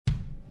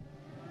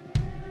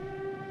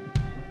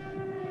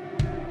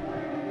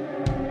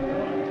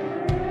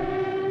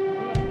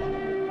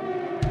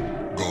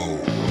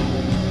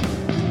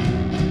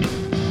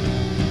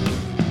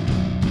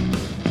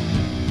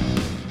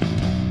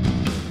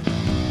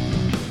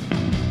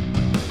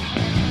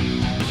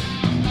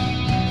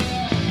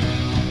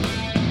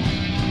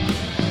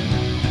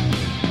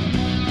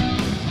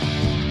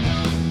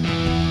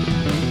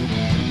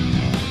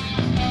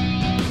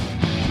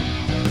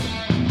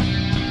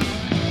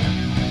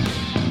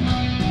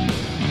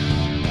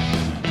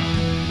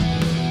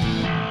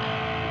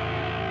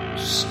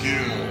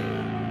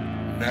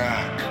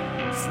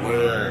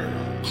flair,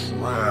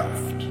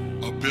 craft,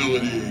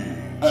 ability,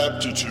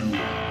 aptitude,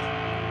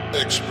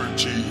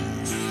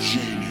 expertise,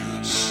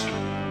 genius,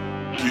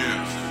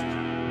 gift.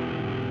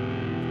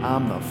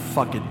 I'm the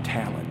fucking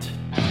talent.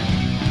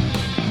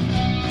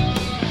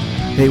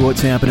 Hey,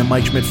 what's happening?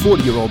 Mike Schmidt,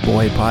 40-Year-Old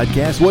Boy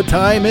Podcast. What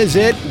time is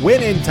it?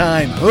 Winning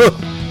time.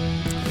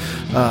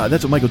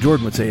 That's what Michael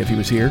Jordan would say if he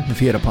was here, if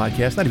he had a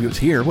podcast. Not if he was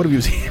here. What if he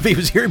was here? If he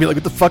was here, he'd be like,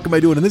 what the fuck am I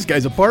doing in this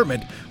guy's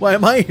apartment? Why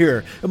am I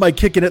here? Am I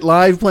kicking it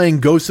live, playing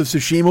Ghosts of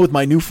Tsushima with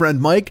my new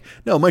friend Mike?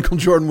 No, Michael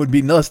Jordan would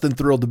be less than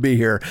thrilled to be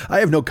here. I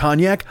have no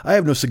cognac. I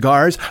have no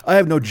cigars. I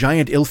have no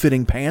giant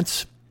ill-fitting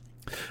pants.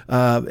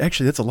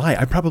 Actually, that's a lie.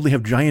 I probably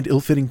have giant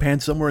ill-fitting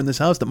pants somewhere in this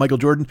house that Michael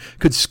Jordan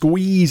could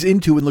squeeze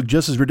into and look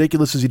just as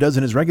ridiculous as he does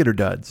in his regular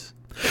duds.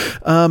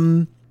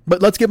 But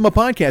let's give him a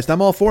podcast.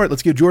 I'm all for it.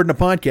 Let's give Jordan a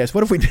podcast.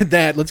 What if we did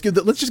that? Let's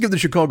just give the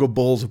Chicago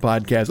Bulls a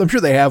podcast. I'm sure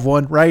they have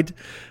one, right?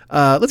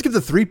 Let's give the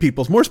Three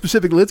Peoples, more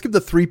specifically, let's give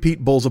the Three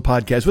Pete Bulls a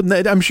podcast. Wouldn't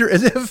that, I'm sure,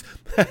 as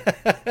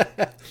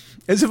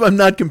if I'm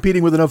not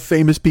competing with enough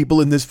famous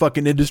people in this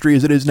fucking industry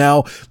as it is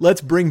now.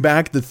 Let's bring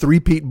back the Three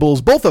Pete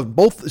Bulls,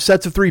 both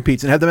sets of Three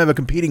Petes, and have them have a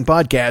competing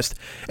podcast.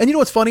 And you know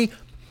what's funny?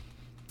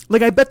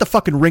 Like, I bet the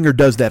fucking Ringer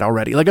does that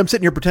already. Like, I'm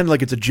sitting here pretending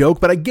like it's a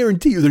joke, but I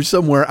guarantee you there's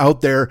somewhere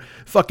out there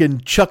fucking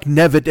Chuck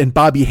Nevitt and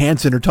Bobby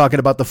Hansen are talking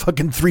about the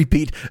fucking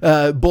three-peat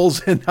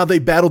Bulls and how they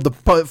battled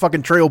the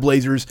fucking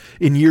Trailblazers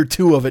in year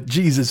 2 of it.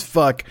 Jesus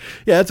fuck.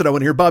 Yeah, that's what I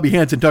want to hear. Bobby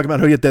Hansen talking about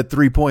how he hit that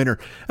three-pointer.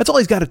 That's all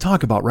he's got to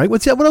talk about, right?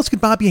 What else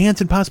could Bobby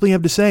Hansen possibly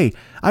have to say?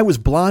 I was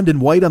blonde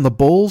and white on the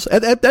Bulls.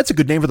 That's a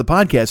good name for the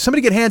podcast.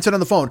 Somebody get Hansen on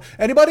the phone.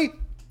 Anybody?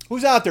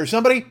 Who's out there?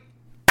 Somebody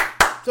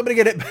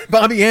get it.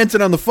 Bobby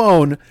Hansen on the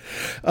phone.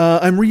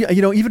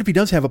 Even if he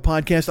does have a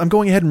podcast, I'm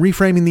going ahead and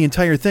reframing the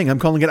entire thing. I'm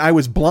calling it "I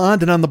Was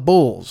Blonde and on the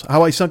Bulls."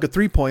 How I sunk a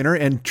three-pointer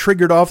and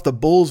triggered off the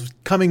Bulls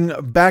coming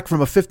back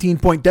from a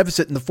 15-point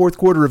deficit in the fourth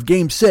quarter of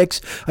Game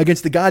 6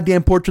 against the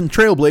goddamn Portland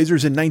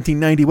Trailblazers in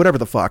 1990, whatever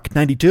the fuck,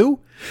 92,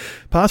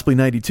 possibly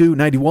 92,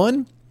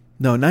 91.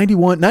 No,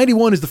 91.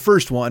 91 is the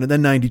first one, and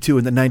then 92,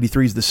 and then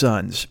 93 is the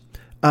Suns.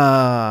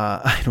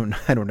 I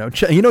don't know.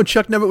 Chuck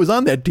Nevitt was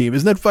on that team.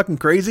 Isn't that fucking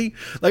crazy?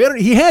 Like,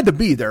 he had to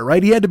be there,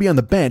 right? He had to be on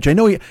the bench. I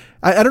know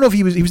I don't know if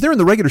he was there in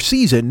the regular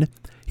season.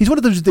 He's one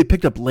of those they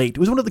picked up late. It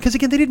was because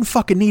again, they didn't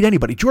fucking need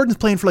anybody. Jordan's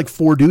playing for like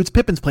 4 dudes.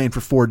 Pippen's playing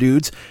for 4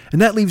 dudes.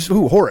 And that leaves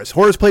Horace.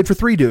 Horace played for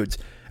 3 dudes.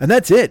 And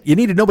that's it. You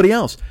needed nobody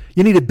else.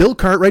 You needed Bill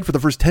Cartwright for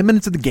the first 10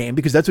 minutes of the game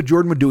because that's what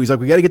Jordan would do. He's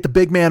like, we got to get the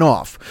big man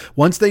off.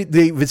 Once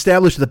they've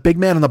established the big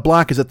man on the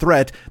block is a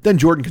threat, then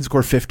Jordan can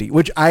score 50,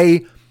 which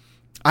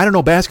I don't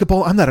know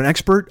basketball. I'm not an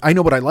expert. I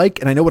know what I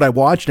like and I know what I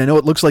watched. And I know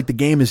it looks like the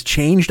game has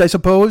changed, I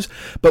suppose.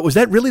 But was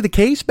that really the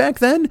case back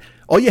then?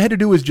 All you had to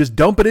do was just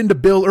dump it into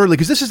Bill early.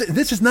 Because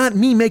this is not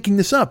me making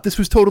this up. This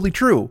was totally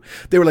true.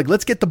 They were like,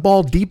 let's get the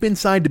ball deep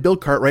inside to Bill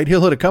Cartwright.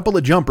 He'll hit a couple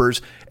of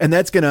jumpers. And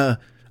that's going to,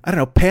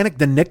 panic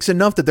the Knicks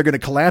enough that they're going to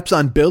collapse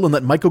on Bill and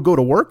let Michael go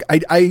to work.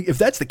 If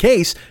that's the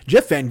case,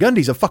 Jeff Van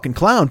Gundy's a fucking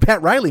clown.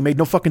 Pat Riley made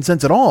no fucking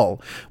sense at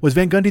all. Was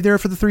Van Gundy there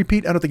for the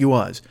three-peat? I don't think he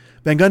was.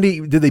 Van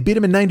Gundy, did they beat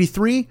him in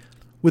 93?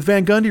 With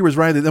Van Gundy, or was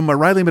Riley?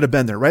 Riley might have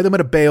been there. Riley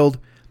might have bailed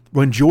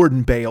when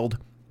Jordan bailed,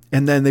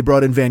 and then they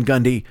brought in Van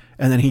Gundy,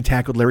 and then he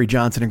tackled Larry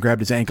Johnson and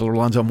grabbed his ankle, or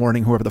Alonzo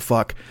Mourning, whoever the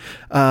fuck.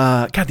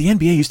 God, the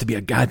NBA used to be a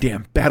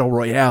goddamn battle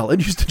royale. It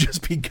used to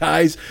just be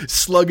guys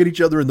slugging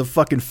each other in the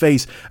fucking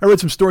face. I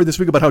read some story this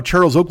week about how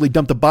Charles Oakley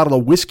dumped a bottle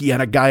of whiskey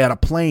on a guy on a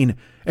plane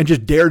and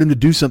just dared him to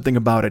do something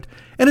about it.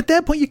 And at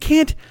that point, you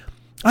can't.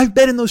 I've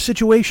been in those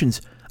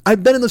situations.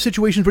 I've been in those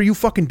situations where you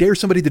fucking dare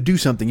somebody to do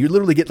something. You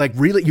literally get like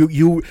really,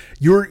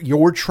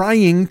 you're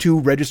trying to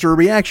register a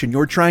reaction.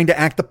 You're trying to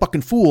act the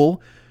fucking fool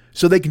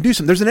so they can do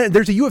something.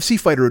 There's a UFC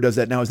fighter who does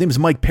that now. His name is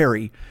Mike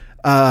Perry.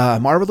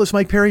 Marvelous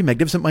Mike Perry,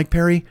 magnificent Mike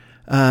Perry.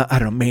 I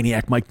don't know,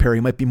 Maniac Mike Perry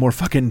might be more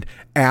fucking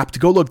apt.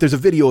 Go look. There's a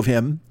video of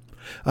him.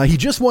 He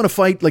just won a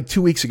fight like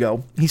 2 weeks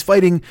ago. He's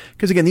fighting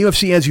because, again, the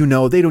UFC, as you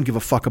know, they don't give a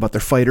fuck about their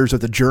fighters or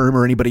the germ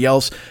or anybody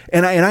else.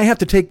 And I have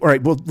to take, all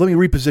right, well, let me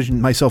reposition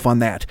myself on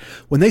that.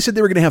 When they said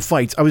they were going to have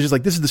fights, I was just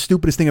like, this is the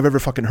stupidest thing I've ever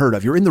fucking heard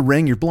of. You're in the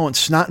ring, you're blowing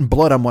snot and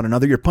blood on one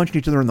another, you're punching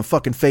each other in the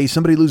fucking face,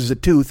 somebody loses a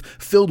tooth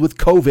filled with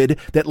COVID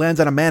that lands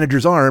on a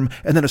manager's arm,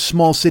 and then a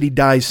small city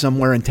dies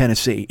somewhere in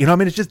Tennessee. You know what I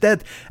mean? It's just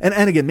that.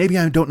 And again, maybe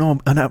I don't know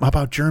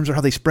about germs or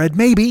how they spread.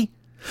 Maybe.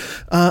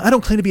 I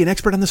don't claim to be an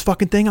expert on this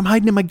fucking thing. I'm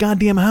hiding in my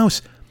goddamn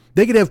house.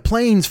 They could have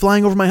planes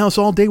flying over my house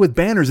all day with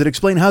banners that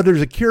explain how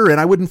there's a cure, and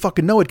I wouldn't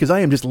fucking know it because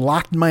I am just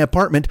locked in my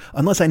apartment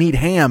unless I need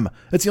ham.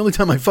 That's the only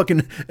time I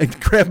fucking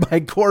grab my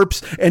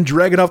corpse and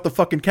drag it off the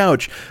fucking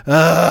couch.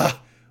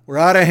 We're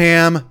out of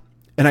ham,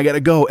 and I gotta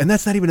go. And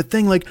that's not even a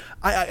thing. Like,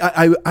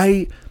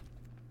 I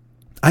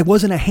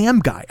wasn't a ham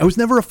guy. I was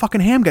never a fucking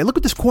ham guy. Look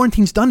what this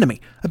quarantine's done to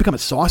me. I become a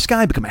sauce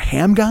guy. I become a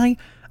ham guy.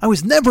 I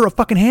was never a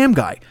fucking ham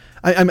guy.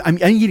 I'm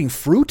eating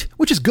fruit,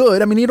 which is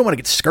good. I mean, you don't want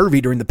to get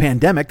scurvy during the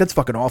pandemic. That's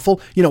fucking awful.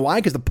 You know why?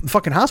 Because the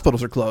fucking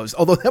hospitals are closed.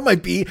 Although that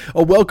might be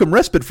a welcome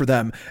respite for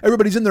them.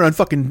 Everybody's in there on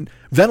fucking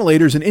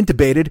ventilators and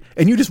intubated,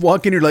 and you just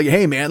walk in, you're like,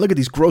 hey man, look at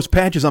these gross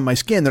patches on my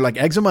skin. They're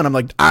like eczema, and I'm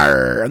like,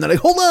 arr. And they're like,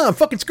 hold on,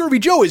 fucking Scurvy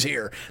Joe is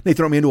here. And they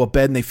throw me into a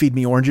bed and they feed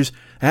me oranges.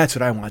 That's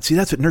what I want. See,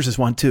 that's what nurses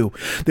want too.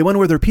 They want to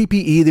wear their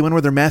PPE, they want to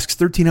wear their masks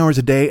 13 hours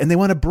a day, and they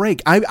want a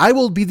break. I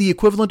will be the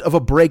equivalent of a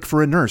break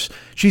for a nurse.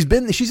 She's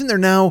in there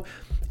now.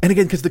 And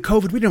again, because the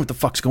COVID, we don't know what the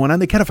fuck's going on.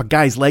 They cut off a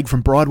guy's leg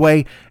from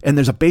Broadway, and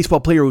there's a baseball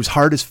player who's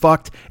hard as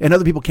fucked, and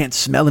other people can't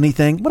smell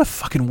anything. What a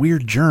fucking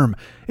weird germ.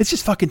 It's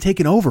just fucking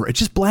taking over. It's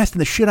just blasting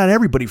the shit out of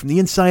everybody from the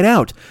inside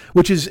out,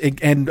 which is,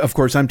 and of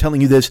course, I'm telling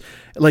you this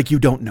like you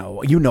don't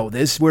know. You know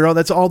this, where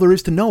that's all there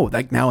is to know,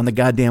 like now in the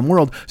goddamn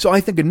world. So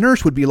I think a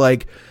nurse would be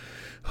like,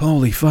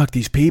 holy fuck,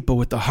 these people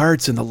with the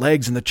hearts and the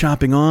legs and the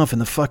chopping off and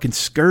the fucking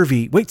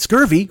scurvy. Wait,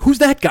 scurvy? Who's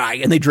that guy?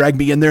 And they drag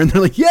me in there and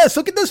they're like, yes,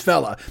 look at this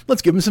fella.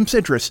 Let's give him some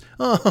citrus.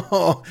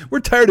 Oh,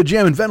 we're tired of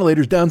jamming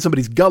ventilators down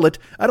somebody's gullet.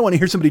 I don't want to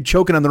hear somebody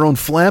choking on their own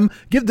phlegm.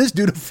 Give this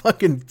dude a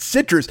fucking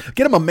citrus.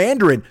 Get him a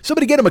mandarin.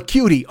 Somebody get him a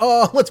cutie.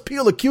 Oh, let's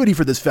peel a cutie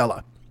for this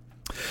fella.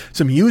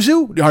 Some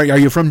yuzu? Are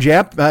you from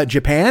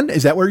Japan?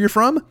 Is that where you're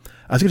from?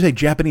 I was going to say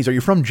Japanese. Are you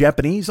from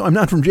Japanese? Oh, I'm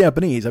not from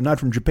Japanese. I'm not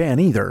from Japan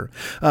either.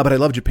 But I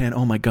love Japan.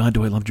 Oh my God,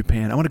 do I love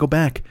Japan. I want to go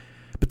back.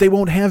 But they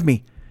won't have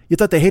me. You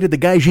thought they hated the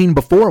gaijin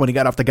before when he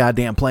got off the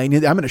goddamn plane.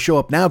 I'm going to show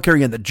up now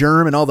carrying the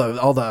germ and all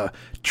the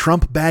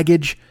Trump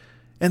baggage.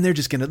 And they're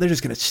just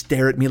gonna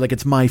stare at me like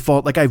it's my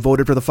fault, like I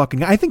voted for the fucking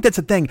guy. I think that's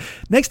the thing.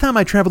 Next time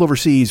I travel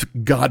overseas,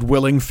 God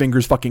willing,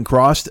 fingers fucking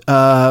crossed,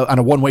 on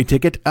a one-way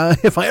ticket,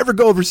 if I ever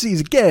go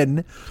overseas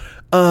again,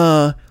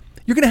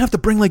 you're going to have to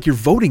bring like your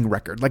voting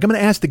record. Like I'm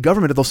going to ask the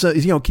government if they'll say,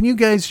 can you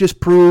guys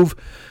just prove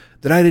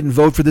that I didn't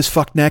vote for this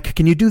fuckneck?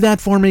 Can you do that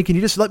for me? Can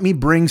you just let me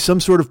bring some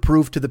sort of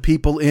proof to the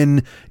people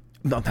in,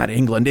 no, not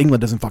England.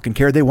 England doesn't fucking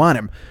care. They want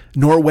him.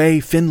 Norway,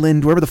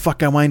 Finland, wherever the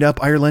fuck I wind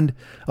up, Ireland.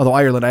 Although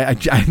Ireland,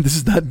 this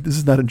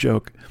is not a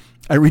joke.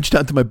 I reached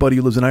out to my buddy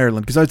who lives in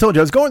Ireland because I told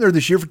you I was going there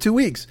this year for 2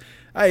 weeks.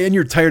 And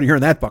you're tired of hearing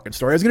that fucking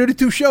story. I was going to do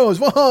 2 shows.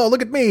 Whoa,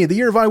 look at me. The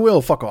year of I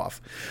will. Fuck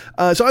off.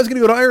 So I was going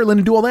to go to Ireland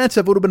and do all that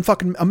stuff. It would have been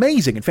fucking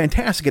amazing and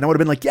fantastic. And I would have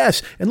been like,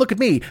 yes, and look at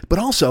me. But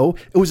also,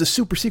 it was a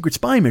super secret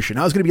spy mission.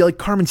 I was going to be like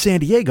Carmen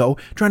Sandiego,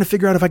 trying to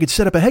figure out if I could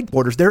set up a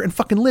headquarters there and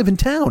fucking live in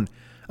town.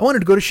 I wanted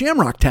to go to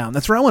Shamrock Town.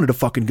 That's where I wanted to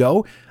fucking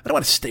go. I don't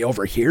want to stay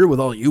over here with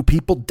all you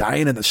people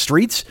dying in the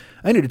streets.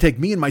 I need to take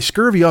me and my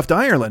scurvy off to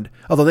Ireland.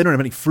 Although they don't have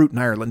any fruit in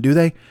Ireland, do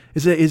they?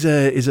 Is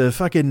a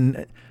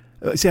fucking...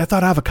 See, I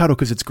thought avocado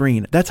because it's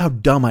green. That's how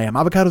dumb I am.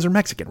 Avocados are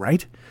Mexican,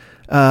 right?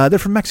 They're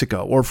from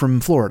Mexico or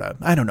from Florida.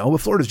 I don't know,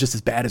 but Florida's just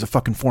as bad as a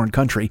fucking foreign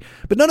country.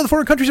 But none of the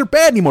foreign countries are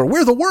bad anymore.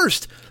 We're the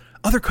worst.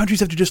 Other countries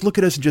have to just look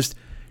at us and just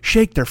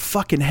shake their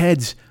fucking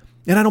heads.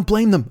 And I don't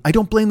blame them. I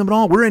don't blame them at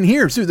all. We're in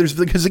here. So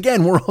because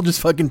again, we're all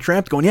just fucking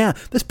trapped going, yeah,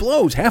 this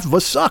blows. Half of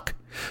us suck.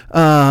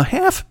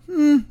 Half?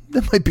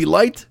 That might be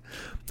light.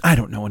 I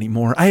don't know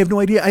anymore. I have no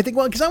idea. I think,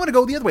 well, because I want to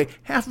go the other way.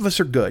 Half of us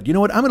are good. You know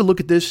what? I'm going to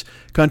look at this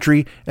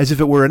country as if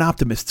it were an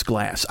optimist's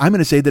glass. I'm going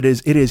to say that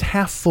it is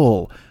half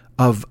full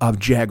of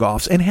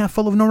jagoffs and half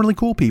full of normally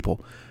cool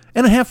people.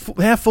 And a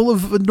half full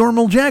of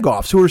normal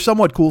jagoffs who are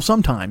somewhat cool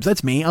sometimes.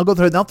 That's me. I'll go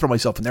there and I'll throw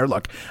myself in there.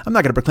 Look, I'm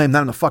not going to proclaim that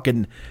I'm the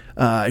fucking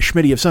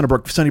Schmitty of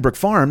Sunnybrook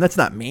Farm. That's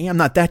not me. I'm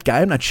not that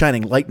guy. I'm not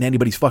shining light in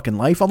anybody's fucking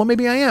life, although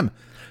maybe I am.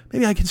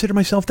 Maybe I consider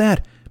myself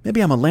that.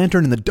 Maybe I'm a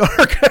lantern in the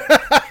dark.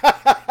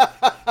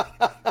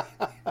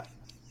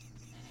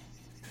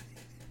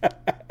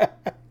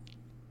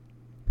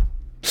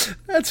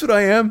 That's what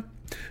I am.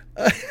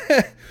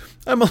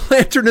 I'm a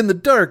lantern in the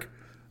dark.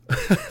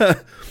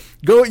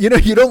 Go, you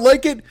don't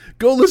like it?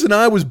 Go listen to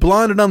I Was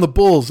Blonded on the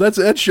Bulls.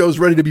 That show's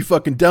ready to be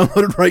fucking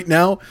downloaded right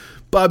now.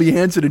 Bobby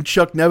Hansen and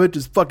Chuck Nevitt,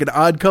 just fucking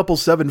odd couple,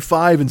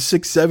 7'5" and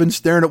 6'7",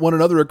 staring at one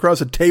another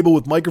across a table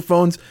with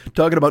microphones,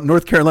 talking about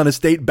North Carolina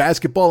State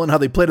basketball and how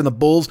they played on the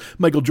Bulls.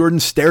 Michael Jordan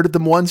stared at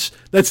them once.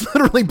 That's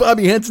literally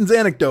Bobby Hansen's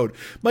anecdote.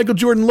 Michael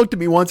Jordan looked at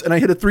me once and I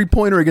hit a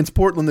 3-pointer against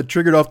Portland that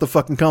triggered off the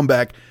fucking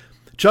comeback.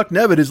 Chuck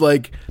Nevitt is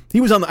like, I think he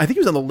was on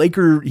the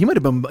Lakers. He might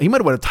have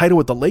won a title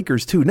with the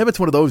Lakers too. Nevitt's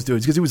one of those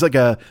dudes because he was like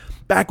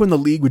back when the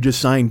league would just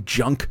sign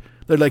junk.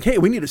 They're like, hey,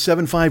 we need a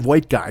 7'5"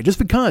 white guy just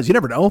because. You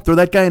never know. Throw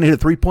that guy in and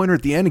hit a 3-pointer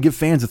at the end and give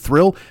fans a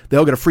thrill. They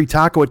all get a free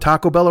taco at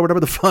Taco Bell or whatever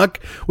the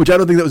fuck, which I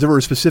don't think that was ever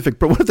a specific,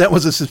 but what if that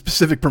was a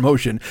specific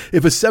promotion?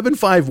 If a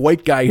 7'5"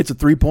 white guy hits a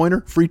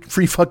 3-pointer,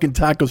 free fucking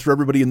tacos for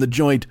everybody in the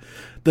joint.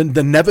 Then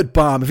the Nevitt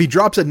bomb. If he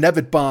drops a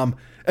Nevitt bomb,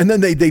 and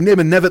then they name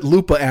a Nevitt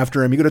Lupa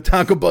after him. You go to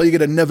Taco Bell, you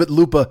get a Nevitt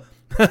Lupa.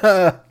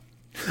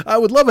 I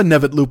would love a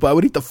Nevitt Lupa. I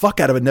would eat the fuck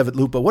out of a Nevitt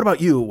Lupa. What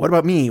about you? What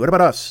about me? What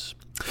about us?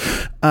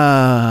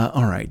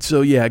 All right.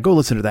 So, yeah, go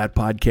listen to that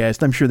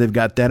podcast. I'm sure they've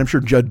got that. I'm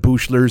sure Judd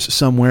Buechler's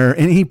somewhere.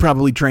 And he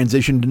probably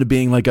transitioned into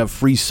being like a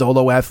free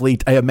solo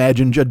athlete. I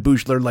imagine Judd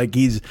Buechler, like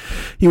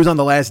he was on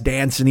The Last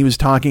Dance and he was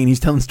talking and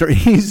he's telling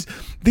stories.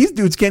 These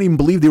dudes can't even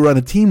believe they were on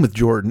a team with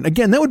Jordan.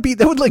 Again, that would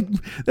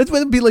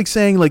be like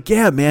saying, like,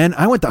 yeah, man,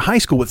 I went to high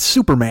school with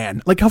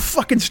Superman. Like, how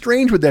fucking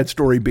strange would that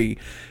story be?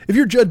 If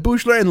you're Judd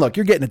Buechler and look,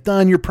 you're getting it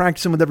done, you're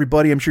practicing with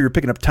everybody. I'm sure you're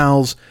picking up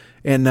towels.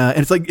 And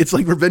it's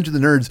like Revenge of the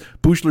Nerds.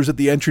 Buechler's at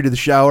the entry to the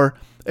shower,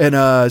 and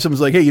someone's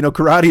like, "Hey, you know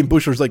karate?" And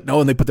Buechler's like, "No."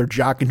 And they put their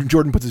jock, and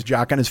Jordan puts his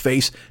jock on his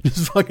face.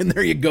 Just fucking,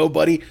 there you go,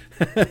 buddy.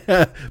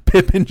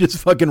 Pippen just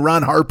fucking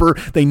Ron Harper.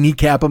 They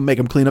kneecap him, make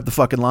him clean up the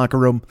fucking locker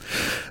room.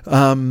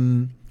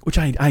 Which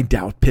I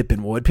doubt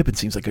Pippen would. Pippen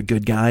seems like a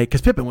good guy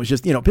because Pippen was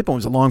just, Pippen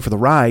was along for the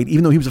ride,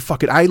 even though he was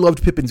I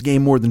loved Pippen's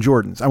game more than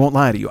Jordan's. I won't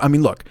lie to you. I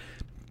mean, look.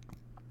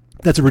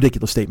 That's a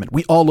ridiculous statement.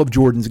 We all love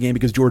Jordan's game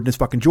because Jordan is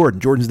fucking Jordan.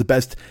 Jordan's the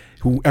best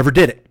who ever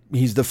did it.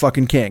 He's the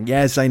fucking king.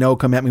 Yes, I know.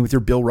 Come at me with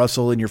your Bill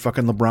Russell and your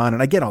fucking LeBron,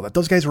 and I get all that.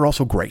 Those guys are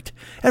also great.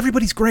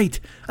 Everybody's great.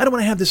 I don't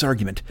want to have this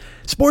argument.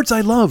 Sports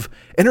I love.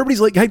 And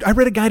everybody's like, I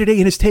read a guy today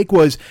and his take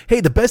was,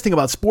 hey, the best thing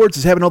about sports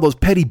is having all those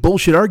petty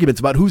bullshit arguments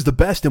about who's the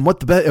best and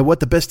what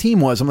the best team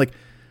was. I'm like,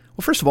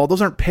 well, first of all,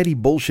 those aren't petty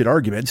bullshit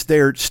arguments.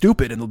 They're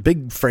stupid in the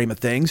big frame of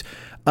things.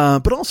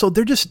 But also,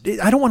 they're just,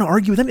 I don't want to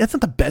argue with them. That's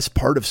not the best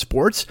part of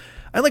sports.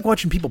 I like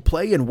watching people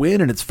play and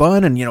win, and it's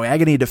fun, and,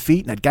 agony of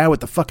defeat, and that guy with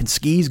the fucking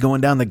skis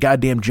going down the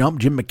goddamn jump,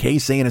 Jim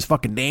McKay saying his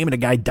fucking name, and a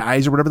guy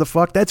dies or whatever the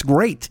fuck. That's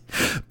great.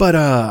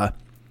 But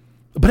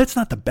it's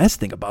not the best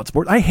thing about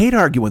sports. I hate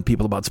arguing with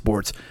people about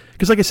sports.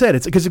 Because like I said,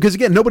 it's because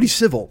again, nobody's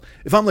civil.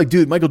 If I'm like,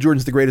 dude, Michael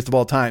Jordan's the greatest of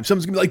all time,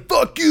 someone's going to be like,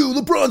 fuck you,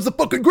 LeBron's the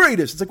fucking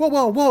greatest. It's like,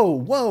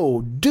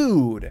 whoa,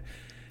 dude.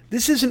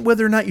 This isn't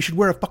whether or not you should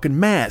wear a fucking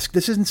mask.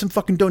 This isn't some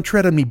fucking don't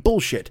tread on me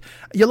bullshit.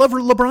 You love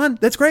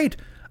LeBron? That's great.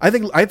 I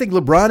think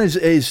LeBron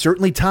is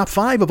certainly top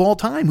 5 of all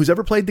time who's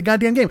ever played the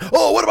goddamn game.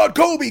 Oh, what about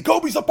Kobe?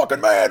 Kobe's the fucking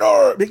man.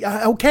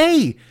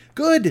 Okay,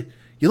 good.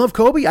 You love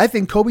Kobe? I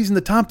think Kobe's in the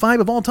top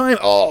 5 of all time.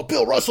 Oh,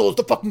 Bill Russell is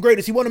the fucking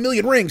greatest. He won 1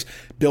 million rings.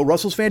 Bill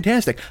Russell's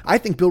fantastic. I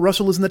think Bill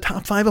Russell is in the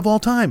top 5 of all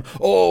time.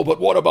 Oh,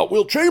 but what about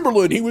Wilt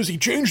Chamberlain? He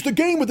changed the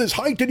game with his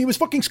height and he was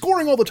fucking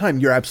scoring all the time.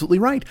 You're absolutely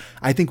right.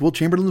 I think Wilt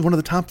Chamberlain is one of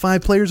the top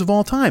 5 players of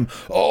all time.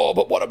 Oh,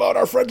 but what about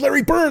our friend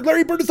Larry Bird?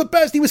 Larry Bird is the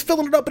best. He was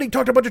filling it up and he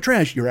talked a bunch of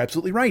trash. You're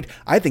absolutely right.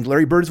 I think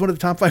Larry Bird is one of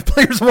the top 5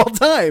 players of all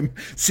time.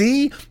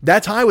 See?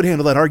 That's how I would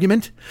handle that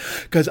argument.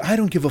 Because I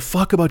don't give a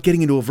fuck about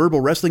getting into a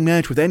verbal wrestling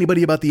match with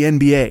anybody about the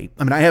NBA.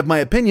 I mean, I have my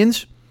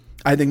opinions.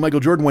 I think Michael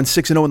Jordan went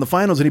 6-0 in the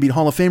finals and he beat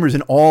Hall of Famers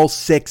in all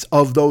 6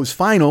 of those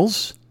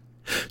finals.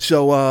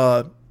 So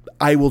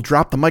I will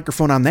drop the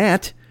microphone on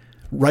that.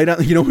 Right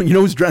on,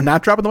 who's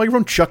not dropping the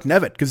microphone? Chuck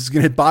Nevitt, because it's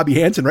going to hit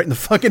Bobby Hansen right in the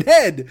fucking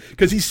head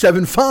because he's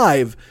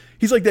 7'5".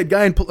 He's like that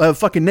guy in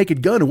fucking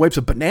Naked Gun who wipes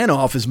a banana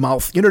off his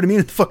mouth. You know what I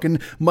mean? The fucking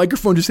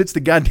microphone just hits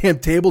the goddamn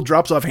table,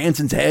 drops off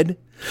Hansen's head.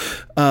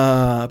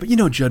 But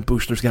Judd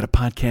Buechler's got a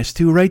podcast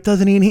too, right?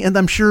 Doesn't he? And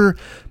I'm sure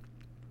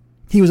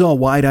he was all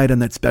wide-eyed on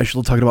that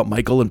special talking about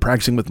Michael and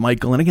practicing with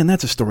Michael. And again,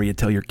 that's a story you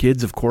tell your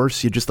kids, of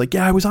course. You're just like,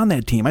 yeah, I was on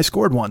that team. I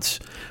scored once,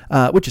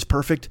 which is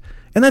perfect.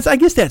 And I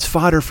guess that's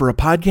fodder for a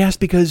podcast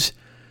because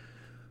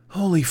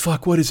holy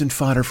fuck, what isn't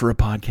fodder for a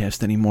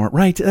podcast anymore?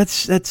 Right?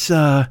 That's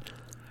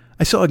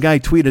I saw a guy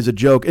tweet as a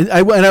joke. And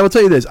I will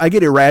tell you this, I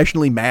get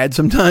irrationally mad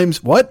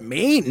sometimes. What?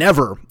 Me?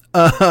 Never.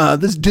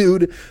 This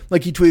dude,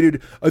 like he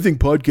tweeted, I think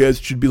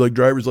podcasts should be like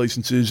driver's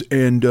licenses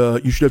and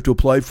you should have to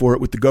apply for it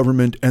with the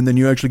government and then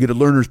you actually get a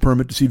learner's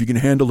permit to see if you can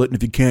handle it. And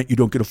if you can't, you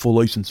don't get a full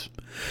license.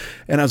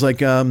 And I was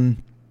like,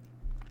 in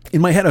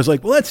my head, I was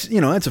like, well, that's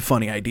a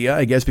funny idea,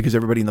 I guess, because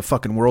everybody in the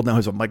fucking world now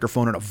has a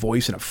microphone and a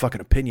voice and a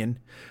fucking opinion.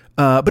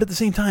 But at the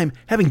same time,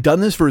 having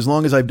done this for as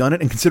long as I've done it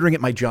and considering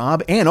it my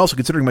job and also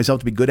considering myself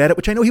to be good at it,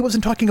 which I know he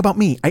wasn't talking about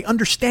me. I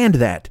understand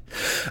that.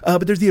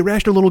 But there's the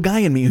irrational little guy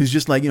in me who's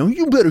just like,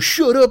 you better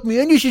shut up,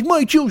 man. This is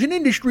my chosen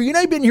industry and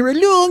I've been here a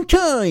long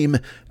time.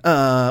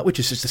 Which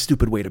is just a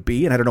stupid way to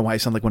be. And I don't know why I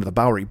sound like one of the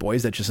Bowery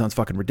Boys. That just sounds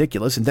fucking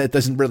ridiculous. And that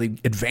doesn't really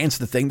advance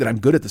the thing that I'm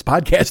good at this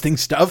podcasting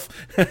stuff.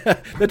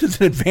 That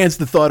doesn't advance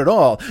the thought at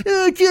all.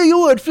 I tell you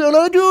what,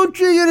 fella, don't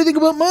say anything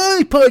about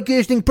my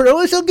podcasting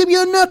prowess. I'll give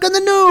you a knock on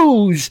the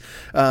nose.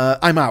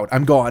 I'm out.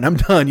 I'm gone. I'm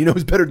done. You know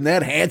who's better than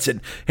that?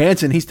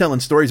 Hansen, he's telling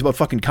stories about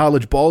fucking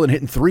college ball and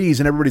hitting threes.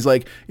 And everybody's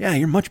like, yeah,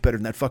 you're much better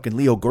than that fucking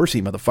Leo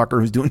Gorsey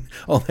motherfucker who's doing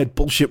all that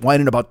bullshit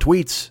whining about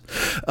tweets.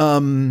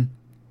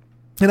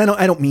 And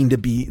I don't mean to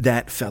be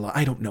that fella.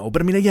 I don't know.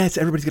 But I mean, yes,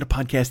 everybody's got a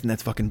podcast and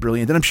that's fucking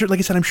brilliant. And I'm sure, like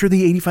I said, I'm sure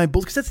the 85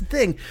 Bulls, because that's the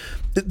thing.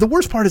 The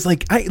worst part is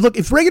like, look,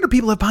 if regular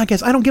people have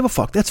podcasts, I don't give a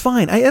fuck. That's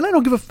fine. I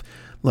don't give a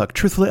look,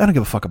 truthfully, I don't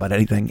give a fuck about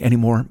anything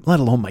anymore,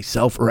 let alone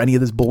myself or any of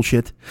this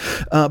bullshit.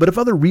 But if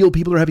other real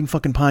people are having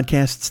fucking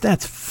podcasts,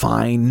 that's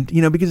fine,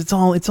 because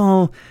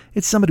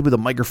it's somebody with a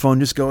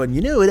microphone just going,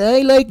 you know what, I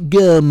like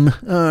gum.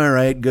 All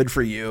right, good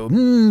for you.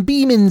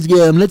 Beeman's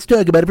gum. Let's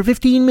talk about it for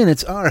 15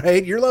 minutes. All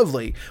right, you're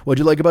lovely. What'd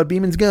you like about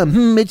Beeman's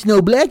gum? It's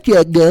no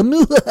blackjack gum.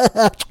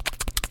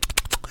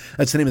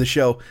 That's the name of the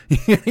show.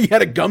 You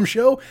got a gum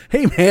show?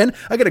 Hey, man,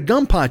 I got a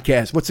gum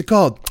podcast. What's it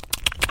called?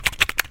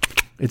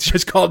 It's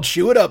just called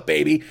Chew It Up,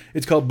 baby.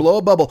 It's called Blow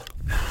a Bubble.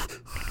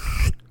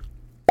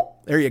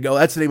 There you go.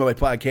 That's the name of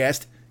my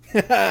podcast.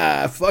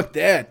 Fuck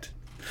that.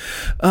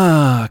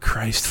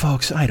 Christ,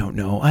 folks. I don't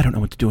know. I don't know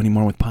what to do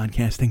anymore with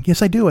podcasting.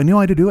 Yes, I do. I know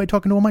how to do. I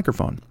talk into a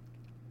microphone.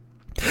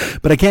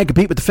 But I can't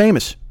compete with the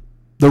famous.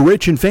 The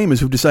rich and famous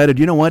who've decided,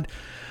 you know what?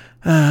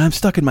 I'm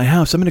stuck in my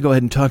house. I'm going to go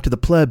ahead and talk to the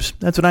plebs.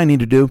 That's what I need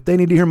to do. They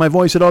need to hear my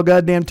voice at all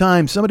goddamn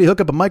times. Somebody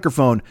hook up a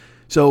microphone.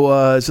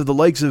 So the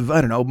likes of,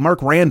 I don't know,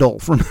 Mark Randall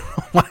from,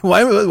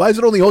 why is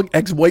it only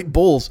ex-white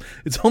bulls?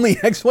 It's only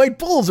ex-white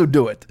bulls who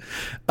do it.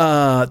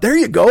 There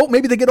you go.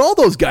 Maybe they get all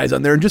those guys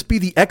on there and just be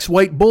the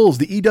ex-white bulls,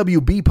 the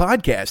EWB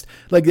podcast.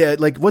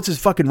 Like what's his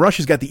fucking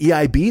Russia's got the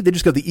EIB? They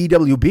just got the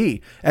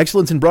EWB.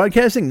 Excellence in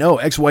Broadcasting? No,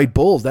 ex-white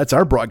bulls. That's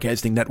our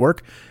broadcasting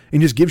network.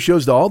 And just give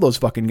shows to all those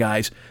fucking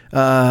guys.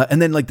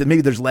 And then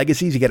maybe there's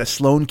legacies. You got a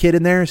Sloan kid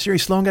in there. Siri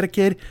Sloan got a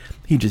kid.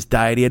 He just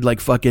died. He had like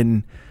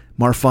fucking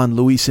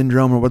Marfan-Louis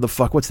syndrome or what the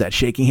fuck? What's that?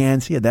 Shaky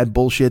hands? He had that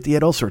bullshit. He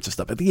had all sorts of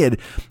stuff. I think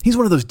he's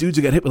one of those dudes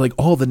who got hit with like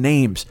all the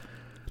names.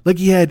 Like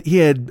he had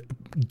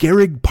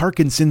Gehrig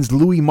Parkinson's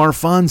Louis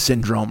Marfan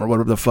syndrome or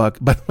whatever the fuck.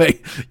 By the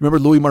way, remember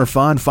Louis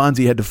Marfan?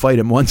 Fonzie had to fight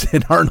him once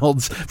in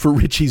Arnold's for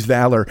Richie's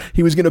valor.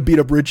 He was going to beat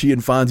up Richie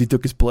and Fonzie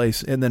took his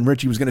place. And then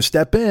Richie was going to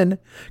step in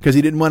because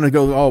he didn't want to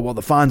go, oh, well,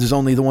 the Fonz is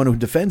only the one who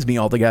defends me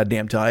all the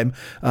goddamn time.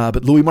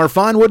 But Louis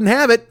Marfan wouldn't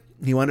have it.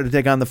 He wanted to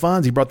take on the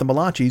Fonz. He brought the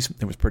Malachis.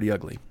 It was pretty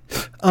ugly.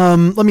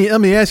 Let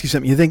me ask you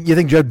something. You think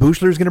Judd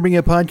Buechler is going to bring you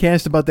a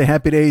podcast about the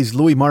Happy Days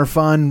Louis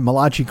Marfan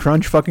Malachi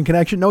Crunch fucking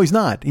connection? No, he's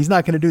not. He's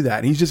not going to do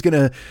that. He's just going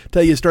to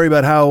tell you a story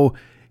about how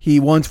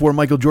he once wore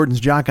Michael Jordan's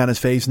jock on his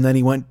face and then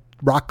he went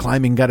rock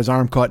climbing, got his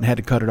arm caught and had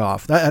to cut it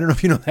off. I don't know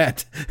if you know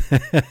that.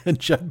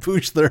 Judd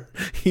Buechler,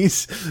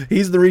 he's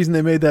the reason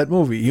they made that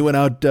movie. He went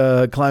out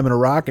climbing a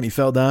rock and he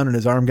fell down and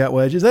his arm got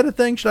wedged. Is that a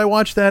thing? Should I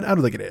watch that? I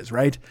don't think it is,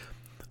 right?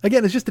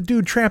 Again, it's just a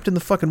dude trapped in the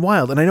fucking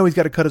wild, and I know he's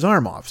got to cut his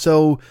arm off.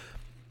 So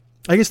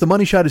I guess the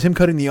money shot is him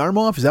cutting the arm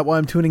off. Is that why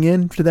I'm tuning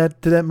in to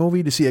that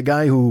movie, to see a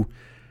guy who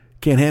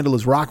can't handle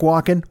his rock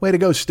walking? Way to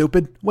go,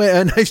 stupid.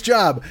 Nice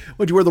job.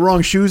 Would you wear the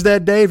wrong shoes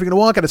that day? If you're going to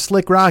walk on a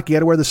slick rock, you got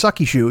to wear the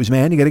sucky shoes,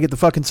 man. You got to get the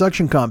fucking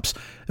suction cups.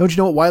 Don't you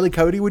know what Wile E.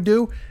 Coyote would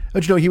do?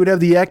 Don't you know he would have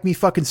the Acme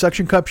fucking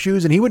suction cup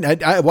shoes, and he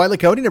wouldn't. Wile E.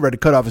 Coyote never had to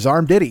cut off his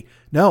arm, did he?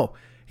 No.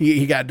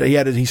 He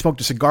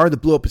smoked a cigar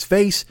that blew up his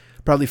face,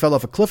 probably fell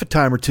off a cliff a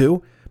time or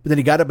two. But then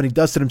he got up and he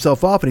dusted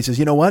himself off and he says,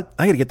 you know what?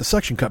 I got to get the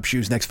suction cup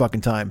shoes next fucking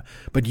time.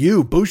 But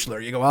you,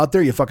 Buechler, you go out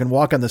there, you fucking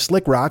walk on the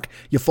slick rock,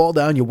 you fall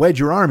down, you wedge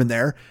your arm in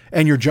there,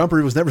 and your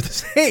jumper was never the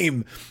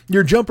same.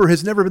 Your jumper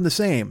has never been the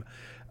same.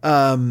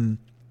 And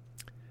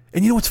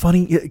you know what's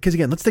funny? Because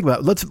again, let's think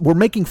about it. We're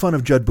making fun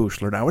of Judd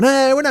Buechler now.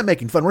 We're not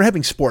making fun. We're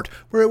having sport.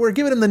 We're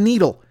giving him the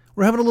needle.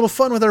 We're having a little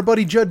fun with our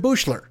buddy Judd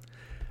Buechler.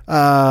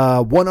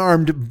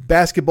 One-armed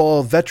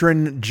basketball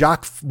veteran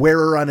jock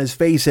wearer on his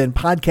face and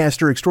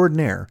podcaster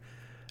extraordinaire.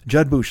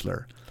 Judd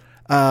Buechler.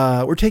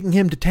 We're taking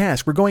him to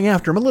task. We're going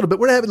after him a little bit.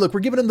 We're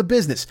giving him the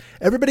business.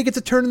 Everybody gets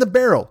a turn in the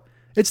barrel.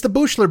 It's the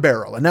Buechler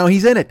barrel, and now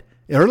he's in it.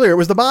 Earlier it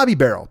was the Bobby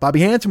barrel.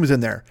 Bobby Hansen was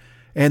in there,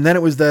 and then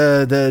it was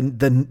the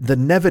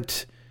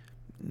Nevitt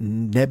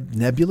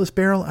nebulous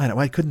barrel.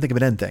 I couldn't think of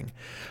an end thing.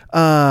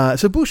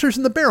 So Buechler's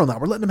in the barrel now.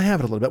 We're letting him have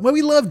it a little bit. Well,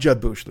 we love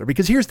Judd Buechler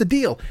because here's the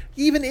deal.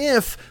 Even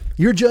if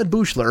you're Judd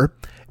Buechler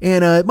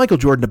and Michael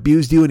Jordan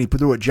abused you and he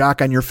threw a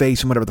jock on your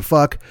face and whatever the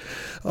fuck,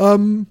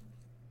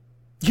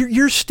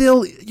 You're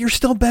still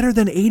better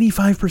than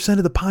 85%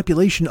 of the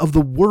population of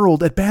the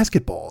world at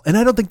basketball, and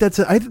I don't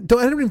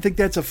even think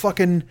that's a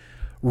fucking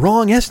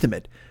wrong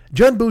estimate.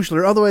 Judd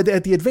Buechler, although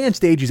at the advanced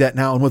stage he's at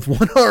now, and with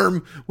one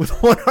arm,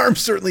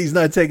 certainly he's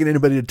not taking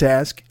anybody to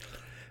task.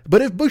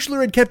 But if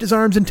Buechler had kept his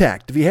arms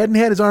intact, if he hadn't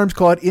had his arms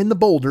caught in the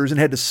boulders and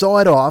had to saw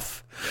it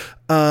off,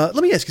 let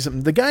me ask you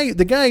something. The guy.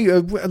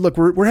 Look,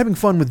 we're having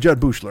fun with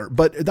Judd Buechler,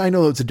 but I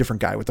know it's a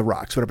different guy with the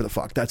rocks, whatever the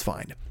fuck. That's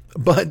fine,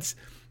 but.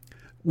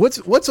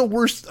 What's a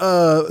worse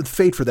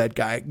fate for that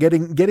guy?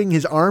 Getting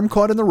his arm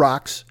caught in the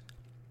rocks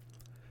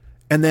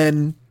and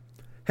then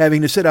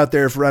having to sit out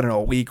there for, I don't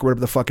know, a week, whatever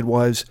the fuck it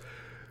was.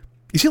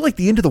 You see like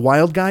the Into the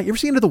Wild guy? You ever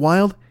see Into the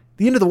Wild?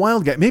 The Into the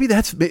Wild guy. Maybe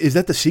is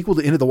that the sequel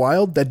to Into the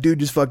Wild? That dude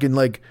just fucking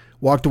like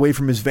walked away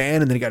from his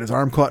van and then he got his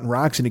arm caught in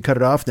rocks and he cut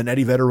it off. Then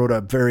Eddie Vedder wrote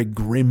a very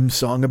grim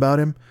song about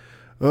him.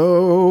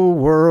 Oh,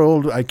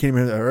 world. I can't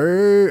even.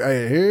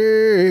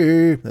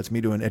 Hey. That's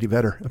me doing Eddie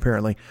Vedder,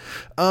 apparently.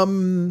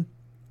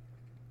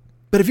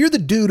 But if you're the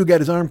dude who got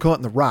his arm caught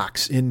in the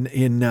rocks in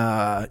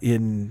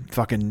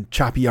fucking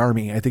Choppy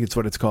Army, I think it's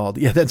what it's called.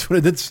 Yeah, that's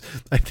what it's.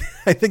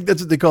 I think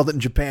that's what they called it in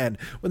Japan.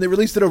 When they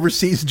released it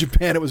overseas in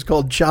Japan, it was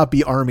called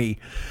Choppy Army.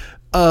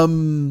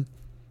 The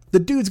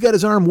dude's got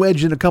his arm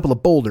wedged in a couple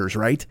of boulders,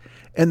 right?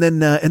 And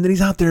then he's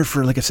out there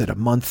for, like I said, a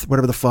month,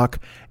 whatever the fuck,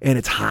 and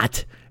it's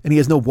hot. And he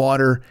has no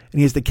water, and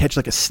he has to catch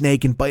like a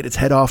snake and bite its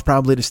head off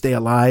probably to stay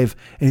alive.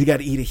 And he's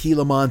got to eat a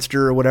Gila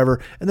monster or whatever.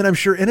 And then I'm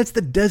sure, and it's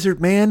the desert,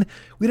 man.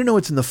 We don't know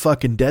what's in the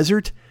fucking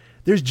desert.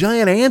 There's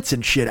giant ants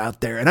and shit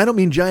out there. And I don't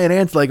mean giant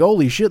ants like,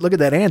 holy shit, look at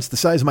that ant's the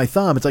size of my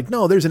thumb. It's like,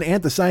 no, there's an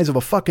ant the size of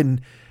a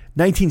fucking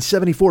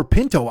 1974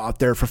 Pinto out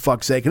there, for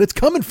fuck's sake. And it's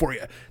coming for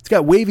you. It's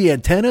got wavy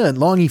antenna and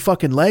longy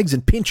fucking legs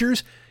and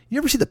pinchers. You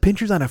ever see the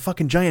pinchers on a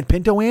fucking giant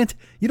pinto ant?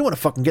 You don't want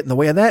to fucking get in the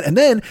way of that. And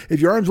then, if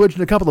your arm's wedged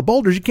in a couple of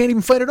boulders, you can't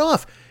even fight it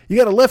off. You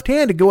got a left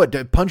hand to go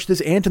to punch this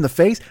ant in the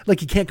face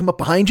like he can't come up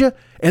behind you.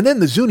 And then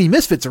the Zuni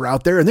misfits are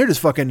out there, and they're just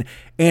fucking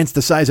ants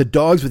the size of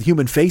dogs with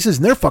human faces,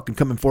 and they're fucking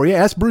coming for you.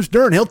 Ask Bruce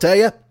Dern, he'll tell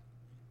you.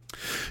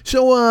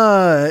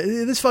 So,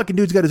 this fucking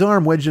dude's got his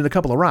arm wedged in a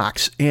couple of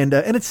rocks, and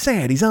it's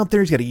sad. He's out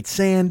there, he's got to eat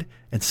sand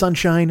and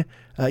sunshine.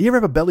 You ever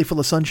have a belly full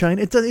of sunshine?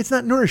 It's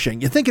not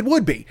nourishing. You think it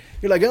would be.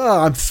 You're like,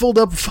 oh, I'm full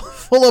up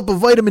of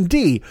vitamin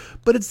D.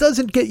 But it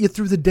doesn't get you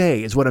through the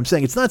day, is what I'm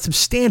saying. It's not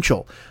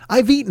substantial.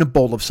 I've eaten a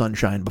bowl of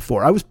sunshine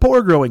before. I was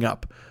poor growing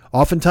up.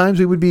 Oftentimes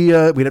we'd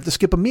have to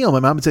skip a meal. My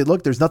mom would say,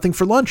 look, there's nothing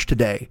for lunch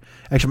today.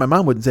 Actually, my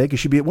mom wouldn't say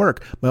because she'd be at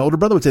work. My older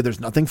brother would say, there's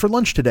nothing for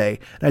lunch today.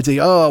 And I'd say,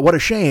 oh, what a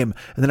shame.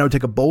 And then I would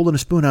take a bowl and a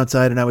spoon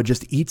outside and I would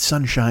just eat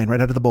sunshine right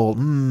out of the bowl.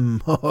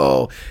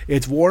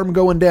 It's warm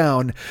going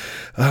down,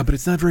 but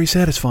it's not very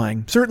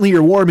satisfying. Certainly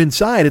you're warm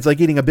inside. It's like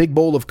eating a big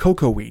bowl of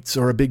cocoa wheats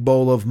or a big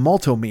bowl of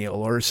malto meal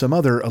or some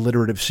other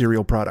alliterative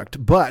cereal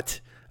product. But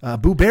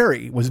Boo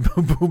Berry was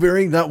Boo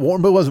Berry, not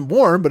warm, but it wasn't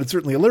warm, but it's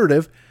certainly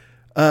alliterative.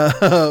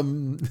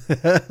 Cookie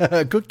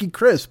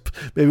Crisp.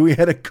 Maybe we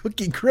had a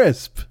Cookie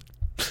Crisp.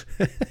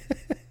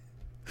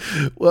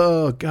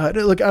 Well, God,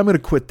 look, I'm going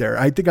to quit there.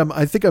 I think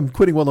I'm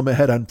quitting while I'm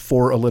ahead on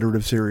 4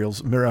 alliterative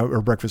cereals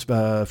or breakfast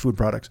food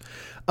products.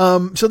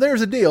 So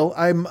there's a deal.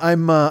 I'm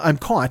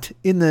caught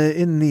in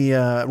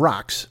the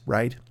rocks,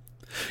 right?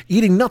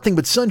 Eating nothing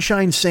but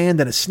sunshine, sand,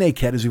 and a snake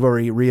head, as we've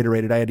already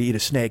reiterated. I had to eat a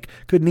snake.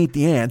 Couldn't eat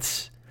the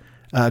ants.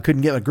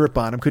 Couldn't get a grip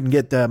on them. Couldn't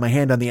get my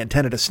hand on the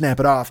antenna to snap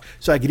it off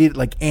so I could eat it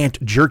like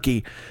ant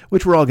jerky,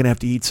 which we're all going to have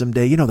to eat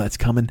someday. You know that's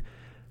coming.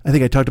 I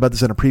think I talked about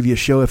this on a previous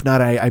show. If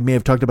not, I may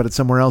have talked about it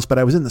somewhere else. But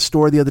I was in the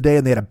store the other day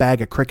and they had a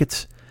bag of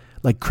crickets,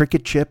 like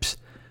cricket chips.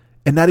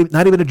 And not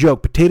even a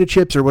joke, potato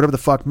chips or whatever the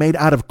fuck made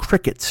out of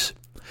crickets.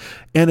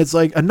 And it's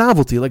like a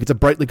novelty, like it's a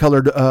brightly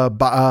colored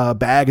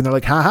bag. And they're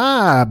like,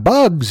 ha-ha,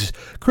 bugs,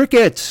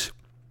 crickets.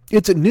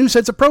 It's a new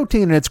sense of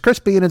protein, and it's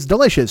crispy, and it's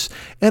delicious.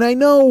 And I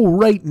know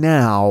right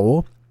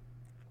now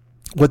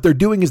what they're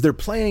doing is they're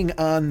playing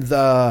on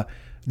the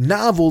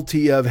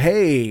novelty of,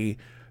 hey,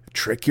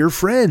 trick your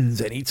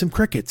friends and eat some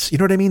crickets. You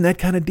know what I mean? That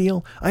kind of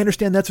deal. I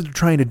understand that's what they're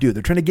trying to do.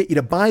 They're trying to get you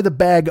to buy the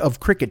bag of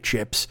cricket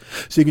chips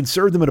so you can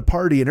serve them at a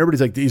party, and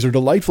everybody's like, these are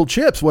delightful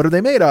chips. What are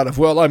they made out of?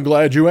 Well, I'm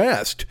glad you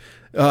asked.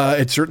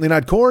 It's certainly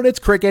not corn, it's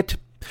cricket.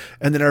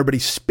 And then everybody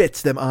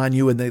spits them on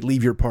you and they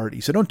leave your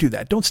party. So don't do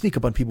that. Don't sneak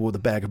up on people with a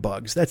bag of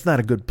bugs. That's not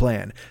a good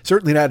plan.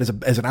 Certainly not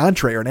as an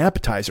entree or an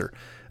appetizer.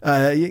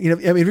 If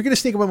you're going to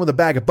sneak them in with a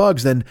bag of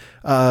bugs, then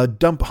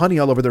dump honey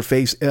all over their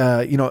face,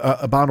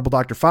 Abominable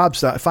Dr. Five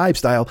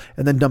style,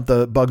 and then dump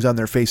the bugs on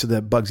their face so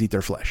the bugs eat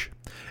their flesh.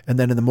 And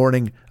then in the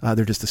morning,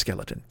 they're just a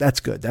skeleton. That's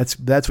good. That's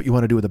what you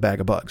want to do with a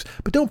bag of bugs.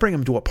 But don't bring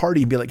them to a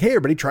party and be like, hey,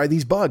 everybody, try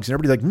these bugs. And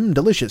everybody's like,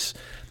 delicious.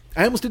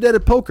 I almost did that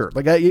at poker.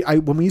 Like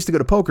when we used to go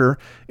to poker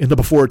in the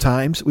before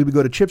times, we would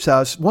go to Chip's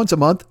house once a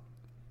month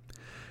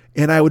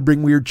and I would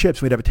bring weird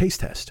chips. We'd have a taste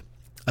test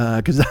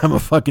because I'm a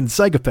fucking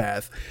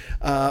psychopath.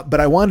 But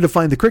I wanted to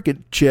find the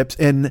cricket chips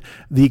and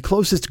the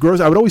closest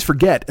grocery, I would always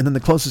forget. And then the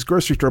closest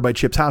grocery store by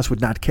Chip's house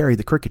would not carry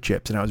the cricket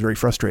chips. And I was very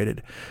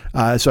frustrated.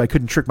 So I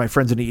couldn't trick my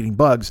friends into eating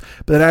bugs.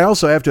 But then I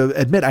also have to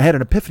admit, I had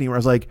an epiphany where I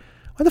was like,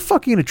 why the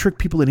fuck are you going to trick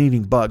people into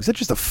eating bugs? That's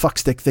just a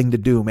fuckstick thing to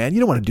do, man. You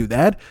don't want to do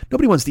that.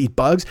 Nobody wants to eat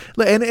bugs.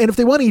 And if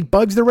they want to eat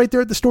bugs, they're right there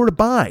at the store to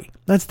buy.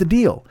 That's the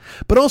deal.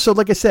 But also,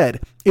 like I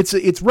said,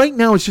 it's right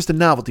now it's just a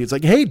novelty. It's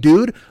like, hey,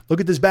 dude, look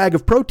at this bag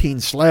of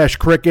protein /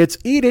 crickets.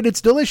 Eat it. It's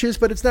delicious,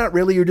 but it's not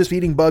really. You're just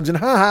eating bugs and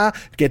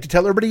get to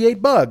tell everybody you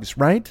ate bugs,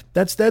 right?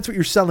 That's what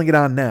you're selling it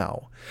on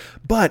now.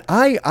 But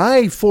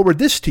I forward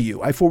this to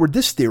you. I forward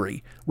this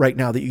theory right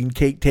now that you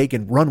can take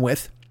and run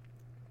with.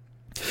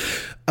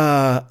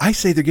 I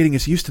say they're getting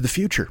us used to the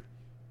future.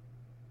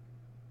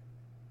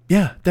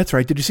 Yeah, that's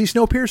right. Did you see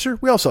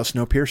Snowpiercer? We all saw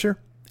Snowpiercer.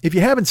 If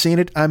you haven't seen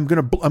it, I'm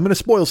gonna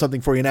spoil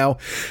something for you now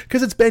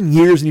because it's been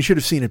years and you should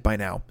have seen it by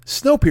now.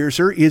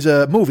 Snowpiercer is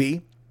a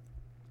movie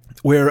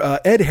where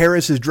Ed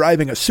Harris is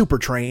driving a super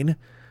train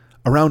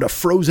around a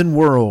frozen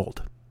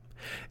world.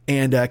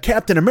 And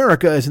Captain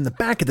America is in the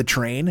back of the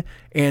train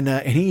and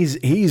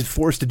he's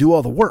forced to do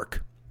all the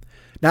work.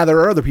 Now, there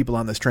are other people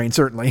on this train,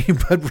 certainly,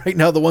 but right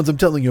now the ones I'm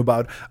telling you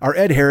about are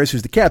Ed Harris,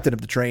 who's the captain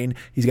of the train.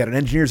 He's got an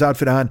engineer's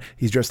outfit on.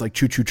 He's dressed like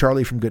Choo Choo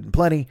Charlie from Good and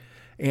Plenty.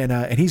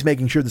 And he's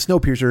making sure the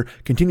Snowpiercer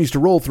continues to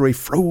roll through a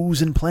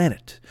frozen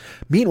planet.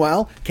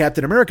 Meanwhile,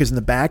 Captain America's in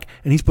the back,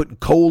 and he's putting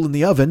coal in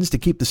the ovens to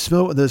keep the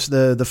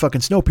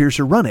fucking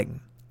Snowpiercer running.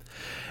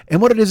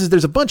 And what it is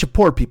there's a bunch of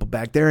poor people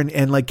back there,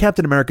 and like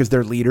Captain America's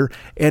their leader.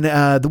 And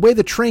the way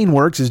the train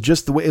works is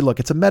just the way, look,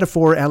 it's a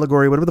metaphor,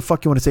 allegory, whatever the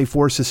fuck you want to say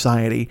for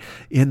society.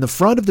 In the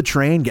front of the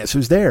train, guess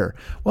who's there?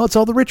 Well, it's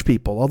all the rich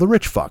people, all the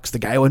rich fucks, the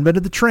guy who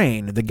invented the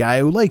train, the guy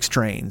who likes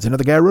trains,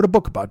 another guy who wrote a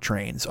book about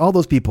trains, all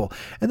those people.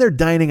 And they're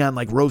dining on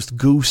like roast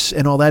goose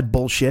and all that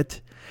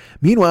bullshit.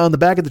 Meanwhile, in the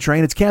back of the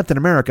train, it's Captain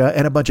America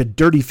and a bunch of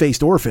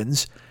dirty-faced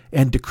orphans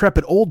and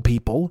decrepit old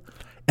people,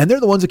 and they're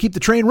the ones that keep the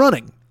train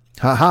running.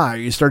 Are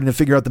you starting to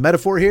figure out the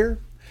metaphor here?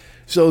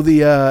 So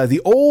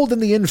the old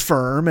and the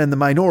infirm and the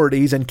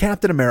minorities and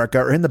Captain America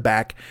are in the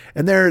back,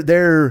 and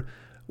they're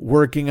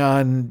working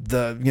on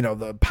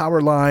the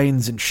power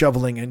lines and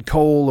shoveling and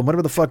coal and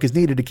whatever the fuck is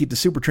needed to keep the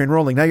super train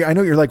rolling. Now, I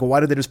know you're like, well,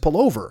 why did they just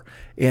pull over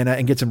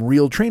and get some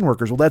real train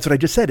workers? Well, that's what I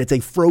just said. It's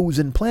a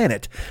frozen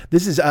planet.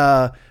 This is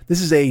a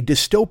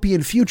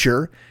dystopian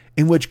future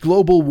in which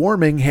global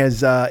warming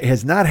has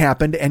not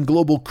happened and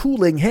global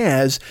cooling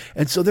has.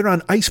 And so they're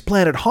on ice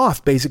planet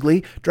Hoth,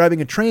 basically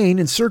driving a train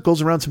in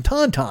circles around some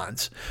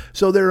tauntauns.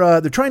 So they're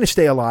trying to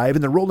stay alive,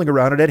 and they're rolling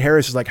around, and Ed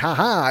Harris is like,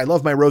 I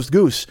love my roast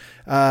goose.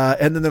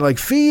 And then they're like,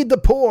 feed the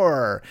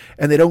poor.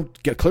 And they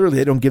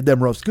don't give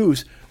them roast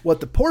goose.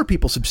 What the poor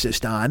people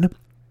subsist on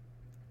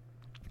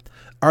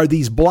are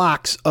these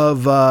blocks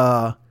of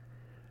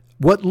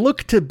what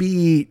look to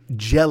be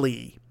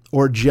jelly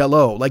or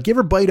jello. Like, you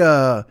ever bite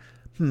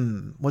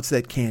what's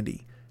that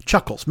candy?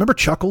 Chuckles. Remember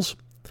Chuckles?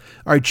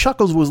 All right,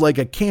 Chuckles was like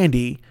a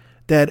candy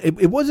that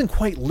it wasn't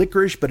quite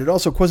licorice, but it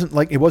also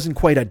wasn't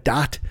quite a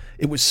dot.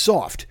 It was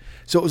soft.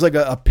 So it was like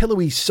a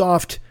pillowy,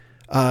 soft,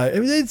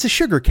 it's a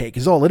sugar cake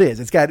is all it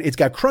is. It's got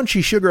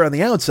crunchy sugar on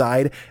the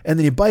outside, and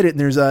then you bite it and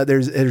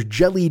there's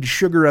jellied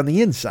sugar on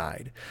the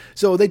inside.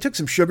 So they took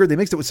some sugar, they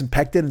mixed it with some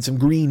pectin and some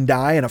green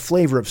dye and a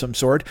flavor of some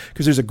sort,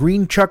 because there's a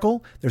green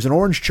chuckle, there's an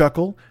orange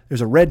chuckle,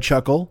 there's a red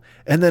chuckle,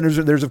 and then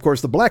there's of course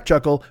the black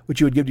chuckle,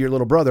 which you would give to your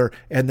little brother.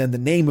 And then the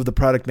name of the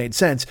product made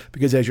sense,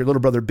 because as your little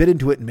brother bit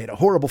into it and made a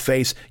horrible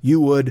face, you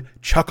would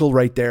chuckle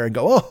right there and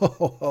go,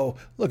 oh,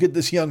 look at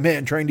this young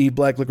man trying to eat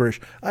black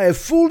licorice. I have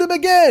fooled him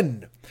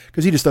again.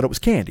 Because he just thought it was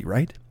candy,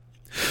 right?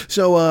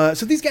 So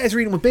these guys are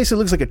eating what basically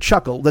looks like a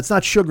chuckle that's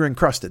not sugar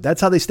encrusted. That's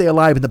how they stay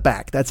alive in the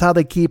back. That's how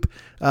they keep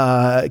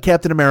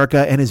Captain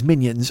America and his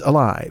minions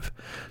alive.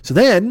 So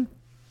then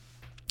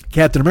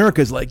Captain America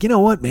is like, you know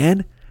what,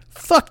 man?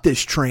 Fuck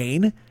this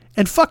train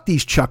and fuck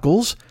these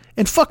chuckles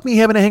and fuck me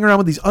having to hang around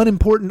with these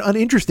unimportant,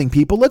 uninteresting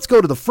people. Let's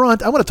go to the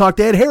front. I want to talk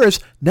to Ed Harris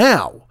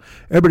now.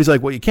 Everybody's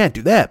like, well, you can't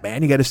do that,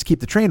 man. You got to keep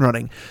the train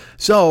running.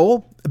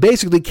 So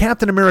basically,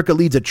 Captain America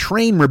leads a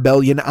train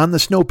rebellion on the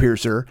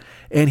Snowpiercer,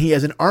 and he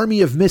has an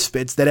army of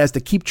misfits that has to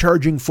keep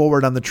charging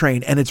forward on the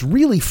train. And it's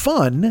really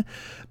fun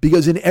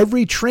because in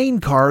every train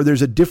car,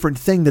 there's a different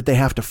thing that they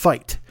have to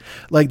fight.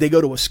 Like they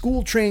go to a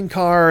school train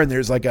car and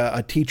there's like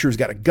a teacher's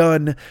got a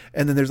gun,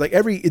 and then there's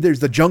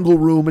the jungle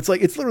room. It's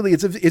literally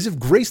as if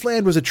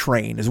Graceland was a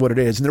train is what it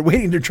is. And they're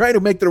waiting to try to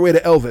make their way to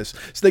Elvis.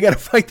 So they got to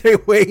fight their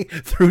way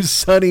through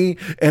Sunny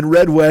and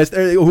Red West,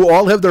 who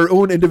all have their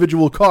own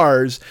individual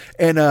cars.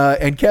 And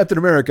Captain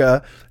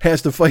America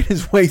has to fight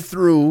his way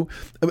through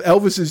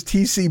Elvis's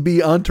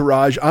TCB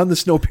entourage on the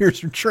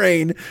Snowpiercer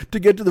train to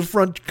get to the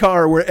front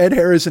car where Ed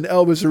Harris and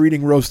Elvis are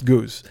eating roast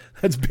goose.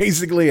 That's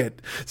basically it.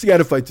 So you got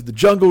to fight through the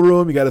jungle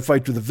room. You got to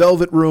fight through the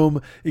velvet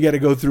room. You got to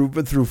go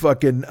through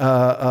fucking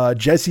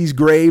Jesse's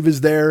grave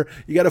is there.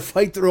 You got to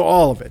fight through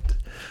all of it.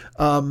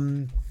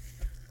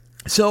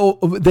 So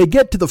they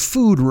get to the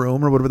food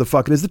room or whatever the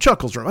fuck it is, the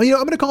Chuckles room. I'm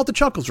going to call it the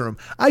Chuckles room.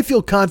 I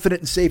feel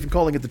confident and safe in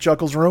calling it the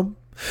Chuckles room.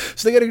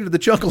 So they got to get to the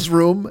Chuckles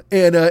room,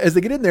 and as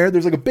they get in there,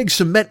 there's like a big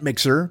cement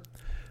mixer.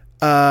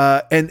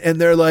 And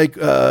they're like,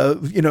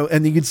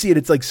 and you can see it.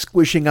 It's like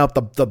squishing out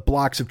the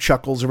blocks of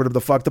Chuckles or whatever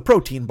the fuck, the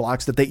protein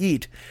blocks that they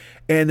eat.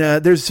 And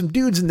there's some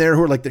dudes in there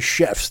who are like the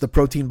chefs, the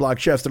protein block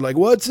chefs. They're like,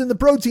 what's in the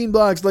protein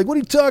blocks? Like, what are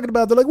you talking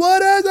about? They're like,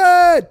 what is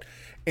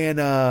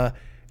it?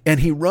 And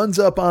he runs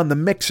up on the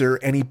mixer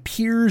and he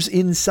peers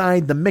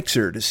inside the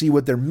mixer to see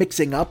what they're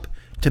mixing up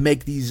to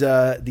make these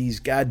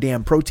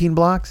goddamn protein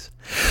blocks.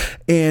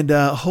 And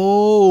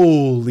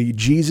holy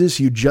Jesus,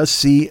 you just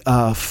see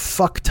a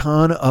fuck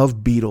ton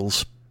of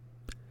beetles.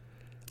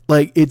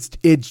 Like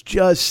it's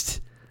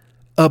just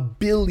a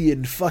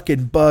billion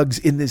fucking bugs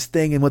in this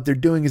thing. And what they're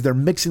doing is they're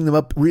mixing them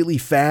up really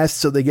fast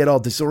so they get all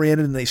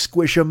disoriented, and they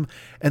squish them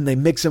and they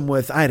mix them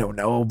with, I don't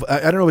know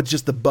if it's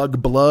just the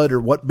bug blood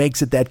or what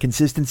makes it that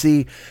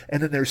consistency.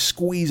 And then they're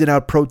squeezing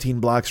out protein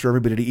blocks for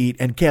everybody to eat.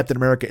 And Captain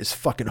America is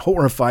fucking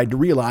horrified to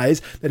realize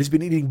that he's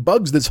been eating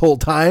bugs this whole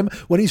time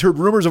when he's heard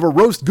rumors of a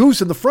roast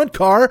goose in the front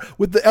car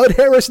with the Ed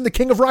Harris and the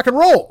King of Rock and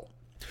Roll.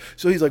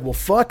 So he's like, well,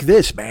 fuck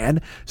this,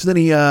 man. So then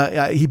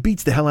he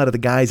beats the hell out of the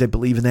guys, I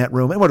believe, in that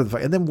room.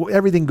 And then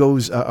everything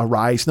goes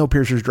awry.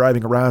 Snowpiercer's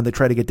driving around. They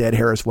try to get to Ed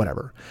Harris,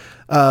 whatever.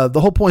 The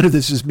whole point of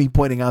this is me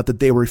pointing out that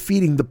they were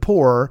feeding the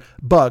poor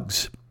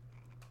bugs.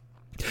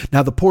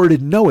 Now, the poor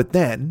didn't know it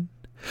then,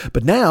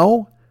 but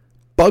now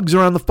bugs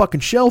are on the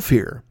fucking shelf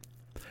here.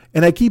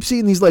 And I keep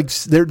seeing these, like,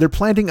 they're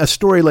planting a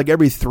story like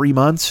every 3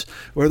 months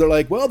where they're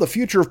like, well, the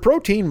future of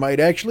protein might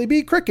actually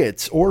be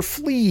crickets or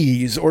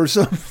fleas or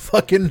some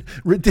fucking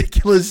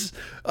ridiculous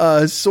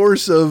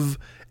source of...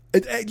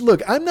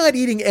 Look, I'm not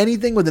eating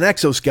anything with an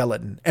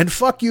exoskeleton. And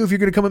fuck you if you're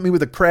going to come at me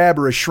with a crab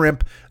or a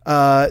shrimp.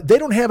 They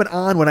don't have it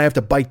on when I have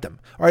to bite them.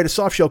 All right, a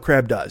soft shell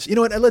crab does. You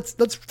know what?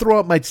 Let's throw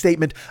out my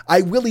statement.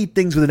 I will eat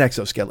things with an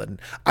exoskeleton.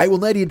 I will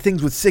not eat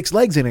things with 6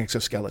 legs in an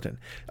exoskeleton.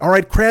 All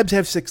right, crabs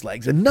have 6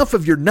 legs. Enough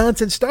of your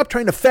nonsense. Stop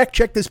trying to fact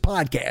check this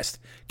podcast.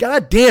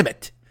 God damn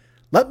it.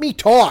 Let me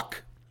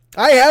talk.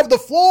 I have the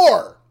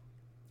floor.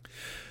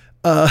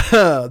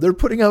 They're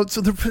putting out,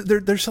 so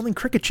they're selling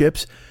cricket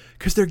chips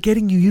because they're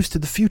getting you used to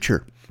the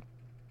future.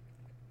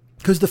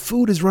 Because the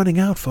food is running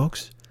out,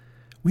 folks.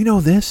 We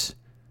know this.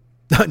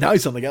 Now I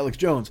sound like Alex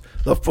Jones.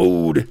 The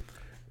food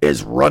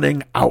is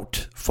running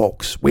out,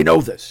 folks. We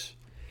know this.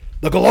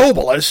 The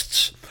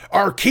globalists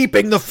are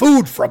keeping the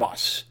food from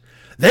us.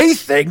 They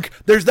think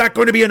there's not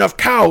going to be enough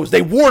cows.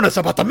 They warn us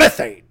about the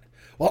methane.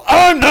 Well,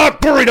 I'm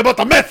not worried about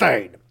the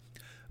methane.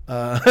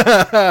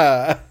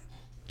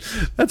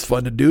 That's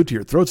fun to do till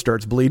your throat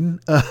starts bleeding.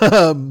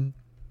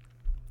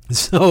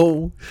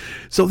 So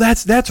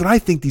that's what I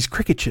think these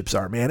cricket chips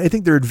are, man. I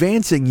think they're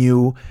advancing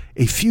you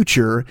a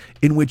future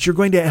in which you're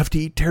going to have to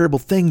eat terrible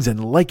things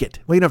and like it.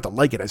 Well, you don't have to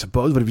like it, I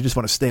suppose, but if you just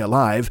want to stay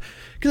alive.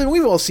 Because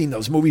we've all seen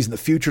those movies in the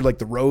future, like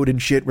The Road and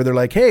shit, where they're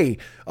like, hey,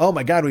 oh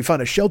my God, we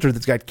found a shelter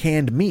that's got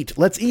canned meat.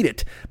 Let's eat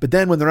it. But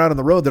then when they're out on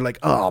the road, they're like,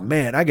 oh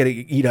man, I got to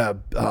eat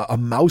a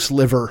mouse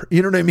liver.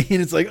 You know what I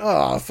mean? It's like,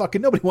 oh,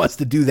 fucking nobody wants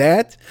to do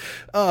that.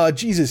 Oh,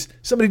 Jesus,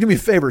 somebody do me a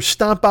favor.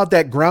 Stomp out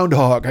that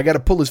groundhog. I got to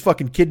pull his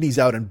fucking kidneys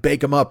out and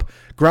bake them up.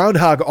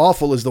 Groundhog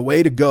awful is the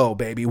way to go,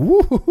 baby.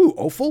 Woo-hoo-hoo.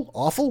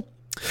 Awful.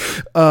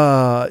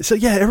 So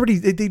yeah,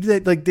 everybody,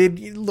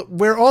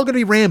 we're all going to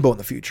be Rambo in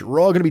the future. We're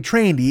all going to be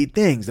trained to eat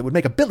things that would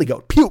make a billy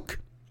goat puke.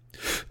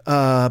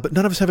 But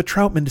none of us have a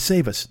Troutman to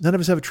save us. None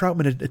of us have a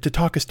Troutman to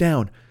talk us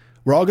down.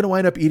 We're all going to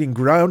wind up eating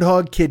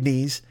groundhog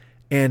kidneys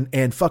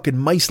and fucking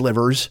mice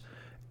livers.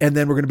 And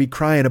then we're going to be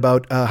crying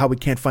about how we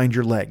can't find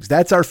your legs.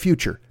 That's our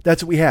future.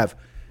 That's what we have.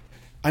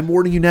 I'm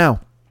warning you now.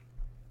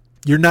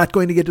 You're not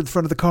going to get to the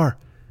front of the car.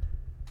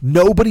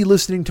 Nobody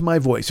listening to my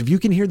voice, if you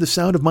can hear the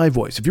sound of my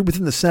voice, if you're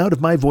within the sound of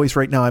my voice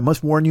right now, I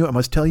must warn you, I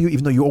must tell you,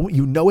 even though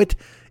you know it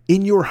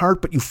in your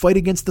heart, but you fight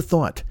against the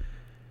thought,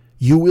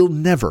 you will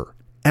never,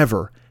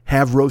 ever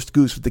have roast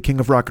goose with the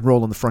king of rock and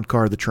roll in the front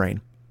car of the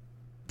train.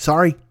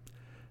 Sorry.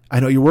 I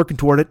know you're working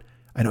toward it.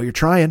 I know you're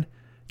trying.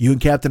 You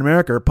and Captain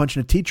America are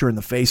punching a teacher in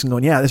the face and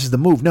going, yeah, this is the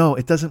move. No,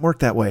 it doesn't work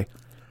that way.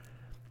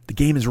 The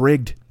game is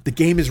rigged. The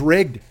game is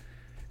rigged.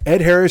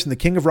 Ed Harris and the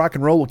king of rock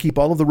and roll will keep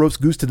all of the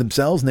roast goose to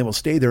themselves, and they will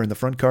stay there in the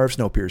front car of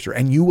Snowpiercer,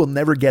 and you will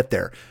never get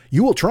there.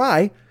 You will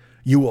try.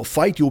 You will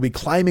fight. You will be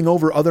climbing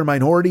over other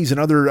minorities and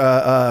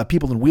other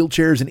people in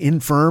wheelchairs and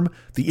infirm,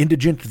 the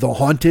indigent, the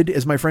haunted,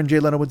 as my friend Jay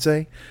Leno would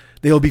say.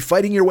 They'll be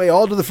fighting your way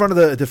all to the front of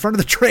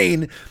the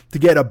train to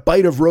get a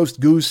bite of roast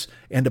goose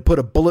and to put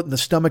a bullet in the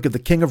stomach of the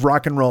king of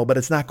rock and roll, but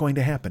it's not going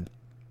to happen.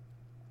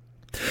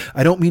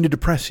 I don't mean to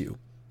depress you.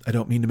 I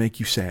don't mean to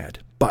make you sad,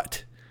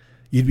 but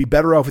you'd be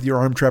better off with your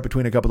arm trapped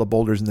between a couple of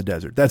boulders in the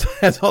desert. That's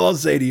all I'll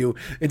say to you.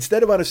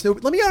 Instead of on a snow,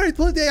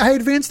 I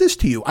advance this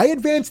to you. I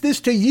advance this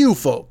to you,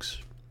 folks.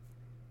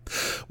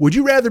 Would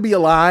you rather be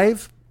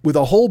alive with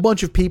a whole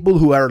bunch of people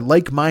who are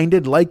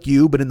like-minded like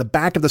you, but in the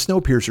back of the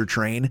Snowpiercer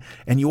train,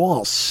 and you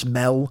all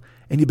smell,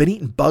 and you've been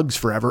eating bugs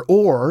forever,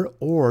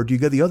 or do you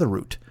go the other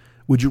route?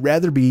 Would you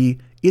rather be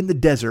in the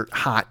desert,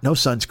 hot, no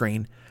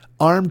sunscreen,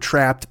 arm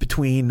trapped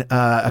between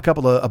a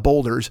couple of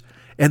boulders,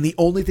 and the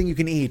only thing you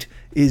can eat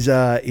is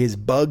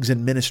bugs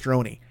and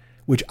minestrone,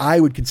 which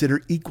I would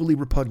consider equally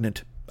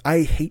repugnant.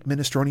 I hate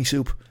minestrone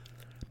soup.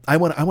 I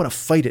want to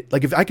fight it.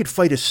 Like if I could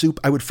fight a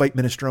soup, I would fight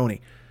minestrone.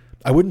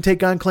 I wouldn't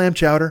take on clam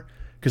chowder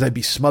because I'd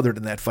be smothered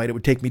in that fight. It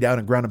would take me down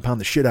and ground and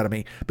pound the shit out of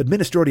me. But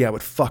minestrone, I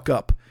would fuck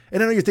up.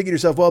 And I know you're thinking to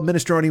yourself, well,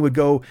 minestrone would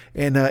go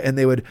and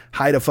they would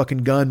hide a fucking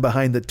gun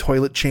behind the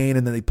toilet chain,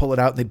 and then they pull it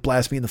out and they'd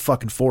blast me in the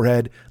fucking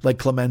forehead like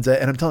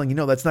Clemenza. And I'm telling you,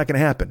 no, that's not going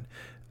to happen.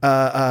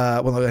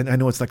 Well, I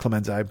know it's not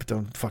Clemenza. I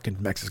don't fucking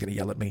Mex is going to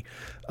yell at me.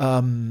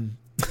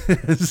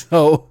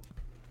 So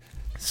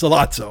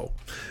Salazzo.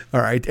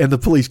 All right. And the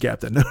police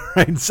captain. All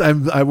right.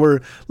 So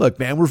look,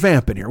 man, we're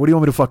vamping here. What do you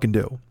want me to fucking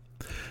do?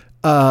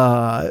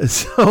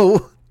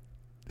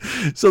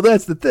 So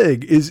that's the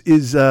thing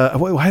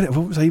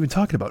what was I even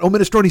talking about? Oh,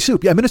 minestrone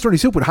soup. Yeah. Minestrone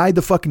soup would hide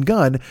the fucking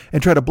gun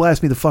and try to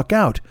blast me the fuck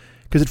out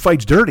because it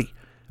fights dirty,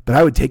 but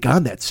I would take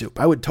on that soup.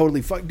 I would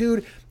totally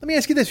dude. Let me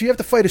ask you this. If you have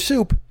to fight a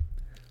soup,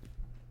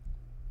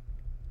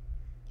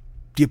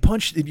 do you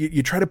punch,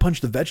 you try to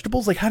punch the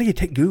vegetables? Like, how do you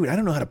dude, I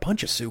don't know how to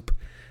punch a soup.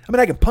 I mean,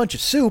 I can punch a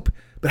soup,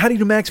 but how do you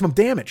do maximum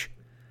damage?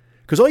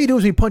 Because all you do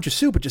is when you punch a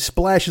soup, it just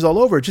splashes all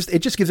over. It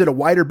just gives it a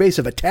wider base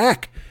of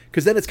attack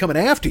because then it's coming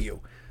after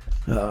you.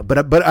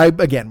 But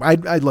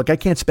I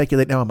can't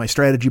speculate now on my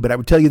strategy, but I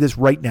would tell you this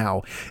right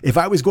now. If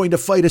I was going to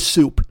fight a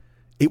soup,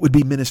 it would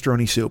be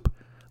minestrone soup.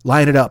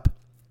 Line it up.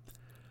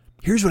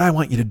 Here's what I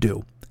want you to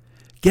do.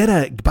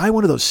 buy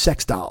one of those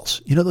sex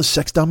dolls. You know those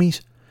sex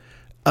dummies?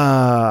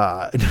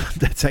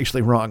 That's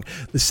actually wrong.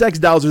 The sex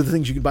dolls are the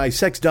things you can buy.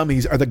 Sex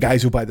dummies are the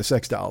guys who buy the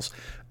sex dolls.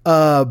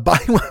 Buy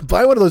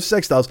one of those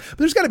sex dolls. But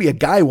there's got to be a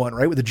guy one,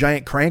 right, with a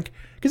giant crank.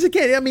 Because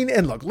again, I mean,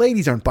 and look,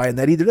 ladies aren't buying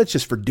that either. That's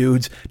just for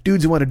dudes.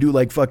 Dudes who want to do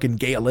like fucking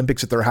gay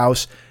Olympics at their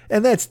house.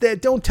 And that's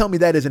that. Don't tell me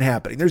that isn't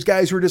happening. There's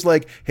guys who are just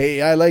like,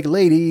 hey, I like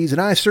ladies and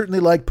I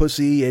certainly like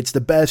pussy. It's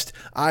the best.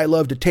 I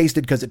love to taste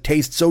it because it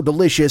tastes so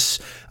delicious.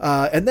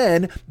 And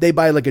then they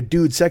buy like a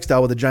dude sex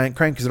doll with a giant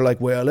crank because they're like,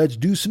 well, let's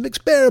do some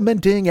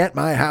experimenting at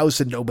my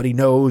house and nobody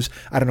knows.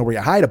 I don't know where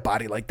you hide a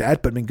body like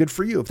that, but I mean, good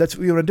for you if that's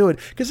what you want to do it.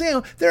 Because, you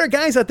know, there are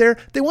guys out there,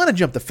 they want to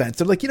jump the fence.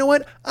 They're like, you know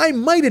what? I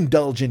might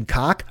indulge in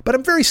cock, but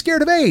I'm very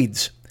scared of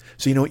AIDS.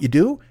 So you know what you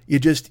do? You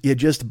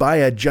just buy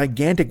a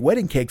gigantic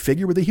wedding cake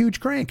figure with a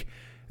huge crank.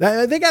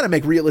 They got to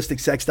make realistic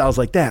sex dolls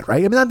like that,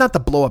 right? I mean, not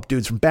the blow up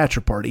dudes from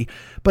Bachelor Party,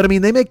 but I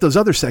mean, they make those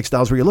other sex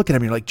dolls where you're looking at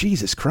them and you're like,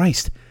 Jesus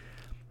Christ.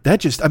 That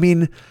just, I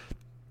mean,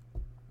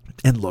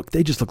 and look,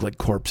 they just look like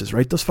corpses,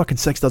 right? Those fucking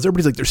sex dolls,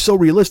 everybody's like, they're so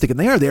realistic, and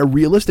they are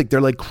realistic.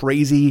 They're like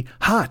crazy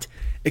hot,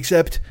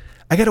 except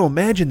I got to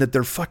imagine that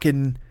they're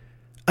fucking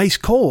ice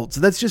cold.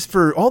 So that's just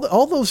for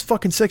all those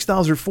fucking sex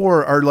dolls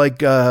are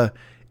like,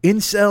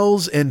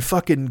 incels and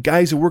fucking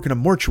guys who work in a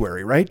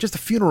mortuary, right? Just a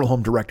funeral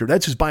home director.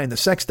 That's who's buying the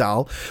sex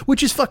doll,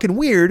 which is fucking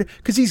weird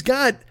because he's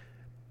got,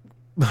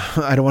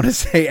 I don't want to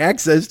say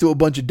access to a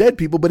bunch of dead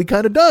people, but he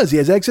kind of does. He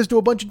has access to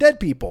a bunch of dead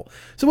people.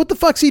 So what the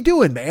fuck's he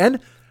doing,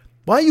 man?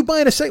 Why are you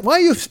buying why are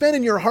you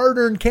spending your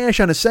hard-earned cash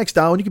on a sex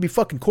doll when you could be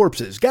fucking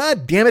corpses?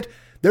 God damn it.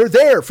 They're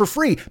there for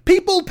free.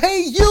 People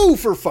pay you,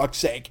 for fuck's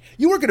sake.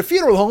 You work at a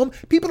funeral home.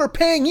 People are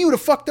paying you to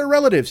fuck their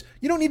relatives.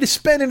 You don't need to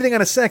spend anything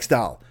on a sex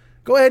doll.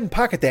 Go ahead and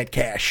pocket that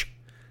cash,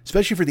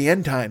 especially for the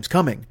end times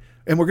coming.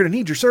 And we're going to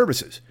need your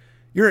services.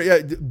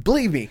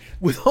 Believe me,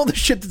 with all the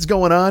shit that's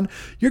going on,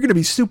 you're going to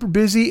be super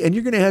busy and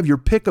you're going to have your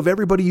pick of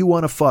everybody you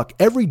want to fuck.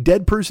 Every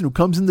dead person who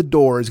comes in the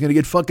door is going to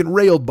get fucking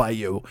railed by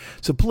you.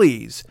 So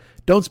please,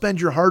 don't spend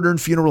your hard-earned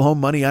funeral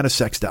home money on a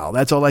sex doll.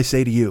 That's all I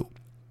say to you.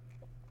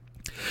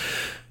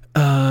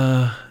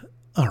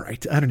 All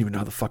right. I don't even know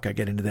how the fuck I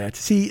get into that.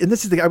 See, and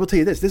this is I will tell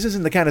you this. This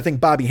isn't the kind of thing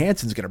Bobby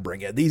Hansen's going to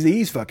bring in.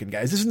 These fucking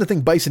guys. This isn't the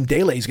thing Bison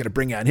Dele is going to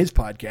bring on his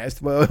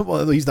podcast.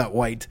 Well, he's not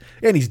white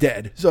and he's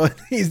dead. So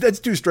that's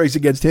two strikes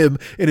against him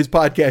in his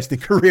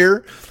podcasting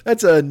career.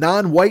 That's a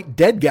non-white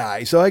dead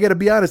guy. So I got to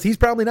be honest. He's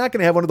probably not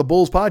going to have one of the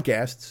Bulls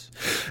podcasts.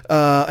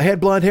 I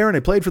had blonde hair and I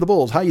played for the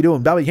Bulls. How you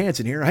doing? Bobby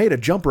Hansen here. I hit a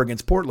jumper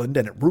against Portland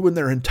and it ruined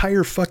their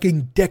entire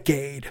fucking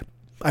decade.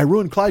 I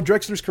ruined Clyde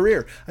Drexler's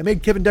career. I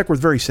made Kevin Duckworth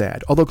very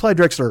sad. Although Clyde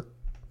Drexler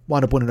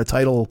wound up winning a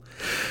title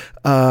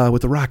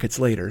with the Rockets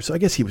later. So I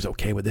guess he was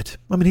okay with it.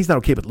 I mean, he's not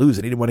okay with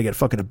losing. He didn't want to get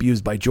fucking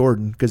abused by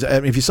Jordan. Because I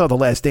mean, if you saw The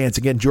Last Dance,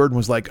 again, Jordan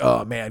was like,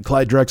 oh man,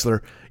 Clyde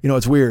Drexler. You know,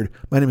 it's weird.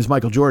 My name is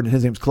Michael Jordan.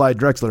 His name's Clyde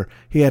Drexler.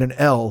 He had an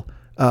L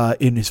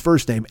in his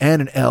first name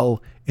and an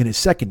L in his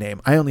second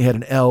name. I only had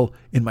an L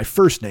in my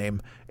first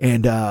name.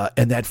 And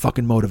that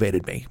fucking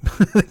motivated me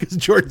because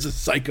Jordan's a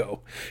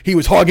psycho. He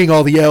was hogging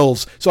all the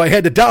L's, so I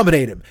had to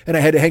dominate him. And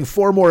I had to hang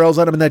 4 more L's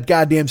on him in that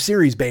goddamn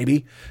series,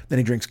 baby. Then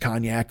he drinks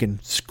cognac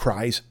and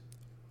cries.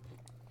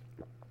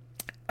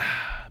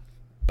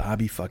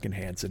 Bobby fucking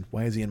Hansen.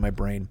 Why is he in my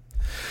brain?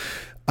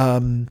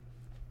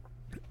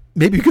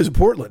 Maybe because of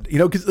Portland,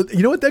 because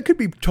you know what? That could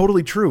be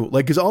totally true.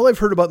 Like, because all I've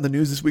heard about in the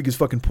news this week is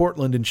fucking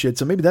Portland and shit.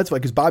 So maybe that's why,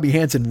 because Bobby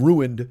Hansen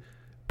ruined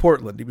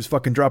Portland. He was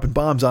fucking dropping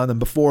bombs on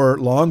them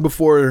long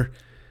before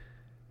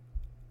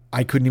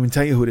I couldn't even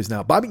tell you who it is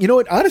now. Bobby, you know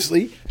what?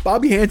 Honestly,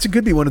 Bobby Hansen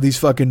could be one of these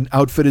fucking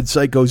outfitted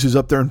psychos who's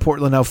up there in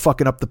Portland now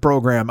fucking up the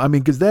program. I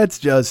mean, because that's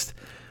just,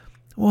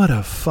 what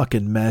a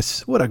fucking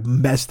mess. What a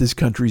mess this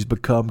country's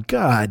become.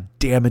 God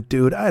damn it,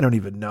 dude. I don't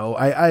even know.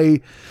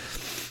 I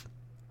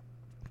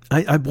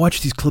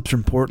watched these clips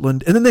from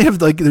Portland, and then they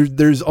have like,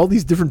 there's all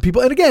these different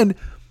people. And again,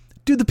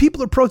 dude, the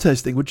people are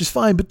protesting, which is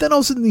fine. But then all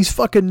of a sudden these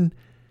fucking,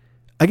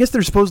 I guess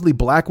they're supposedly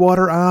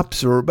Blackwater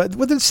ops but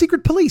the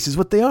secret police is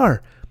what they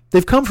are.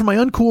 They've come from my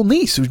uncool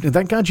niece, who,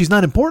 thank God she's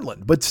not in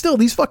Portland. But still,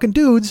 these fucking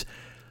dudes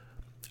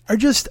are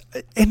just,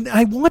 and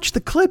I watch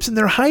the clips and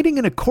they're hiding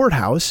in a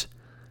courthouse.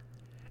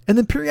 And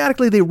then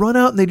periodically they run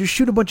out and they just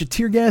shoot a bunch of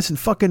tear gas and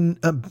fucking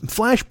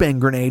flashbang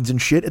grenades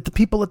and shit at the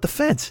people at the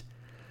fence.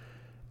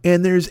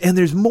 And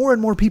there's more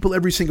and more people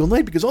every single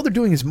night because all they're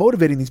doing is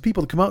motivating these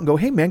people to come out and go,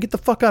 hey man, get the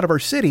fuck out of our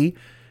city.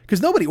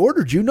 Because nobody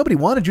ordered you. Nobody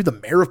wanted you. The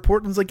mayor of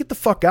Portland's like, get the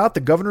fuck out.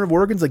 The governor of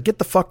Oregon's like, get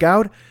the fuck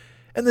out.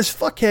 And this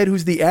fuckhead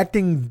who's the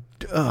acting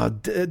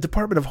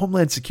Department of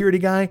Homeland Security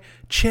guy,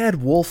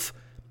 Chad Wolf.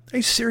 Are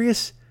you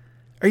serious?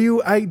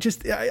 Does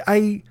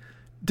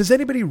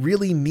anybody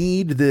really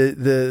need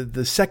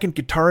the second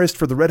guitarist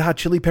for the Red Hot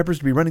Chili Peppers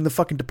to be running the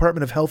fucking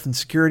Department of Health and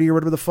Security or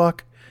whatever the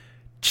fuck?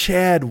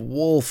 Chad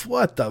Wolf.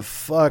 What the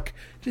fuck?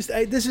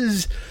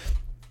 Isn't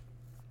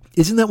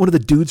that one of the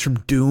dudes from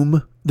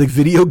Doom, the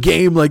video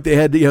game? Like they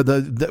had,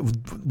 the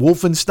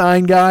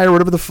Wolfenstein guy or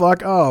whatever the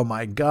fuck. Oh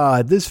my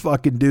God, this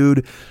fucking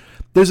dude.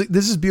 This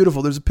is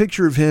beautiful. There's a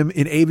picture of him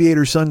in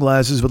aviator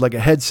sunglasses with like a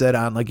headset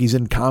on, like he's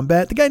in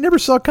combat. The guy never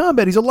saw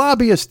combat. He's a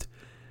lobbyist.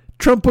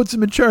 Trump puts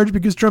him in charge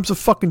because Trump's a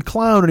fucking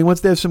clown and he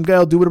wants to have some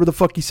guy do whatever the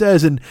fuck he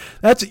says. And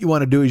that's what you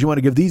want to do, is you want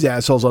to give these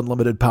assholes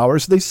unlimited power.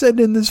 So they send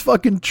in this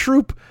fucking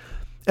troop.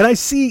 And I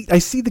see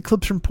the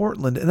clips from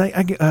Portland, and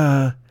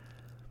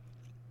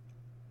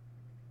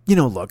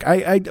look,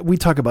 we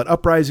talk about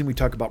uprising, we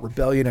talk about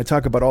rebellion, I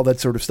talk about all that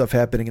sort of stuff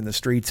happening in the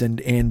streets,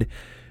 and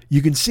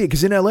you can see it,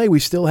 because in LA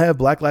we still have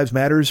Black Lives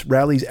Matters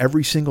rallies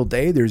every single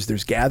day.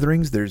 There's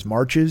gatherings, there's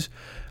marches.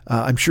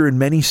 I'm sure in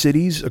many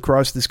cities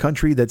across this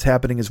country that's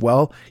happening as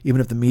well,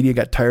 even if the media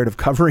got tired of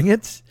covering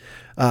it.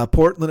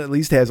 Portland at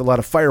least has a lot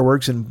of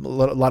fireworks and a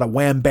lot of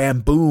wham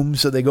bam boom,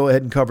 so they go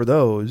ahead and cover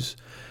those.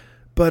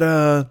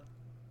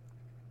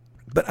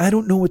 But I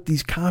don't know what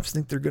these cops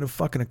think they're going to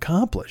fucking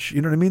accomplish.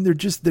 You know what I mean? They're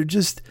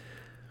just.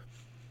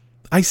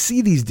 I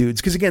see these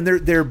dudes, because again,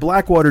 they're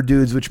Blackwater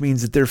dudes, which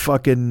means that they're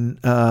fucking.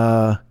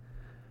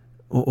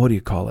 What do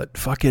you call it?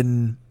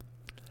 Fucking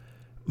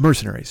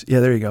mercenaries. Yeah,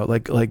 there you go.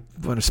 Like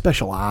what,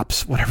 special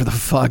ops, whatever the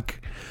fuck.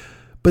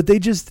 But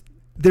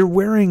they're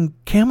wearing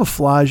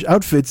camouflage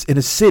outfits in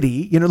a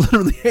city,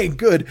 literally, hey,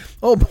 good.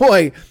 Oh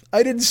boy,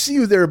 I didn't see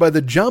you there by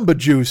the Jamba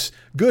Juice.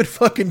 Good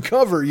fucking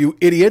cover, you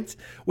idiot.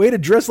 Way to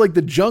dress like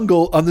the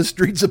jungle on the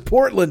streets of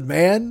Portland,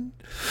 man.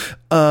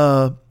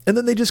 And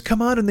then they just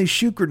come out and they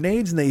shoot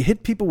grenades and they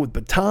hit people with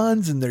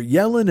batons and they're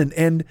yelling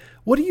and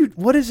what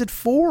is it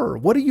for?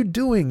 What are you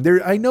doing?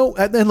 I know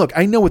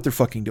what they're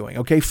fucking doing.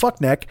 Okay.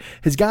 Fuckneck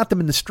has got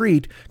them in the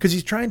street because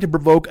he's trying to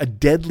provoke a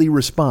deadly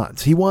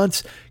response. He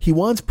wants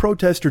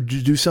protesters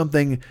to do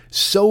something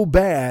so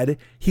bad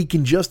he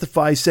can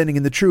justify sending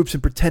in the troops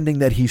and pretending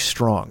that he's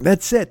strong.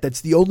 That's it. That's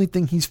the only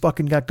thing he's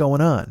fucking got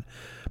going on.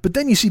 But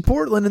then you see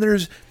Portland and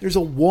there's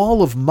a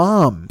wall of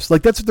moms.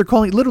 Like, that's what they're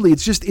calling it. Literally,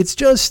 it's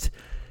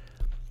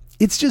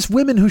just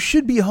women who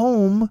should be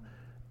home,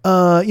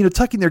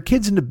 tucking their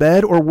kids into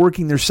bed or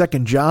working their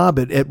second job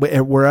at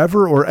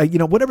wherever, or,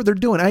 whatever they're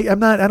doing. I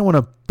don't want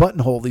to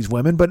buttonhole these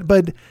women,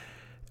 but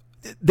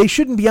they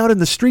shouldn't be out in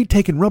the street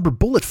taking rubber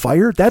bullet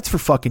fire. That's for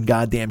fucking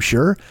goddamn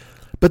sure.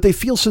 But they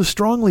feel so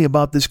strongly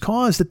about this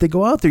cause that they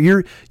go out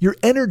there. You're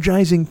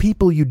energizing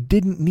people you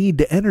didn't need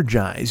to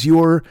energize.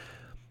 You're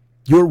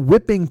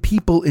whipping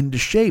people into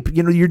shape.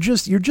 You're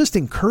just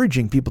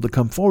encouraging people to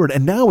come forward.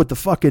 And now with the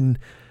fucking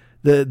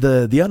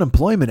the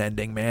unemployment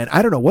ending, man,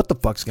 I don't know what the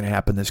fuck's going to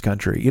happen in this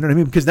country. You know what I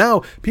mean? Because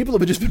now people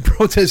have just been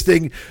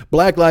protesting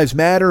Black Lives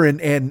Matter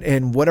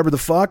and whatever the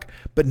fuck.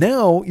 But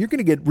now you're going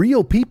to get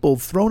real people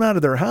thrown out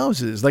of their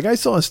houses. Like, I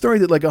saw a story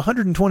that like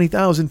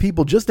 120,000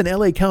 people just in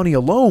LA County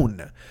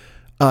alone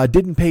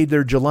didn't pay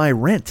their July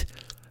rent.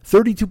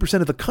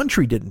 32% of the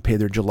country didn't pay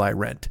their July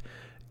rent.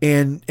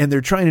 And they're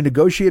trying to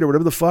negotiate or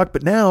whatever the fuck.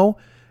 But now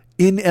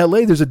in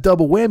LA, there's a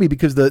double whammy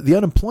because the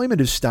unemployment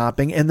is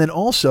stopping. And then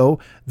also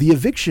the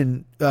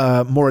eviction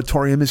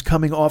moratorium is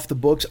coming off the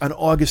books on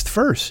August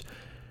 1st.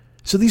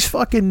 So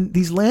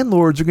these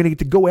landlords are going to get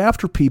to go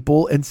after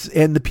people and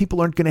the people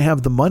aren't going to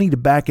have the money to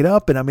back it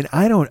up. And I mean,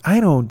 I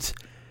don't,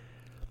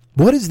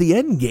 what is the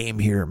end game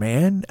here,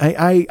 man?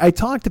 I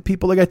talk to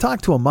people, like I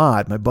talked to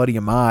Ahmad, my buddy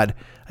Ahmad.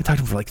 I talked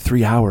to him for like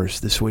 3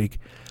 hours this week.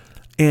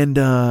 And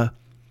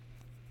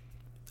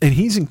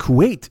he's in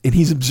Kuwait and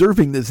he's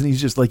observing this and he's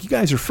just like, you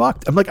guys are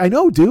fucked. I'm like, I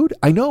know, dude.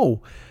 I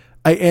know.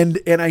 And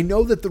I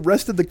know that the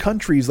rest of the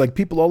countries, like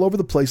people all over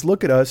the place,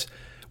 look at us.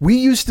 We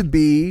used to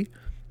be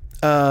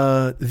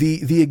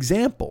the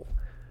example.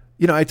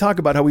 I talk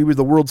about how we were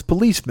the world's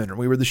policemen, or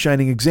we were the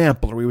shining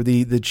example, or we were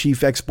the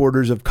chief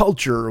exporters of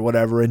culture or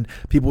whatever. And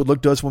people would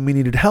look to us when we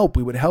needed help.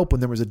 We would help when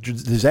there was a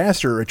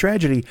disaster or a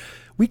tragedy.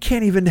 We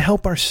can't even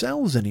help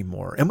ourselves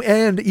anymore.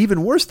 And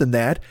even worse than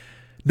that,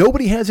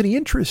 nobody has any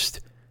interest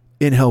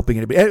in helping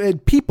anybody.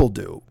 And people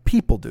do.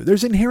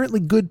 There's inherently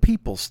good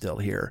people still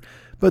here,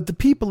 but the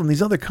people in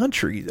these other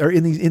countries are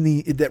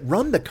that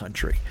run the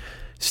country,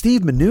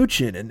 Steve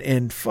Mnuchin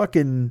and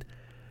fucking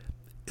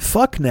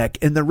Fuckneck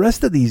and the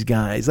rest of these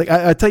guys. Like,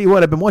 I tell you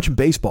what, I've been watching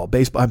baseball.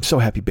 I'm so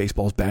happy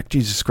baseball's back.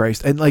 Jesus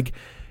Christ. And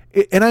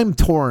I'm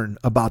torn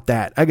about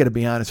that. I got to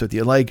be honest with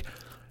you. Like,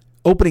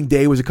 opening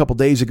day was a couple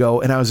days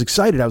ago and I was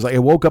excited. I was like, I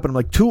woke up and I'm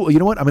like, you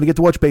know what? I'm going to get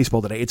to watch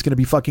baseball today. It's going to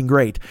be fucking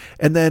great.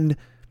 And then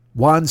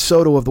Juan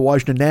Soto of the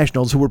Washington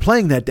Nationals, who were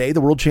playing that day, the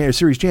World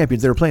Series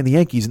champions, they were playing the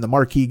Yankees in the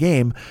marquee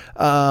game.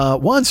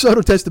 Juan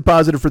Soto tested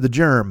positive for the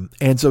germ,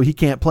 and so he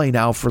can't play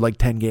now for like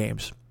 10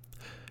 games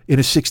in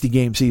a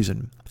 60-game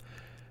season.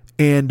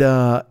 And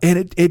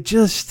it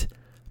just,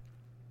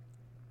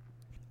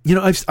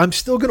 I'm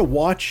still going to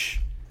watch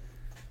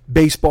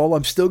baseball.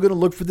 I'm still going to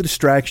look for the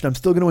distraction. I'm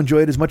still going to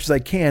enjoy it as much as I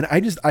can.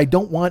 I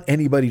don't want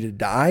anybody to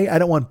die. I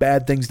don't want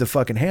bad things to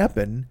fucking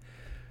happen.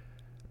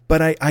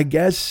 But I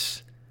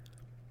guess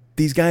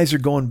these guys are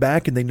going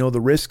back and they know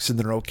the risks and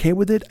they're okay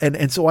with it.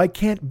 And so I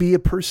can't be a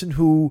person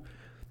who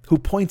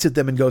points at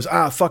them and goes,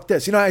 fuck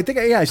this. I think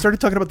I started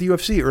talking about the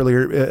UFC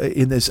earlier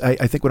in this.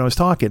 I think when I was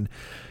talking,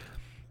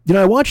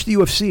 I watched the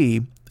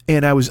UFC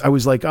and I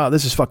was like, oh,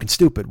 this is fucking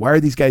stupid. Why are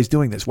these guys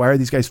doing this? Why are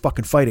these guys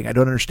fucking fighting? I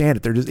don't understand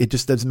it. It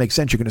just doesn't make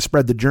sense. You're going to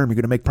spread the germ. You're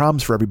going to make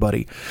problems for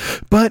everybody.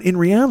 But in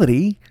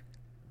reality,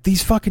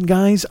 these fucking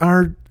guys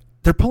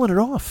they're pulling it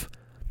off.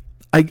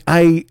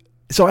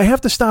 So I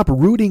have to stop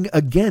rooting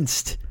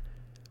against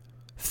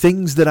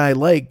things that I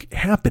like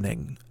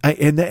happening.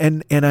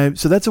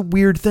 So that's a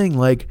weird thing.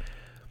 Like,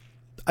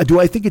 do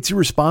I think it's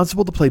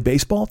irresponsible to play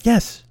baseball?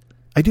 Yes,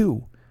 I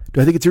do. Do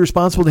I think it's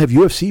irresponsible to have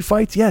UFC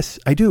fights? Yes,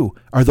 I do.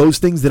 Are those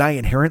things that I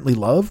inherently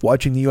love?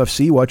 Watching the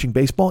UFC, watching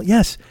baseball?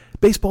 Yes.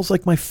 Baseball's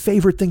like my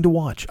favorite thing to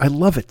watch. I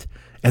love it.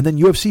 And then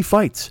UFC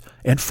fights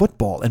and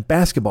football and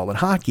basketball and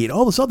hockey and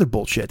all this other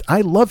bullshit.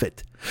 I love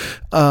it.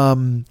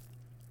 But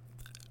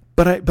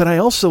I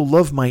also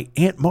love my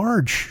Aunt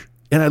Marge.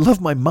 And I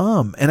love my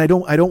mom, and I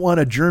don't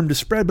want a germ to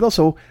spread, but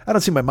also I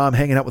don't see my mom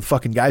hanging out with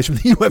fucking guys from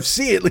the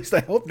UFC. At least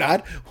I hope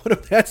not. What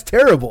if that's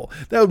terrible?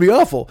 That would be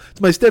awful. It's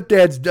my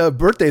stepdad's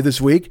birthday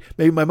this week.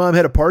 Maybe my mom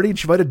had a party and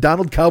she invited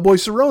Donald Cowboy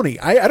Cerrone.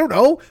 I don't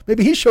know.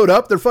 Maybe he showed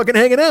up. They're fucking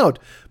hanging out.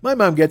 My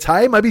mom gets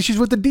high. Maybe she's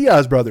with the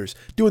Diaz brothers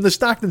doing the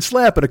Stockton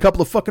Slap and a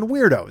couple of fucking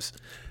weirdos.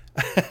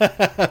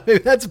 Maybe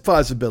that's a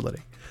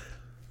possibility.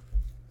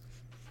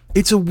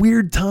 It's a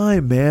weird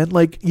time, man.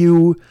 Like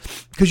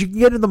because you can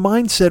get in the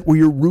mindset where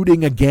you're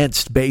rooting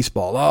against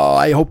baseball. Oh,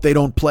 I hope they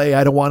don't play.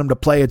 I don't want them to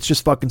play. It's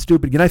just fucking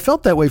stupid. And I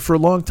felt that way for a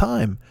long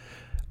time.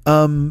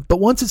 But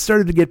once it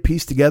started to get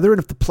pieced together,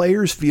 and if the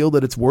players feel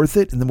that it's worth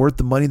it and worth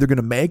the money they're going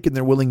to make and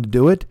they're willing to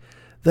do it,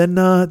 then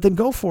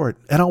go for it.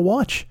 And I'll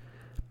watch.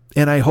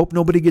 And I hope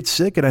nobody gets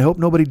sick, and I hope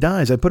nobody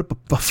dies. I put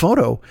up a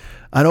photo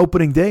on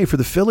opening day for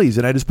the Phillies,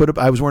 and I just put up,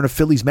 I was wearing a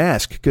Phillies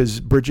mask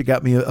because Bridget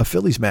got me a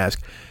Phillies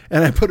mask.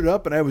 And I put it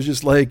up, and I was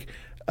just like,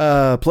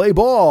 play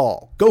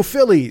ball, go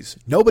Phillies,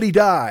 nobody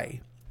die.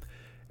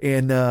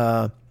 And,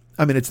 I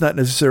mean, it's not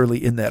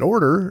necessarily in that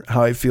order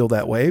how I feel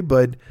that way,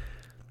 but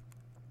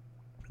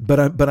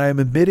I'm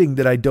admitting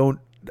that I don't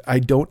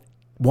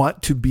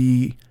want to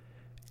be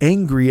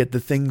angry at the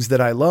things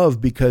that I love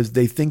because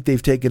they think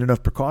they've taken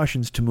enough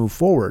precautions to move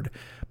forward.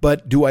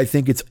 But do I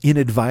think it's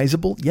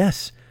inadvisable?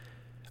 Yes.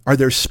 Are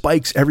there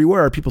spikes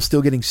everywhere? Are people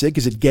still getting sick?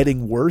 Is it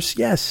getting worse?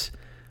 Yes.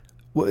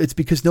 Well, it's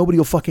because nobody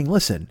will fucking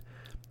listen.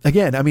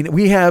 Again, I mean,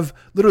 we have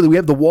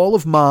the wall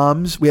of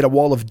moms. We had a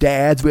wall of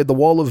dads. We had the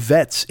wall of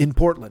vets in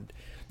Portland.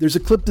 There's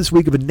a clip this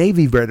week of a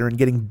Navy veteran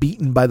getting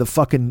beaten by the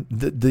fucking,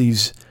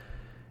 these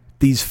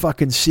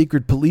fucking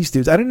secret police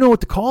dudes. I don't know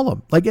what to call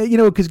them. Like,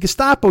 because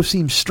Gestapo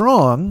seems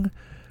strong,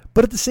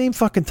 but at the same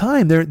fucking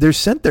time, they're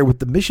sent there with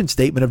the mission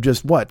statement of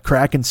just what?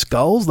 Cracking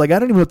skulls? Like, I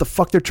don't even know what the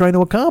fuck they're trying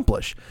to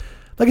accomplish.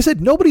 Like I said,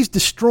 nobody's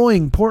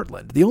destroying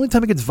Portland. The only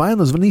time it gets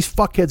violent is when these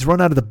fuckheads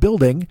run out of the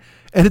building,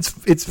 and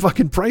it's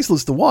fucking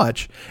priceless to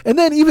watch. And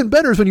then even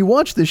better is when you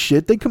watch this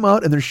shit, they come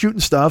out and they're shooting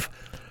stuff.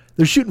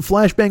 They're shooting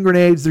flashbang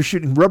grenades. They're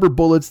shooting rubber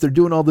bullets. They're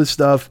doing all this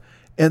stuff.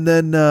 And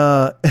then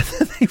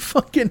they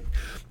fucking...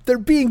 They're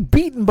being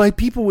beaten by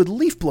people with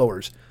leaf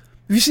blowers.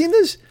 Have you seen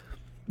this?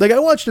 Like, I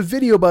watched a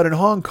video about in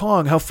Hong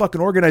Kong how fucking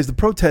organized the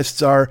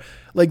protests are.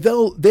 Like,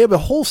 they have a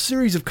whole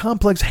series of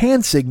complex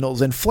hand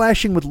signals and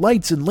flashing with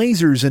lights and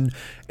lasers,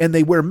 and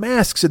they wear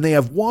masks, and they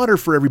have water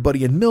for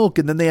everybody and milk,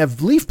 and then they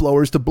have leaf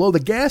blowers to blow the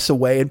gas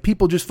away, and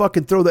people just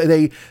fucking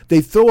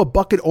they throw a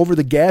bucket over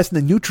the gas and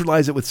then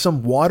neutralize it with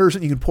some water so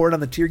you can pour it on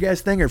the tear gas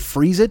thing or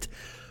freeze it.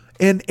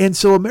 And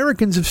so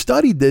Americans have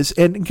studied this,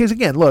 and because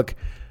again, look,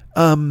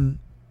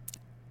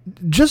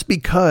 just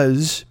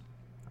because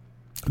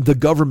the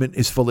government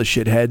is full of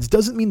shitheads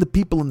doesn't mean the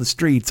people in the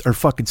streets are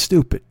fucking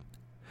stupid.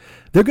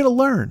 They're going to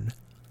learn.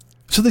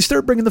 So they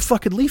start bringing the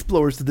fucking leaf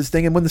blowers to this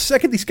thing. And when the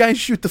second these guys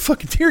shoot the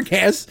fucking tear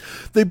gas,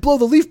 they blow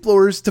the leaf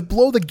blowers to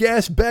blow the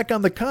gas back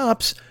on the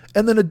cops.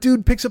 And then a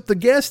dude picks up the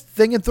gas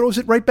thing and throws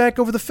it right back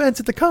over the fence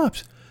at the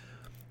cops.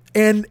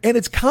 And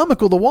it's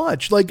comical to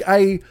watch. Like,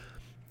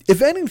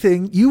 if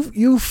anything,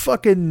 you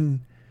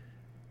fucking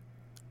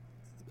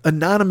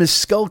anonymous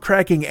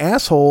skull-cracking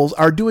assholes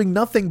are doing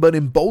nothing but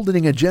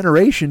emboldening a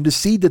generation to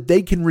see that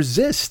they can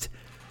resist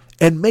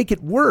and make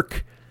it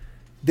work.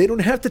 They don't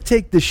have to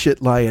take this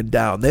shit lying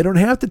down. They don't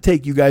have to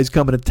take you guys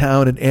coming to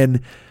town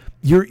and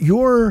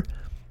you're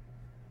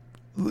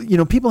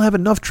people have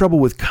enough trouble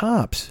with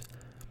cops,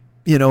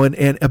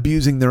 and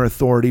abusing their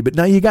authority. But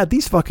now you got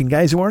these fucking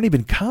guys who aren't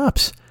even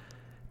cops.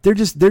 They're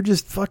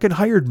just fucking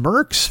hired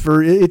mercs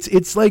for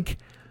it's like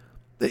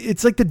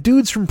the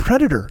dudes from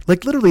Predator.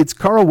 Like, literally, it's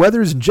Carl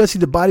Weathers and Jesse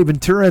the Body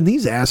Ventura and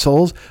these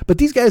assholes. But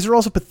these guys are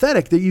also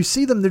pathetic. That you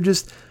see them,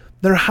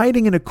 they're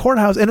hiding in a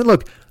courthouse. And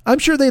look, I'm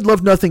sure they'd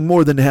love nothing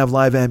more than to have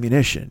live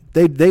ammunition.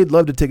 They'd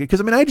love to take it. Because,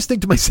 I mean, I just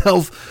think to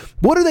myself,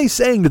 what are they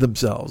saying to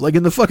themselves? Like,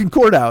 in the fucking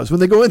courthouse, when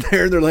they go in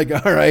there, they're like,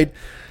 all right,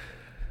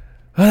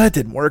 well, that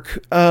didn't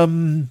work.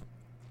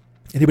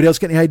 Anybody else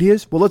got any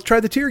ideas? Well, let's try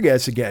the tear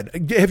gas again.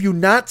 Have you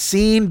not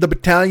seen the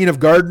battalion of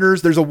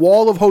gardeners? There's a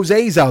wall of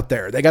Jose's out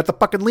there. They got the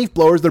fucking leaf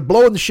blowers. They're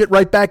blowing the shit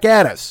right back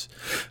at us.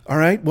 All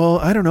right. Well,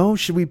 I don't know.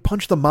 Should we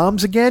punch the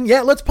moms again?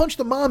 Yeah, let's punch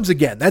the moms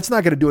again. That's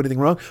not going to do anything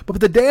wrong. But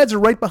the dads are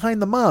right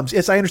behind the moms.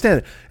 Yes, I understand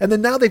it. And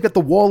then now they've got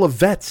the wall of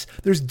vets.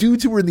 There's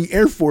dudes who were in the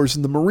Air Force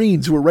and the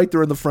Marines who are right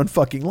there in the front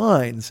fucking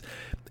lines.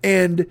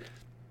 And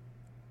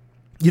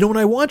when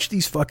I watch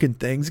these fucking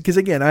things, because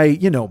again,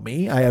 you know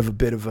me, I have a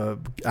bit of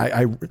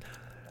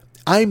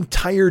I'm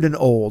tired and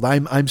old.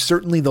 I'm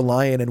certainly the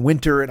lion in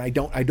winter, and I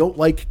don't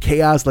like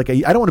chaos. Like I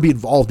don't want to be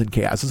involved in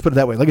chaos. Let's put it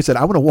that way. Like I said,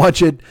 I want to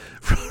watch it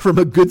from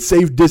a good,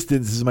 safe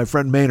distance, as my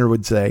friend Maynard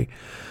would say.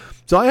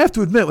 So I have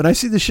to admit, when I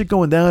see this shit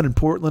going down in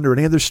Portland or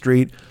any other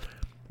street,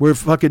 where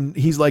fucking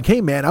he's like,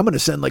 hey man, I'm going to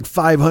send like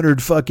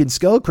 500 fucking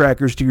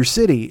skullcrackers to your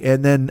city,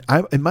 and then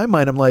in my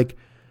mind I'm like,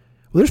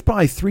 well, there's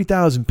probably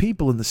 3,000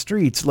 people in the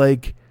streets.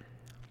 Like,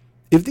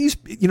 if these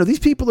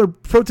people are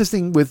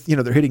protesting with,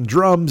 they're hitting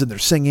drums and they're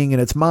singing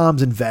and it's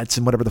moms and vets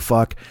and whatever the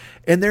fuck,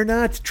 and they're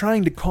not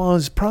trying to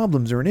cause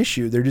problems or an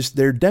issue.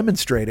 They're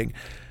demonstrating.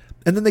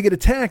 And then they get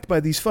attacked by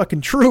these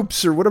fucking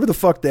troops or whatever the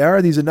fuck they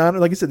are. These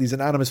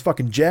anonymous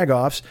fucking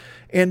jagoffs.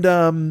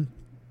 And,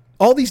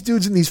 all these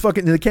dudes in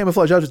the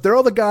camouflage outfits, they're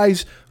all the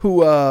guys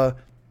who,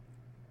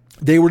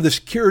 they were the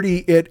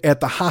security at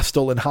the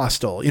hostel in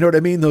Hostel. You know what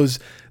I mean?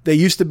 They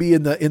used to be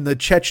in the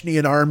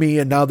Chechnyan army,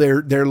 and now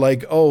they're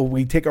like, oh,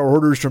 we take our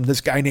orders from this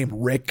guy named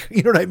Rick.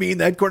 You know what I mean?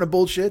 That kind of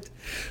bullshit.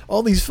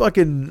 All these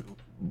fucking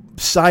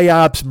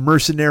psyops,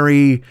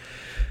 mercenary,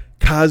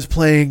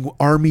 cosplaying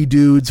army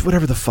dudes,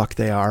 whatever the fuck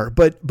they are.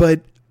 But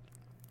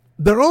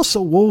they're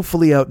also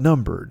woefully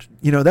outnumbered.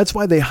 That's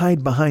why they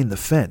hide behind the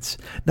fence.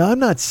 Now, I'm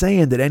not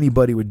saying that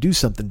anybody would do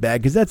something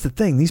bad, because that's the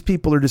thing. These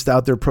people are just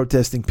out there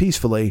protesting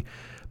peacefully.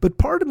 But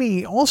part of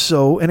me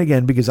also, and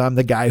again, because I'm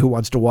the guy who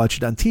wants to watch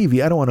it on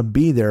TV, I don't want to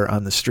be there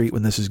on the street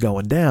when this is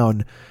going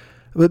down.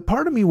 But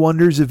part of me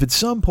wonders if at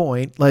some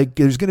point, like,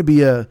 there's going to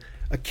be a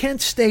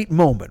Kent State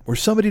moment where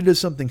somebody does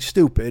something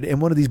stupid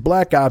and one of these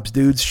black ops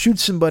dudes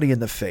shoots somebody in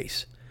the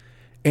face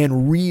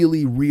and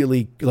really,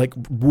 really, like,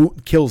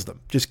 kills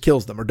them,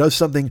 or does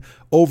something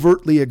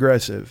overtly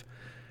aggressive.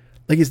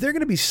 Like, is there going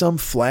to be some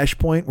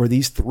flashpoint where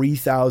these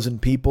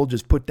 3,000 people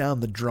just put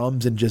down the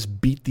drums and just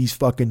beat these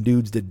fucking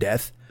dudes to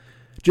death?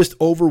 Just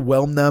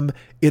overwhelm them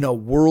in a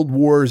World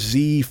War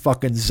Z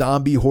fucking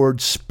zombie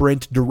horde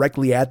sprint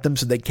directly at them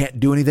so they can't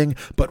do anything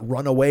but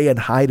run away and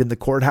hide in the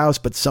courthouse,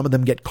 but some of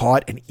them get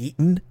caught and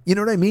eaten? You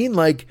know what I mean?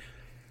 Like,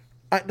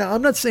 now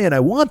I'm not saying I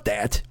want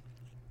that,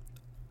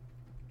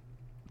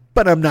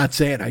 but I'm not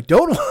saying I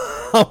don't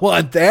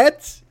want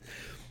that,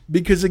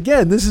 because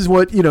again, this is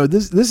what,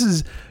 this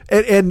is,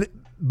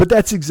 but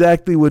that's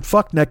exactly what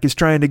Fuckneck is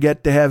trying to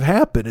get to have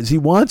happen, is he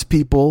wants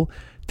people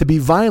to be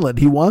violent.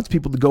 He wants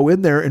people to go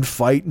in there and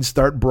fight and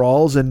start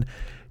brawls. And,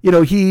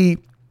 he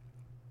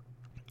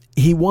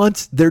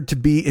wants there to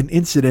be an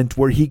incident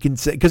where he can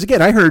say, because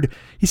again,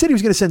 he said he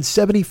was going to send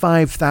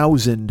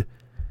 75,000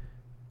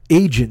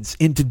 agents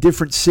into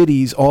different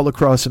cities all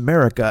across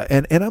America.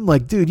 And I'm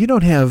like, dude, you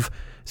don't have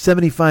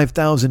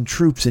 75,000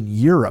 troops in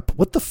Europe.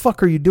 What the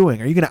fuck are you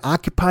doing? Are you going to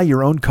occupy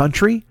your own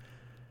country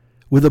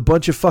with a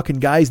bunch of fucking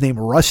guys named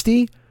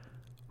Rusty,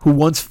 who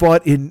once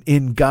fought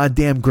in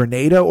goddamn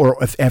Grenada or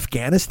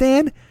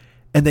Afghanistan,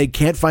 and they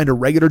can't find a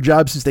regular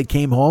job since they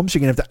came home, so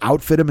you're going to have to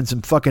outfit them in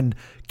some fucking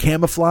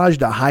camouflage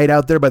to hide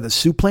out there by the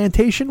soup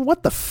plantation?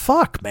 What the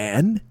fuck,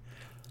 man?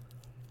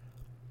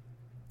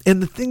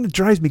 And the thing that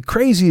drives me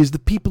crazy is the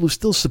people who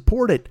still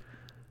support it.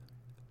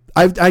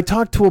 I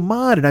talked to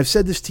Ahmad, and I've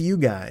said this to you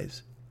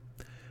guys.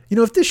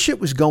 If this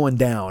shit was going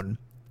down,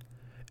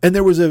 and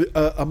there was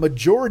a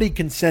majority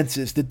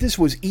consensus that this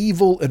was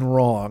evil and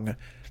wrong,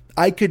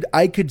 I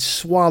could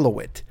swallow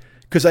it,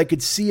 because I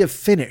could see a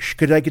finish,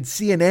 because I could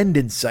see an end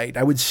in sight.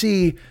 I would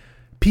see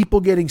people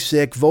getting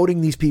sick,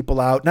 voting these people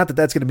out. Not that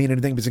that's going to mean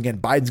anything, because again,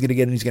 Biden's going to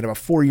get in. He's going to have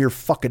a 4-year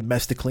fucking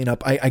mess to clean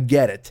up. I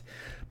get it.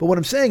 But what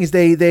I'm saying is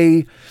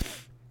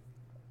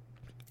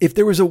if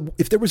there was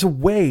a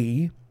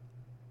way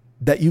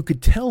that you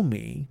could tell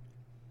me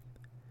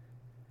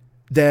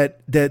that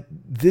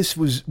this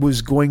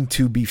was going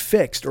to be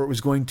fixed, or it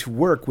was going to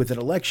work with an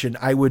election,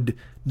 I would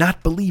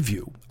not believe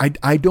you.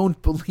 I don't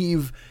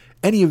believe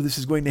any of this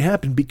is going to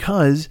happen,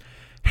 because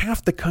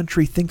half the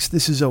country thinks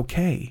this is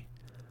okay.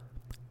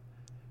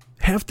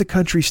 Half the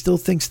country still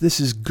thinks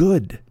this is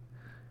good.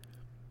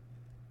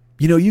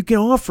 You can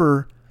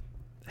offer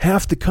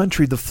half the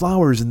country the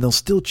flowers and they'll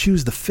still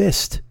choose the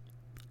fist.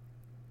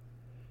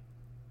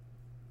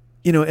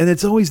 And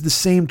it's always the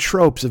same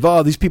tropes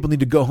of, these people need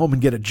to go home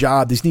and get a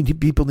job.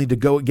 People need to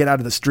go get out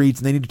of the streets,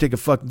 and they need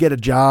to get a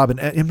job. And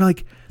I'm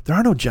like, there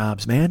are no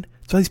jobs, man.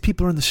 That's why these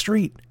people are in the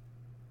street.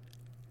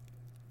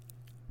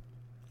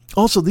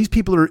 Also, these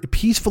people are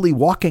peacefully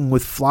walking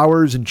with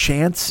flowers and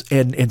chants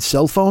and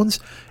cell phones.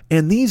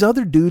 And these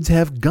other dudes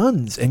have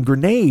guns and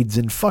grenades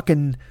and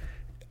fucking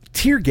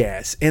tear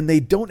gas, and they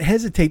don't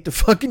hesitate to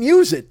fucking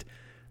use it.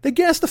 They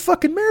gassed the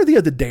fucking mayor the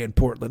other day in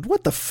Portland.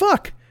 What the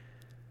fuck?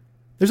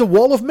 There's a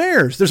wall of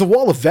mayors. There's a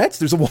wall of vets.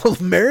 There's a wall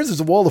of mayors. There's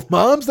a wall of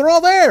moms. They're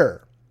all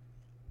there.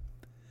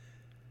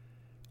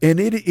 And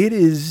it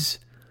is.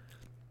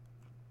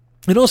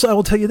 And also, I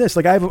will tell you this.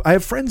 Like, I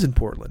have friends in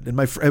Portland, and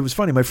it was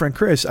funny. My friend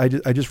Chris, I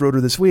just wrote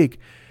her this week,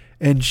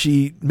 and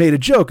she made a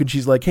joke, and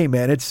she's like, "Hey,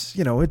 man, this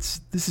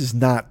is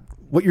not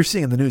what you're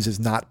seeing in the news is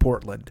not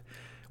Portland,"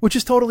 which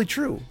is totally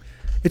true.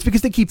 It's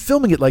because they keep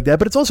filming it like that,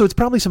 but it's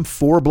probably some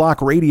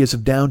 4-block radius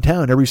of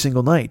downtown every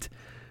single night,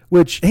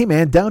 Which, hey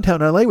man,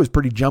 downtown LA was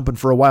pretty jumping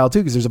for a while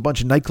too, because there's a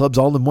bunch of nightclubs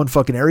all in one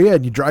fucking area,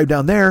 and you drive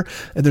down there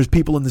and there's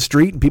people in the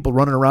street and people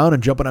running around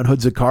and jumping on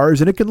hoods of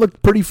cars, and it can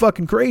look pretty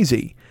fucking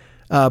crazy.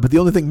 But the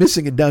only thing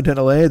missing in downtown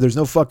LA, there's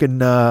no fucking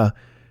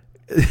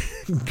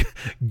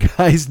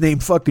guys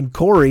named fucking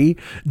Corey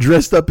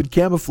dressed up in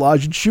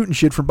camouflage and shooting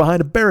shit from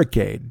behind a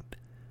barricade.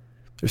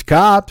 There's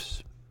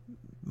cops,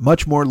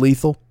 much more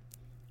lethal,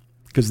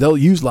 because they'll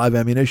use live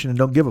ammunition and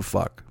don't give a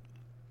fuck.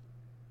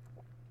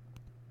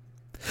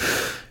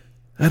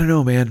 I don't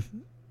know, man.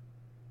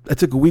 I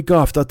took a week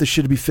off, thought this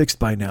shit would be fixed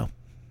by now.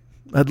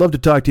 I'd love to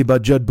talk to you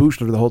about Judd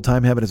Bushler the whole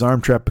time having his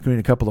arm trapped between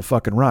a couple of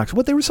fucking rocks.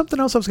 There was something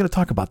else I was going to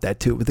talk about that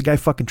too, with the guy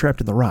fucking trapped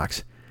in the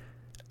rocks.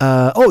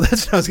 That's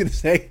what I was going to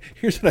say.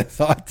 Here's what I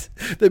thought.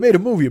 They made a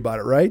movie about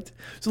it, right?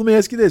 So let me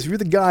ask you this. If you're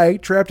the guy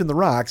trapped in the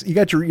rocks, you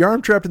got your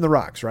arm trapped in the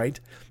rocks, right?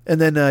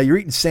 And then you're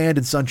eating sand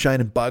and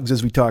sunshine and bugs,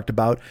 as we talked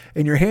about,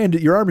 and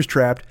your arm is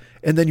trapped,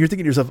 and then you're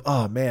thinking to yourself,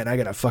 oh man, I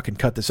got to fucking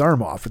cut this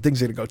arm off, or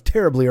things are going to go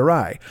terribly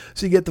awry.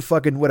 So you get the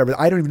fucking whatever.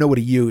 I don't even know what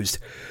he used.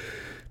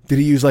 Did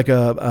he use like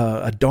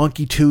a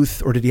donkey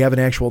tooth, or did he have an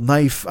actual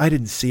knife? I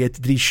didn't see it.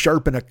 Did he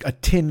sharpen a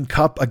tin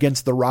cup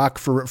against the rock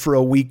for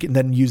a week and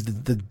then use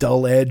the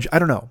dull edge? I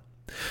don't know.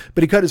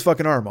 But he cut his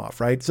fucking arm off,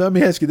 right? So let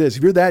me ask you this.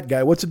 If you're that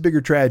guy, what's a bigger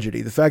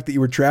tragedy? The fact that you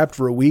were trapped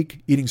for a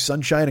week eating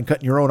sunshine and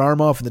cutting your own arm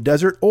off in the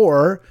desert,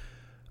 or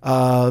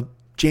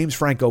James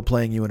Franco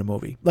playing you in a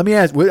movie? Let me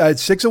ask,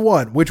 it's 6 of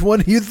 1. Which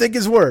one do you think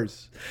is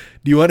worse?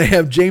 Do you want to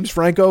have James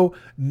Franco,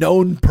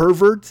 known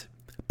pervert,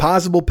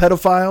 possible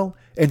pedophile,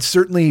 and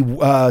certainly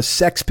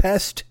sex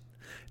pest?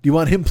 Do you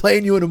want him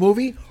playing you in a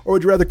movie, or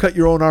would you rather cut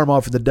your own arm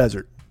off in the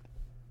desert?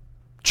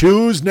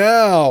 Choose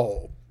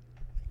now.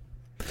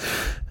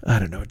 I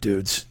don't know,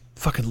 dudes.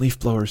 Fucking leaf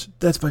blowers.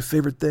 That's my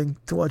favorite thing,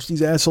 to watch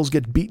these assholes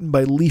get beaten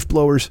by leaf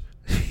blowers.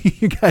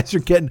 You guys are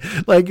getting,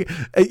 like,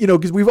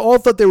 because we've all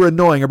thought they were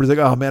annoying. Everybody's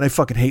like, oh man, I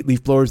fucking hate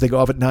leaf blowers. They go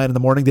off at 9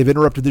 a.m. They've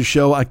interrupted this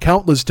show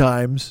countless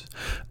times.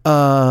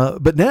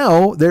 But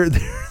now they're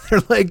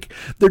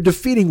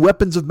defeating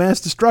weapons of mass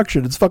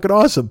destruction. It's fucking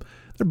awesome.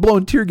 They're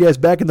blowing tear gas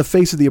back in the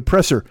face of the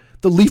oppressor.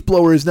 The leaf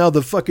blower is now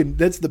that's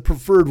the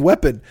preferred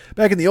weapon.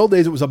 Back in the old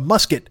days, it was a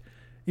musket.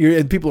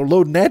 And people are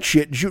loading that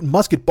shit and shooting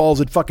musket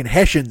balls at fucking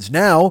Hessians.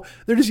 Now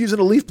they're just using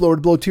a leaf blower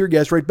to blow tear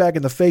gas right back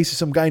in the face of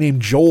some guy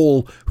named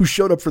Joel, who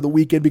showed up for the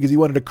weekend because he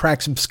wanted to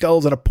crack some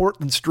skulls on a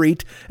Portland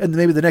street, and then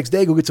maybe the next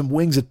day go get some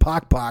wings at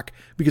Pock Pock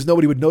because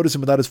nobody would notice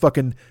him without his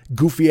fucking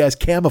goofy ass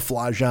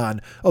camouflage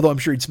on. Although I'm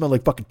sure he'd smell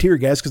like fucking tear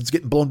gas because it's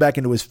getting blown back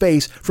into his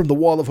face from the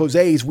wall of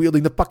Jose's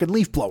wielding the fucking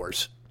leaf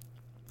blowers.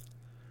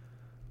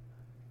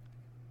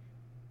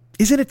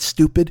 Isn't it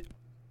stupid?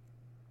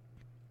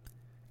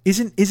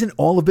 Isn't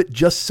all of it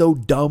just so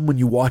dumb when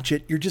you watch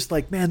it? You're just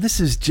like, man, this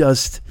is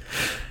just...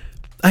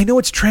 I know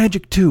it's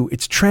tragic too.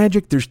 It's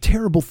tragic. There's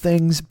terrible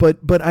things, but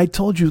I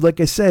told you, like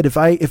I said, if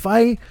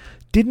I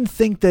didn't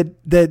think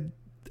that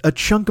a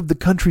chunk of the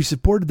country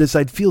supported this,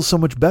 I'd feel so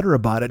much better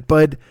about it.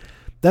 But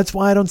that's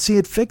why I don't see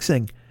it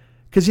fixing.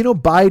 Because,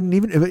 Biden,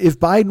 even if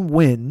Biden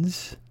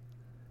wins,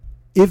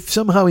 if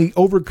somehow he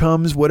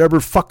overcomes whatever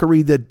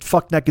fuckery that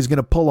fuckneck is going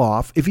to pull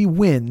off, if he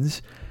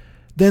wins,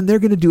 then they're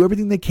going to do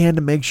everything they can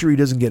to make sure he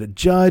doesn't get a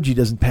judge, he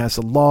doesn't pass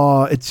a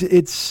law.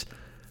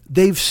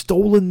 They've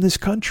stolen this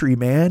country,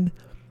 man.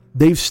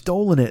 They've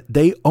stolen it.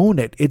 They own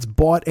it. It's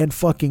bought and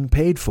fucking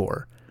paid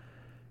for.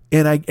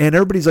 And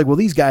everybody's like, well,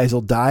 these guys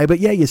will die. But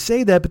yeah, you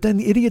say that, but then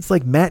idiots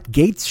like Matt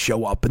Gaetz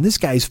show up, and this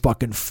guy's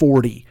fucking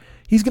 40.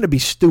 He's going to be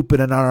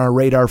stupid and on our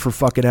radar for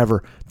fucking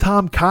ever.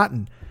 Tom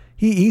Cotton,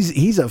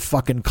 he's a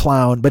fucking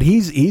clown, but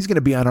he's going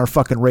to be on our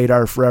fucking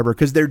radar forever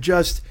because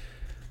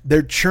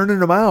they're churning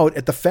them out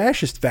at the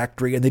fascist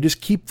factory, and they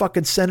just keep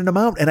fucking sending them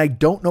out, and I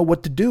don't know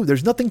what to do.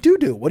 There's nothing to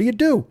do. What do you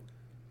do?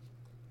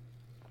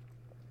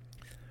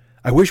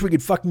 I wish we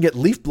could fucking get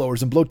leaf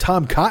blowers and blow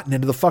Tom Cotton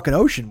into the fucking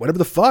ocean. Whatever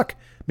the fuck.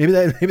 Maybe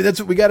that's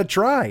what we got to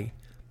try.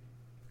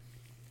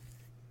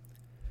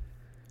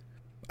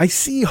 I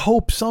see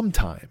hope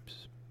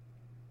sometimes.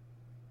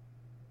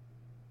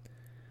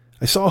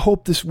 I saw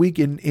hope this week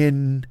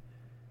in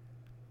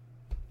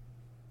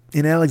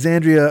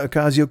Alexandria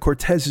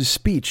Ocasio-Cortez's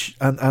speech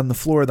on the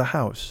floor of the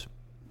House.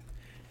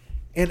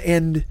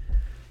 And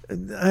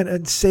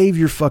I'd save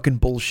your fucking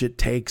bullshit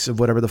takes of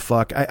whatever the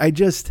fuck. I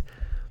just,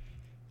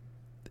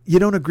 you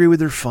don't agree with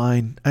her,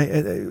 fine.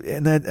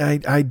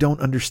 I don't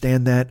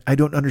understand that. I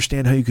don't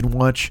understand how you can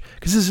watch,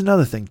 because this is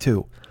another thing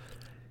too.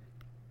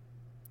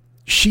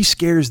 She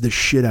scares the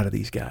shit out of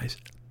these guys.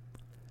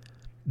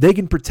 They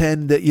can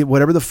pretend that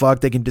whatever the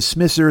fuck, they can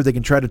dismiss her, they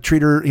can try to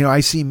treat her,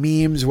 I see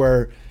memes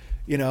where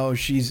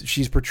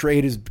she's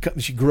portrayed as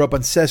she grew up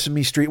on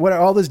Sesame Street.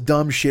 All this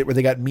dumb shit where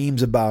they got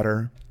memes about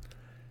her.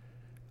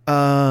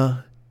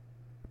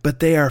 But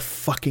they are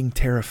fucking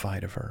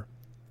terrified of her.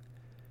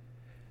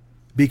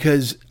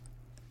 Because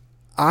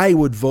I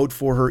would vote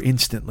for her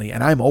instantly,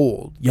 and I'm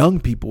old. Young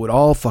people would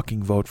all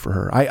fucking vote for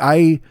her.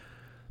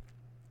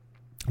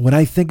 When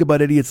I think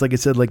about idiots, like I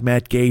said, like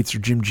Matt Gaetz or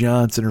Jim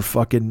Johnson or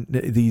fucking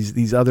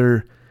these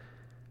other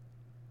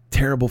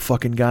terrible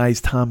fucking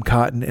guys, Tom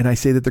Cotton, and I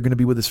say that they're going to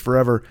be with us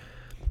forever.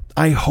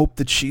 I hope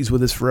that she's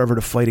with us forever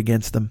to fight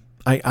against them.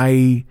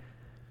 I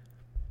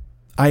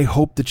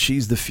hope that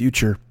she's the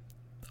future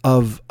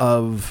of,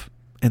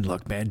 and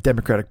look, man,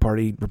 Democratic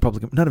Party,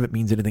 Republican, none of it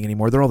means anything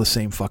anymore. They're all the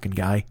same fucking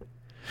guy.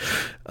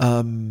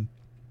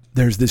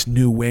 There's this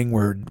new wing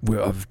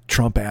of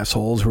Trump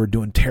assholes who are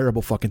doing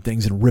terrible fucking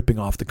things and ripping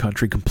off the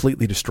country,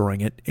 completely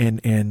destroying it.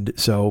 And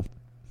so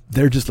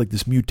they're just like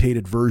this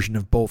mutated version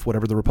of both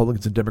whatever the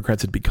Republicans and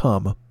Democrats had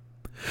become.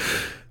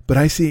 But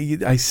I see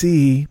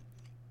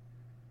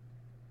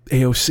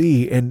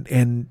AOC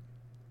and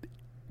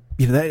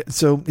you know that.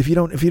 So if you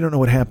don't know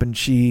what happened,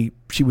 she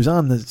was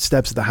on the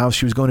steps of the House.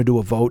 She was going to do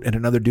a vote, and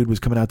another dude was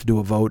coming out to do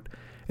a vote,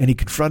 and he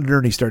confronted her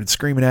and he started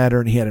screaming at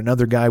her, and he had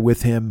another guy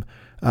with him,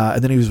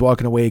 and then he was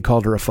walking away. He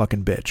called her a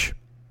fucking bitch,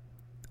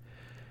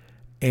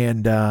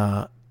 and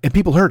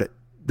people heard it.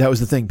 That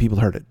was the thing. People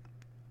heard it.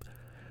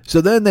 So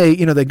then they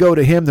go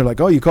to him. They're like,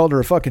 "Oh, you called her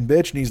a fucking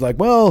bitch," and he's like,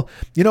 "Well,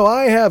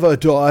 I have a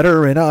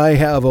daughter and I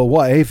have a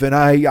wife, and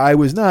I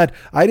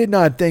did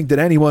not think that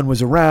anyone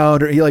was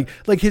around." Or he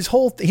like his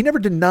whole he never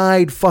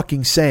denied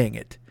fucking saying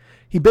it.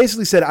 He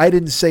basically said, "I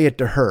didn't say it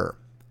to her."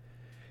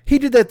 He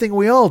did that thing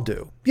we all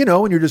do,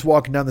 when you're just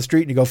walking down the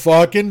street and you go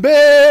fucking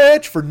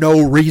bitch for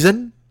no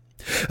reason,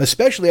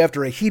 especially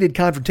after a heated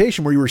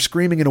confrontation where you were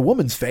screaming in a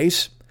woman's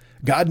face.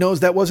 God knows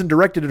that wasn't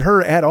directed at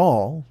her at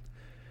all.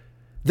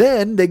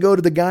 Then they go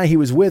to the guy he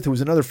was with, who was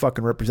another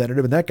fucking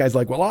representative, and that guy's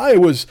like, "Well, I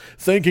was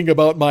thinking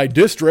about my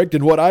district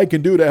and what I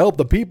can do to help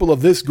the people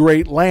of this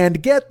great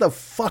land." Get the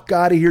fuck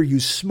out of here, you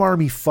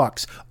smarmy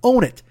fucks.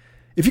 Own it.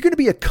 If you're going to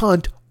be a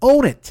cunt,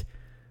 own it.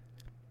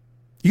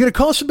 You're going to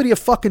call somebody a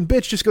fucking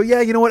bitch, just go,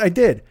 "Yeah, you know what, I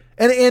did."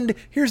 And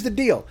here's the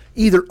deal.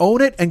 Either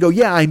own it and go,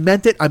 "Yeah, I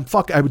meant it. I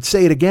would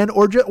say it again,"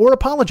 or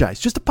apologize.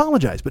 Just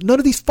apologize. But none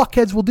of these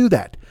fuckheads will do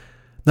that.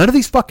 None of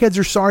these fuckheads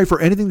are sorry for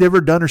anything they've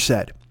ever done or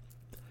said.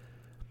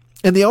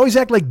 And they always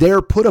act like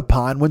they're put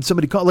upon when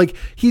somebody calls. Like,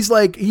 he's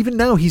like, even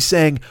now he's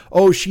saying,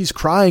 "Oh, she's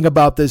crying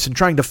about this and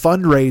trying to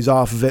fundraise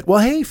off of it." Well,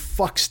 hey,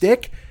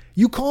 fuckstick,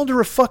 you called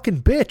her a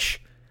fucking bitch.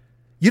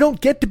 You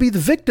don't get to be the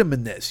victim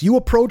in this. You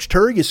approached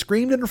her, you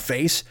screamed in her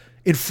face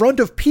in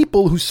front of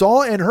people who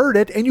saw and heard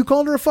it, and you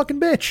called her a fucking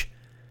bitch.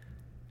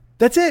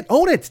 That's it.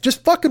 Own it.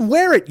 Just fucking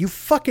wear it, you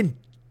fucking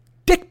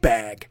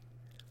dickbag.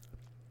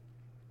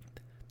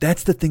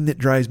 That's the thing that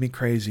drives me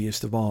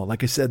craziest of all.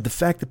 Like I said, the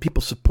fact that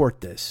people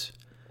support this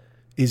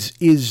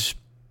is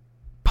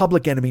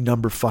public enemy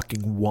number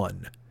fucking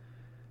one.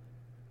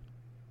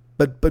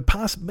 But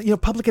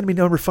public enemy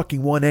number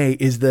fucking 1A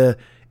is the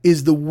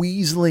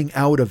weaseling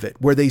out of it,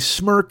 where they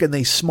smirk and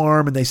they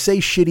smarm and they say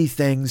shitty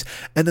things,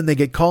 and then they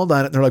get called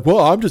on it and they're like, "Well,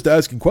 I'm just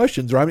asking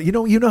questions," or you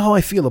know how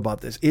I feel about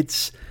this.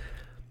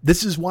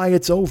 This is why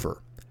it's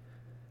over.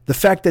 The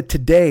fact that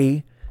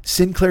today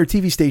Sinclair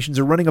TV stations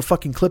are running a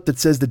fucking clip that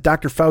says that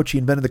Dr. Fauci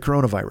invented the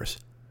coronavirus.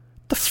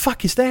 The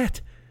fuck is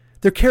that?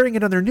 They're carrying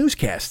it on their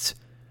newscasts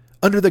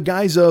under the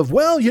guise of,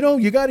 "Well,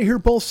 you got to hear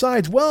both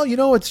sides. Well,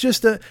 it's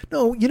just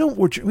no, we know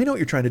what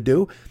you're trying to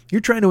do.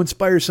 You're trying to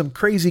inspire some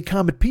crazy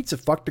Comet Pizza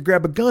fuck to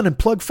grab a gun and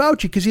plug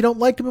Fauci because you don't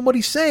like him and what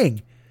he's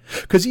saying.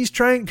 Because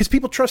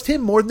people trust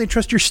him more than they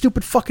trust your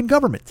stupid fucking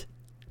government."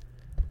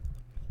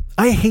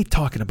 I hate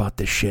talking about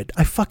this shit.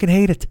 I fucking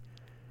hate it.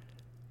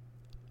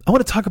 I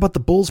want to talk about the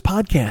Bulls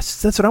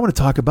podcasts. That's what I want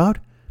to talk about.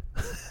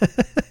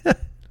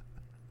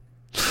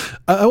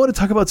 I want to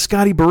talk about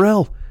Scotty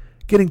Burrell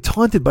getting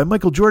taunted by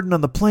Michael Jordan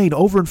on the plane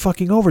over and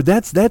fucking over.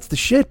 That's the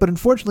shit. But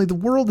unfortunately, the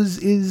world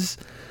is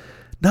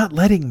not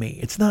letting me.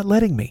 It's not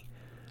letting me.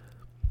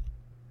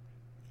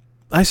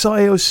 I saw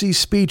AOC's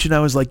speech and I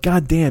was like,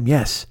 God damn,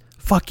 yes.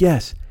 Fuck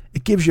yes.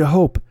 It gives you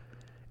hope.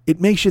 It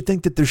makes you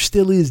think that there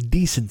still is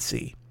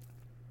decency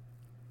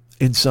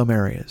in some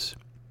areas.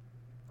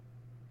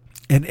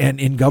 And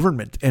in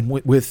government and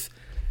with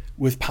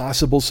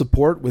possible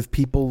support with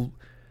people.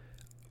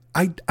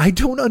 I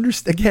don't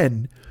understand.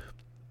 Again,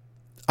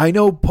 I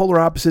know polar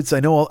opposites.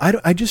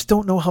 I just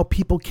don't know how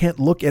people can't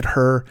look at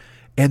her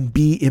and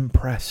be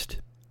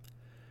impressed.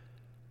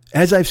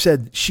 As I've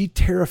said, she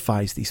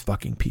terrifies these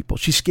fucking people.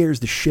 She scares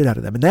the shit out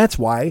of them. And that's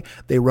why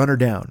they run her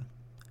down.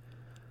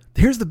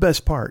 Here's the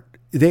best part.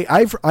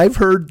 I've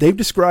heard they've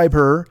described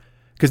her,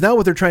 because now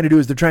what they're trying to do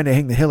is they're trying to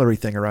hang the Hillary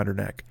thing around her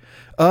neck.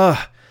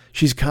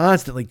 She's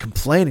constantly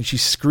complaining.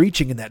 She's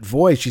screeching in that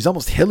voice. She's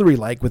almost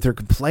Hillary-like with her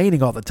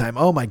complaining all the time.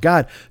 Oh my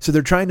God. So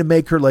they're trying to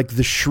make her like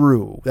the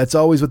shrew. That's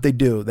always what they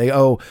do.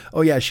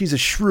 Oh yeah, she's a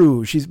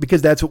shrew.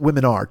 Because that's what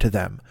women are to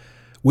them.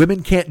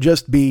 Women can't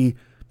just be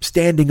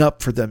standing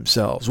up for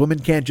themselves. Women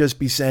can't just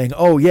be saying,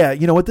 "Oh yeah,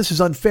 you know what? This is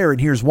unfair and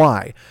here's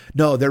why."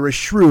 No, they're a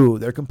shrew.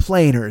 They're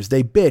complainers.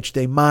 They bitch.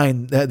 They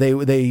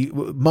they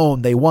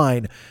moan. They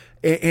whine.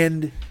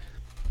 And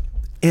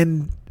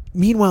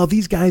meanwhile,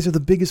 these guys are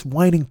the biggest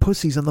whining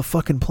pussies on the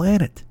fucking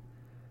planet.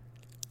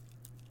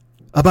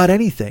 About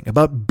anything,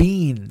 about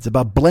beans,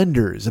 about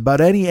blenders, about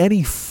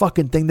any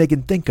fucking thing they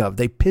can think of.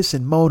 They piss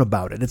and moan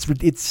about it.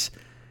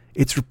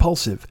 It's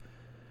repulsive.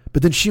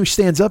 But then she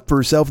stands up for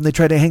herself and they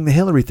try to hang the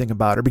Hillary thing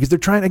about her because they're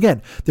trying to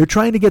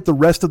get the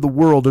rest of the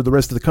world, or the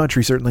rest of the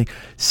country certainly,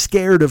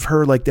 scared of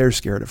her like they're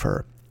scared of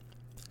her.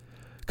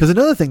 Because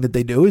another thing that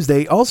they do is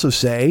they also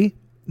say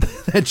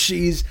that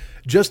she's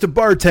just a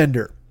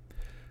bartender.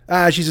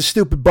 She's a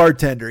stupid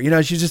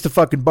bartender. She's just a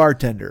fucking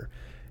bartender.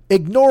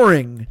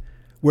 Ignoring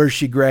where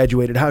she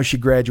graduated, how she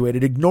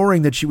graduated,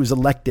 ignoring that she was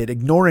elected,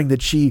 ignoring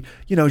that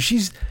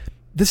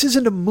this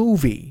isn't a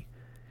movie.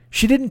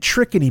 She didn't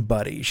trick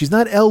anybody. She's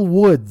not Elle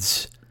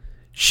Woods.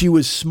 She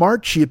was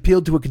smart. She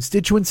appealed to a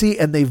constituency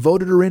and they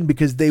voted her in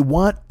because they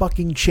want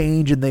fucking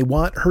change and they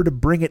want her to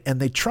bring it and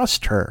they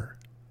trust her.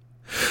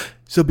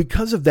 So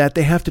because of that,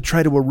 they have to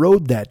try to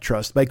erode that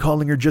trust by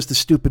calling her just a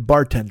stupid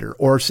bartender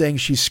or saying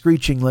she's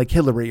screeching like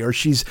Hillary or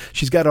she's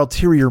got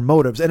ulterior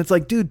motives. And it's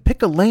like, dude,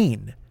 pick a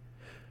lane.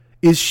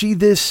 Is she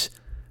this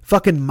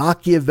fucking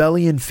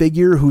Machiavellian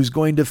figure who's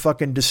going to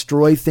fucking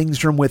destroy things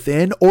from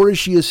within? Or is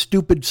she a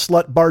stupid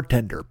slut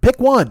bartender? Pick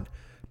one,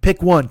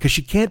 because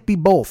she can't be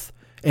both.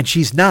 And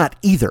she's not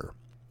either.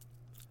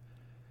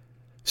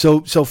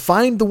 So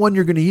find the one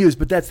you're going to use.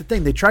 But that's the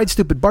thing. They tried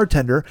stupid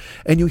bartender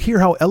and you hear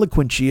how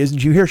eloquent she is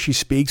and you hear she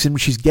speaks and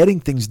she's getting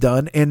things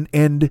done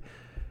and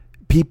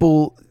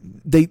people,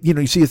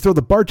 you see, you throw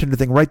the bartender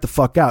thing right the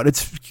fuck out.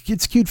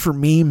 It's cute for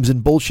memes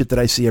and bullshit that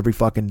I see every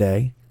fucking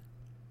day.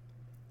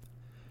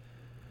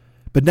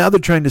 But now they're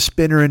trying to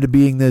spin her into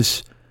being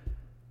this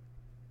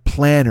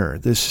planner,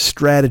 this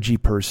strategy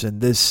person,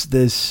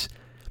 this,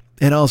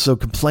 and also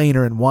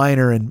complainer and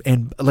whiner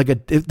and like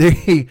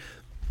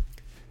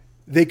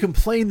they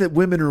complain that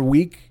women are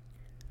weak,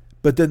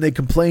 but then they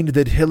complained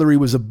that Hillary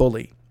was a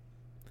bully.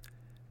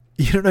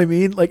 You know what I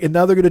mean? Like, and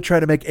now they're going to try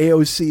to make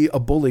AOC a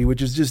bully,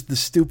 which is just the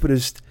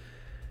stupidest.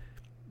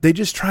 They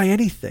just try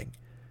anything.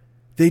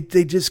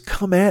 They just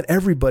come at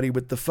everybody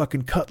with the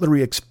fucking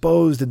cutlery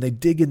exposed and they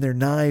dig in their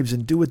knives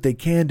and do what they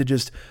can to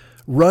just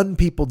run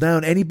people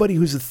down. Anybody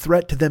who's a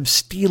threat to them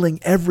stealing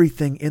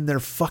everything in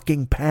their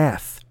fucking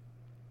path.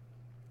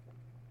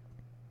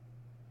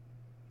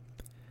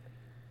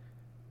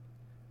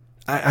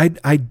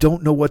 I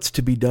don't know what's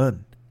to be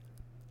done.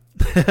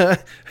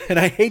 And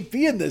I hate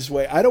being this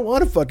way. I don't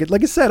want to fucking,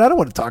 like I said, I don't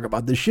want to talk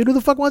about this shit. Who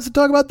the fuck wants to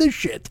talk about this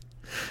shit?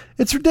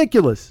 It's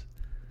ridiculous.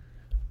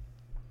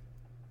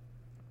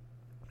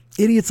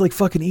 Idiots like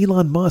fucking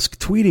Elon Musk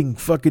tweeting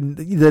fucking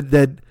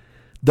that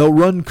they'll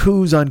run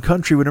coups on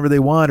country whenever they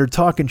want or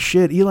talking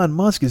shit. Elon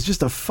Musk is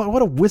just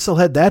what a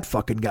whistlehead that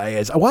fucking guy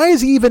is. Why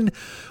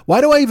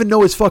do I even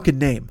know his fucking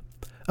name?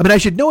 I mean, I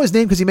should know his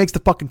name because he makes the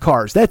fucking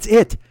cars. That's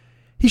it.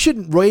 He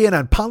shouldn't weigh in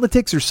on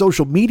politics or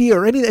social media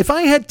or anything. If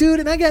I had, dude,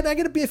 and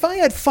if I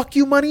had fuck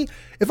you money,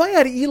 if I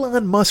had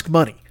Elon Musk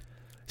money,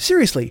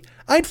 seriously,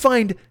 I'd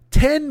find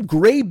 10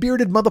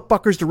 gray-bearded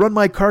motherfuckers to run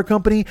my car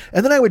company,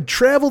 and then I would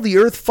travel the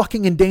earth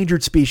fucking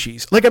endangered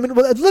species. Like, I mean,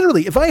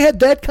 literally, if I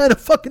had that kind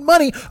of fucking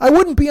money, I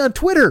wouldn't be on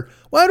Twitter.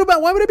 Why would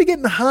I be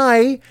getting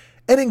high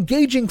and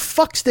engaging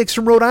fucksticks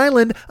from Rhode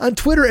Island on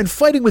Twitter and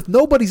fighting with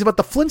nobodies about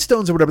the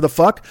Flintstones or whatever the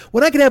fuck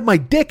when I could have my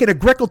dick in a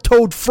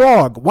Greco-toed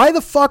frog? Why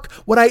the fuck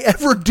would I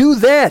ever do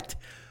that?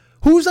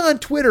 Who's on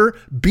Twitter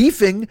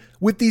beefing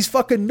with these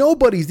fucking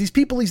nobodies, these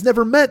people he's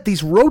never met,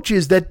 these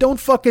roaches that don't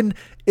fucking,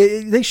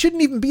 they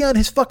shouldn't even be on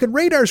his fucking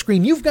radar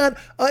screen. You've got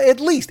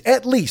at least,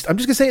 I'm just going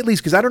to say at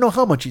least because I don't know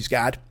how much he's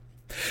got.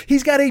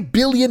 He's got $1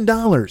 billion.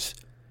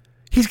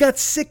 He's got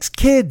 6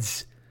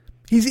 kids.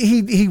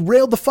 He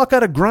railed the fuck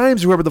out of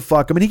Grimes or whoever the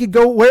fuck. I mean, he could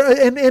go where,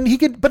 and he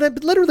could,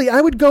 but literally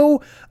I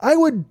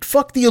would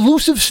fuck the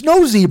elusive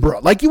snow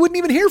zebra. Like, you wouldn't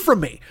even hear from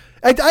me.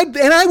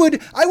 I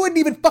wouldn't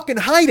even fucking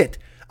hide it.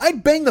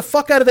 I'd bang the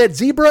fuck out of that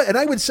zebra and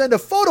I would send a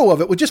photo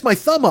of it with just my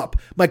thumb up,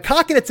 my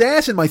cock in its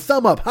ass and my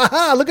thumb up. Ha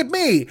ha, look at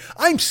me.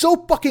 I'm so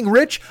fucking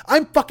rich.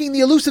 I'm fucking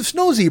the elusive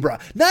snow zebra.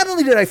 Not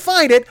only did I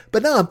find it,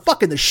 but now I'm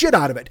fucking the shit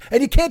out of it.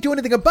 And you can't do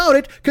anything about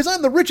it because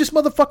I'm the richest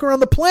motherfucker on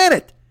the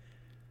planet.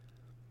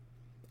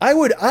 I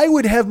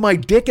would have my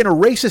dick in a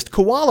racist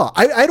koala.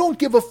 I don't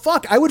give a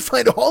fuck. I would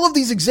find all of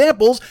these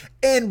examples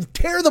and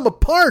tear them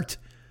apart.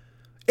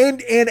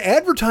 And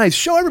advertise,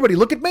 show everybody,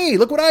 look at me,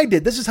 look what I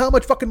did. This is how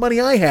much fucking money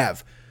I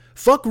have.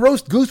 Fuck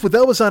roast goose with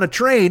Elvis on a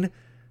train.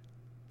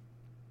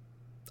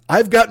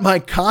 I've got my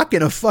cock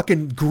in a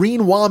fucking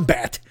green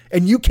wombat,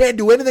 and you can't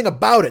do anything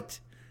about it.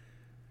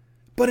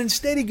 But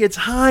instead he gets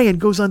high and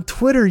goes on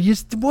Twitter.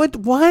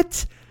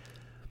 What?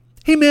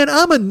 Hey man,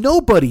 I'm a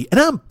nobody,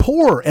 and I'm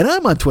poor, and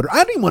I'm on Twitter.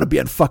 I don't even want to be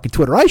on fucking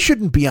Twitter. I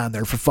shouldn't be on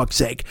there, for fuck's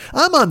sake.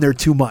 I'm on there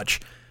too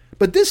much.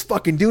 But this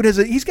fucking dude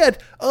he's got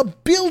 $1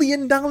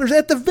 billion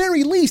at the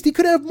very least. He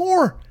could have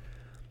more.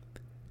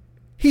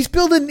 He's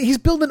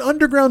building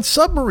underground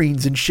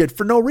submarines and shit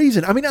for no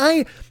reason. I mean,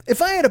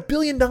 if I had $1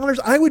 billion,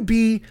 I would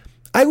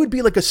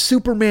be like a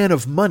Superman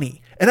of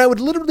money. And I would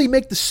literally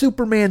make the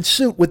Superman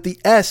suit with the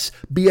S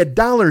be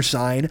a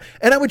 $sign.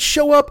 And I would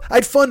show up,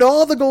 I'd fund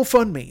all the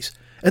GoFundMes.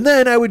 And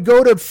then I would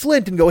go to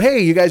Flint and go, hey,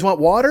 you guys want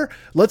water?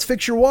 Let's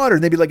fix your water.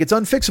 And they'd be like, it's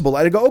unfixable.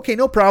 I'd go, okay,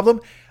 no problem.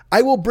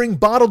 I will bring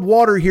bottled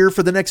water here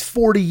for the next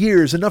 40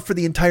 years, enough for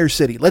the entire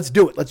city. Let's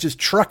do it. Let's just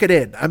truck it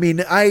in. I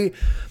mean, I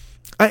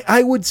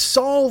I would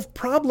solve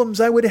problems.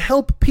 I would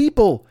help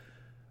people.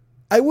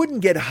 I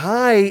wouldn't get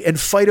high and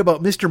fight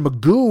about Mr.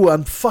 Magoo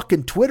on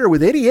fucking Twitter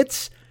with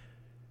idiots.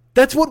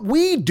 That's what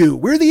we do.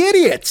 We're the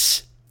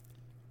idiots.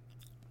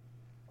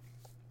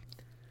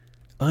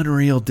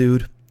 Unreal,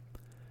 dude.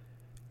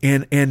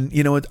 And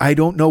you know, I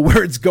don't know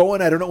where it's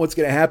going. I don't know what's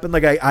going to happen.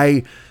 Like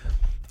I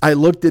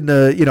looked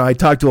into, you know, I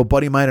talked to a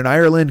buddy of mine in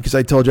Ireland because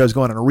I told you I was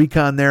going on a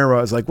recon there where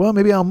I was like, well,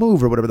 maybe I'll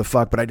move or whatever the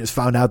fuck. But I just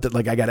found out that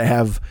like I got to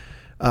have,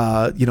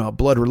 you know, a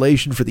blood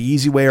relation for the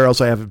easy way, or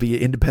else I have to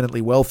be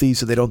independently wealthy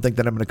so they don't think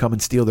that I'm going to come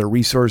and steal their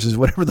resources,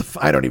 whatever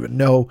I don't even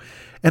know.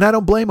 And I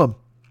don't blame them.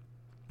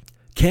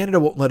 Canada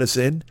won't let us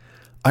in.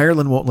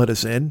 Ireland won't let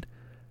us in.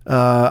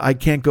 I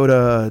can't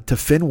go to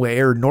Fenway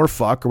or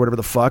Norfolk or whatever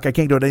the fuck. I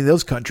can't go to any of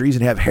those countries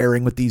and have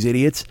herring with these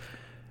idiots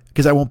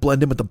because I won't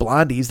blend in with the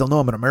blondies. They'll know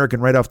I'm an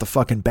American right off the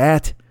fucking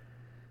bat.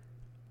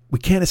 We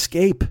can't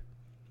escape.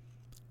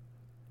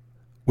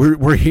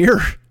 We're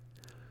here.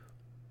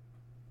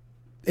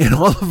 And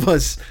all of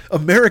us,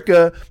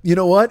 America, you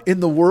know what? In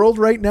the world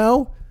right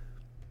now,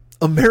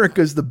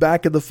 America's the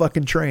back of the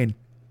fucking train.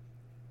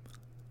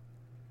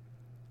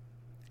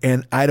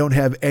 And I don't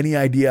have any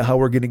idea how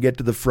we're going to get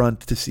to the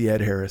front to see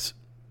Ed Harris.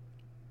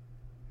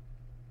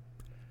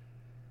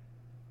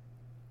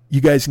 You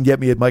guys can get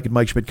me at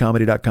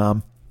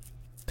MikeandMikeSchmidtComedy.com.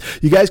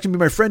 You guys can be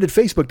my friend at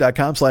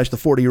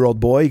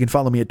Facebook.com/the40yearoldboy. You can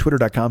follow me at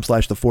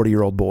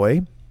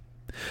Twitter.com/the40yearoldboy.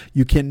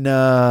 You can,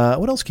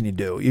 what else can you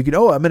do? You can,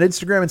 I'm on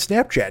Instagram and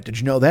Snapchat. Did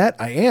you know that?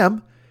 I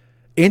am.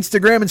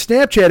 Instagram and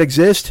Snapchat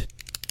exist.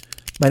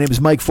 My name is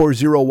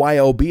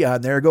Mike40YOB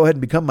on there. Go ahead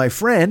and become my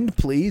friend.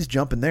 Please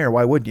jump in there.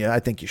 Why wouldn't you? I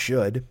think you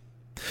should.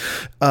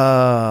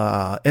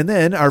 And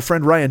then our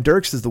friend Ryan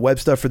Dirks is the web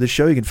stuff for this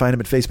show. You can find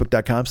him at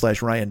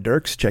Facebook.com/Ryan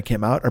Dirks. Check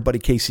him out. Our buddy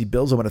Casey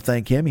Bills, I want to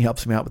thank him. He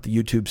helps me out with the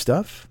YouTube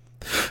stuff.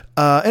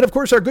 And of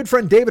course, our good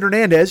friend David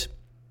Hernandez.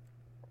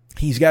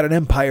 He's got an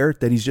empire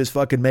that he's just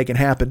fucking making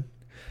happen.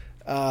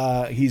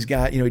 He's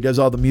got, he does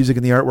all the music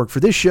and the artwork for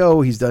this show.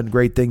 He's done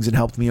great things and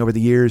helped me over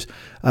the years.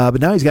 But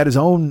now he's got his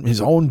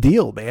own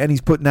deal, man.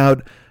 He's putting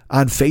out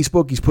on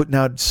Facebook. He's putting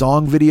out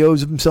song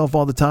videos of himself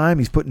all the time.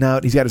 He's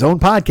got his own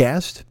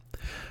podcast.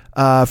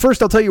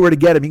 First, I'll tell you where to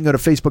get him. You can go to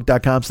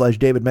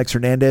Facebook.com/David Mex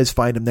Hernandez.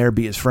 Find him there.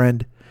 Be his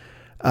friend.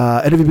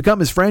 And if you become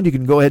his friend, you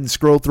can go ahead and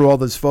scroll through all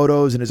those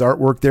photos and his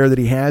artwork there that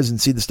he has and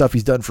see the stuff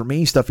he's done for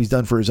me, stuff he's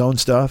done for his own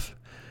stuff.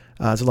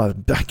 There's a lot of,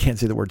 I can't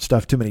say the word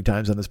stuff too many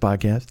times on this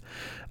podcast.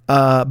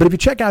 But if you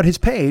check out his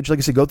page, like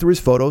I said, go through his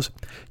photos.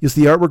 You'll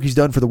see the artwork he's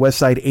done for the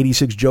Westside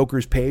 86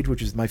 Jokers page,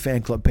 which is my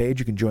fan club page.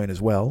 You can join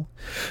as well.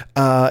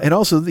 And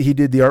also he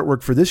did the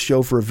artwork for this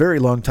show for a very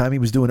long time. He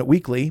was doing it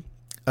weekly,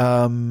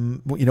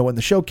 when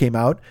the show came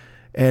out.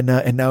 And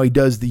now he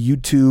does the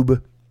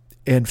YouTube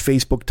and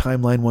Facebook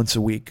timeline once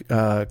a week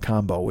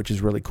combo, which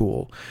is really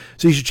cool.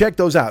 So you should check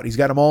those out. He's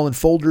got them all in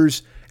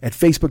folders at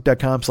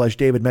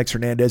Facebook.com/David Mex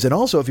Hernandez. And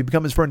also, if you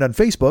become his friend on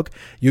Facebook,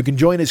 you can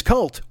join his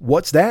cult.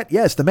 What's that?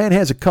 Yes, the man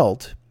has a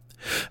cult.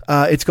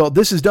 It's called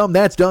This Is Dumb,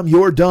 That's Dumb,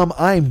 You're Dumb,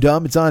 I'm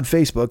Dumb. It's on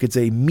Facebook. It's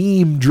a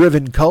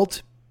meme-driven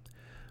cult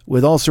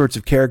with all sorts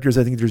of characters.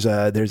 I think there's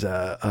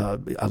a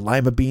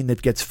lima bean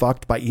that gets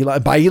fucked by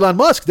Elon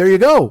Musk. There you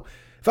go.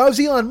 If I was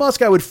Elon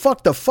Musk, I would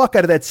fuck the fuck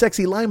out of that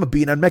sexy lima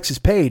bean on Mex's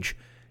page.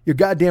 You're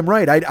goddamn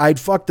right. I'd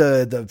fuck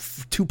the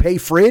toupee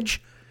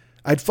fridge.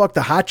 I'd fuck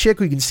the hot chick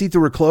who you can see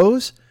through her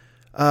clothes.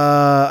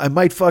 I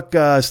might fuck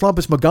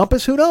Slumpus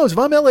Magumpus. Who knows? If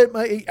I'm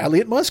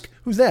Elliot Musk,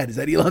 who's that? Is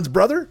that Elon's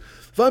brother?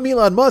 If I'm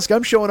Elon Musk,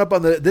 I'm showing up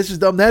on the This Is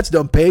Dumb, That's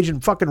Dumb page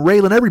and fucking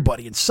railing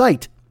everybody in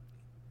sight.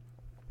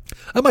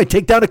 I might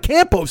take down a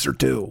campus or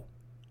two.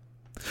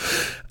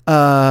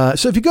 So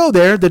if you go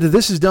there,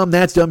 This Is Dumb,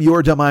 That's Dumb,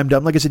 You're Dumb, I'm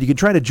Dumb. Like I said, you can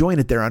try to join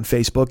it there on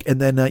Facebook,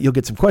 and then you'll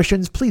get some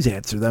questions. Please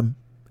answer them.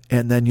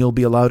 And then you'll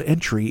be allowed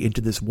entry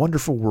into this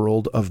wonderful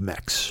world of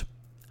mechs.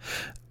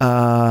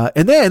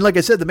 And then, like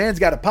I said, the man's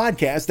got a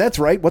podcast. That's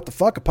right. What the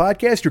fuck? A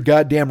podcast? You're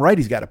goddamn right.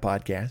 He's got a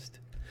podcast.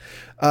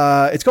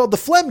 It's called the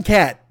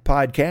Phlegmcat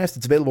Podcast.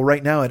 It's available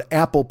right now at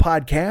Apple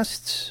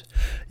Podcasts.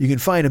 You can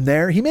find him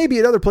there. He may be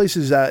at other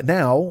places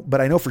now, but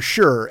I know for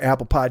sure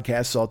Apple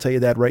Podcasts, so I'll tell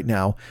you that right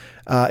now.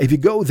 If you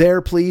go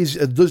there, please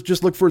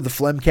just look for the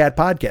Phlegmcat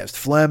Podcast.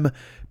 Phlegm,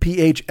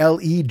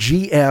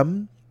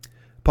 PHLEGM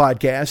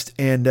podcast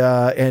and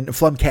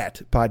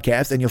Phlegmcat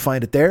Podcast, and you'll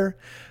find it there.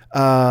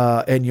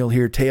 And you'll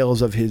hear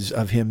tales of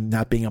him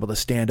not being able to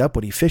stand up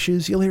when he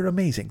fishes. You'll hear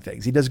amazing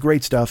things. He does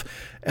great stuff.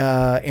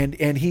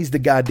 And he's the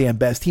goddamn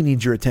best. He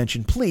needs your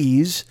attention.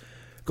 Please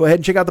go ahead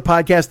and check out the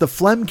podcast, the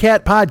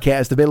Phlegmcat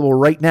Podcast, available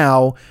right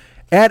now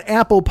at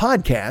Apple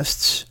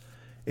Podcasts.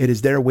 It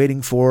is there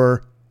waiting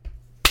for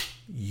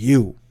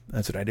you.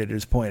 That's what I did. I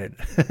just pointed.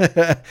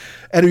 And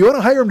if you want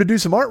to hire him to do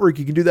some artwork,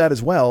 you can do that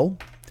as well.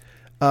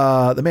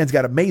 The man's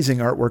got amazing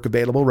artwork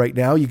available right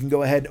now. You can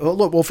go ahead.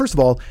 Well, first of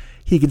all,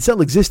 he can sell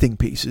existing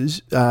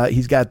pieces.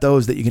 He's got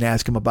those that you can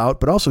ask him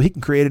about, but also he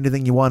can create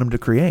anything you want him to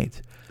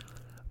create.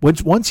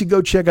 Once you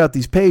go check out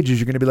these pages,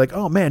 you're going to be like,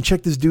 oh man,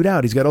 check this dude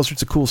out. He's got all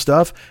sorts of cool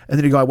stuff. And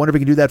then you go, I wonder if he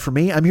can do that for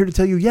me. I'm here to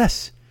tell you,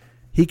 yes,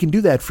 He can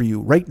do that for you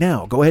right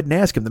now. Go ahead and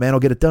ask him. The man will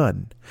get it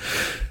done.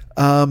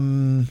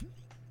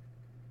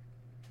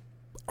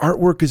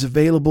 Artwork is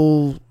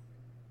available.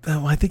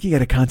 Oh, I think you got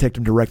to contact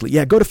him directly.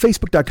 Yeah, go to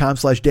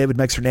facebook.com/David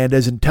Mex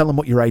Hernandez and tell him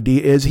what your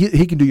idea is.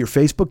 He can do your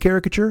Facebook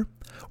caricature,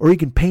 or he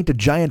can paint a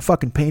giant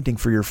fucking painting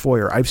for your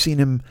foyer. I've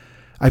seen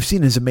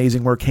his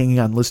amazing work hanging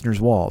on listeners'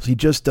 walls. He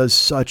just does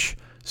such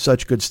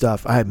good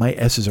stuff. My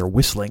S's are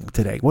whistling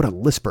today. What a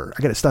lisper.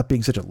 I got to stop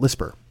being such a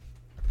lisper.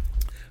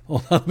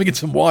 Hold on, let me get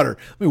some water.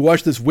 Let me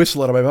wash this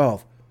whistle out of my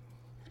mouth.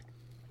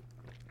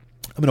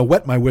 I'm going to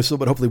wet my whistle,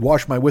 but hopefully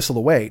wash my whistle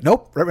away.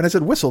 Nope. Right when I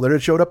said whistle, there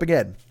it showed up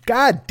again.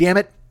 God damn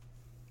it.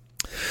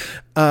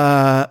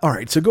 All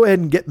right. So go ahead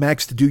and get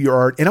Max to do your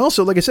art. And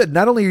also, like I said,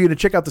 not only are you going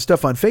to check out the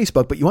stuff on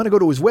Facebook, but you want to go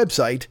to his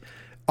website,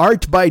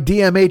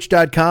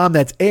 artbydmh.com.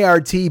 That's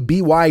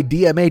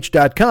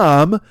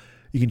artbydmh.com.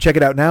 You can check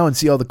it out now and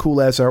see all the cool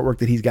ass artwork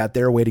that he's got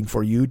there waiting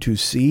for you to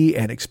see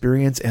and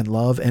experience and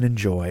love and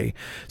enjoy.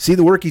 See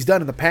the work he's done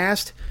in the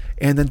past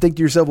and then think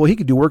to yourself, well, he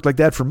could do work like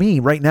that for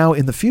me right now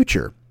in the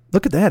future.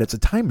 Look at that. It's a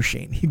time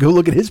machine. You go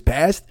look at his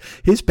past.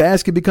 His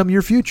past could become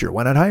your future.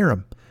 Why not hire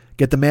him?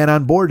 Get the man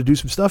on board to do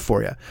some stuff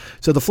for you.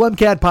 So the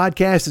Flemcat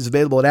podcast is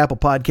available at Apple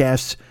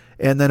Podcasts.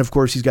 And then, of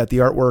course, he's got the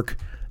artwork,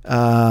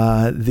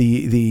 that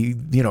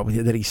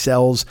he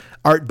sells,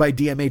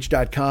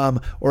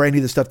 artbydmh.com, or any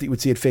of the stuff that you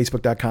would see at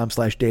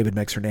facebook.com/David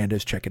Mex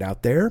Hernandez. Check it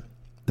out there.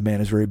 The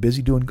man is very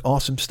busy doing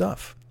awesome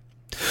stuff.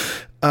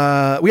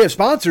 We have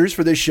sponsors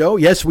for this show.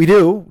 Yes, we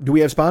do. Do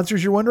we have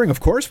sponsors, you're wondering? Of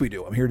course we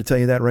do. I'm here to tell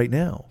you that right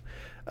now.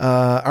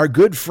 Our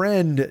good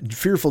friend,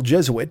 Fearful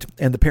Jesuit,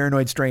 and the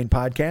Paranoid Strain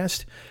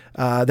podcast.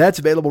 That's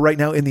available right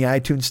now in the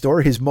iTunes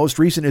store. His most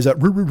recent is a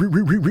recap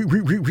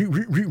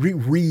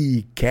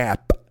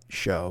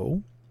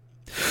show,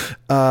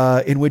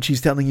 in which he's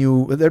telling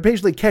you, they're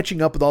basically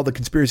catching up with all the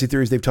conspiracy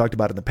theories they've talked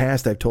about in the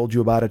past. I've told you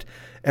about it.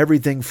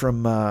 Everything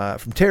from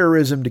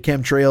terrorism to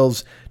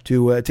chemtrails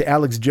to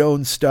Alex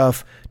Jones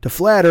stuff to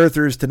flat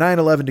earthers to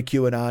 9/11 to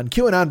QAnon.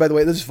 QAnon, by the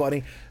way, this is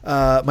funny.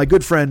 My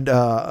good friend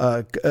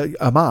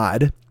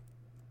Ahmad,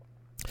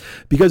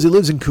 because he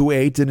lives in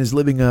Kuwait and is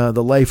living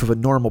the life of a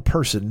normal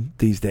person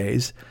these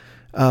days,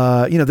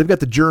 they've got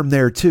the germ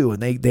there too,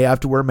 and they have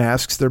to wear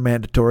masks. They're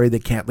mandatory. They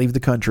can't leave the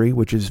country,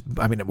 which is,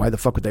 why the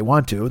fuck would they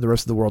want to? The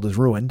rest of the world is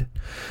ruined.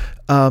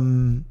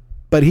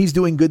 But he's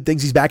doing good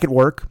things. He's back at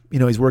work.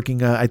 He's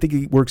working, I think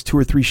he works 2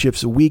 or 3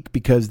 shifts a week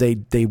because they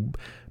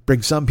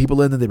bring some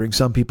people in, then they bring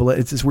some people in.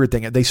 It's this weird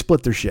thing. They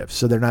split their shifts,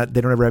 so they don't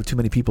ever have too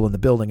many people in the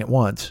building at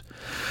once.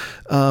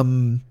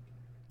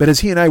 But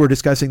as he and I were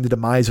discussing the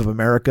demise of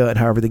America and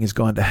how everything has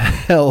gone to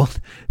hell,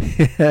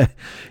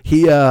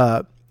 he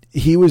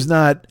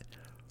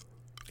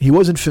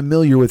wasn't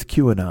familiar with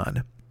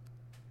QAnon.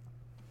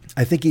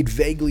 I think he'd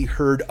vaguely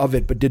heard of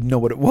it, but didn't know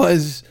what it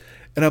was.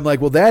 And I'm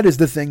like, well, that is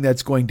the thing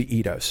that's going to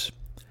eat us.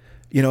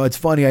 It's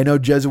funny. I know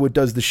Jesuit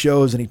does the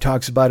shows and he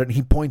talks about it and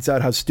he points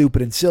out how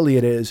stupid and silly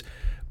it is.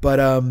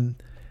 But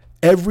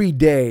every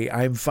day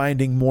I'm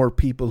finding more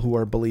people who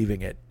are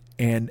believing it.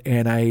 And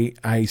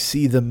I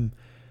see them,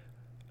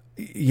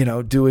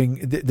 they're going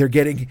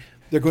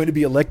to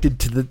be elected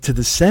to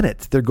the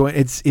Senate.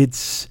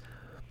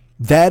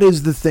 That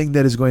is the thing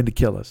that is going to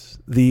kill us.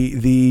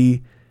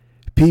 The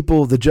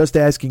people, the just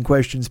asking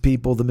questions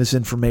people, the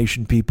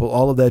misinformation people,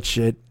 all of that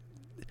shit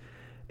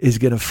is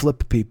going to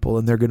flip people,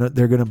 and they're going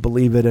to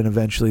believe it, and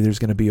eventually there's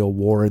going to be a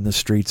war in the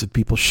streets of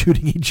people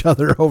shooting each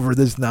other over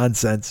this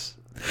nonsense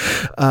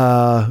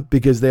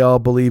because they all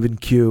believe in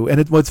Q.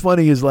 And what's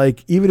funny is,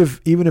 like, even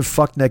if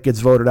fuckneck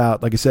gets voted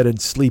out, like I said, and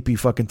Sleepy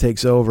fucking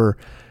takes over,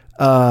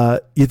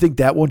 you think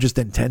that won't just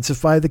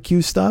intensify the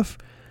Q stuff?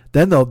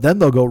 Then they'll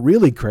go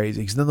really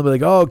crazy, because then they'll be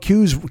like, oh,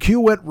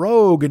 Q went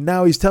rogue and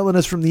now he's telling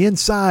us from the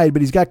inside,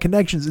 but he's got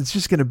connections. It's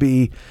just going to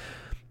be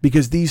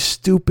because these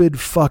stupid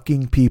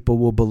fucking people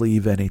will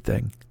believe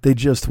anything. They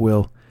just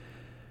will.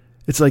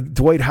 It's like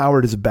Dwight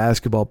Howard is a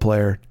basketball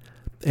player,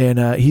 and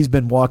he's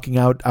been walking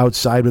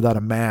outside without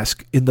a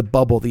mask in the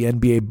bubble, the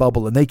NBA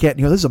bubble, and they can't.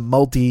 This is a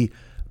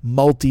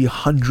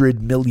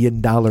multi-$100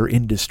 million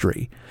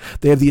industry.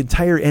 They have the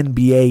entire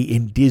NBA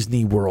in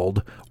Disney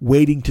World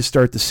waiting to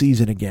start the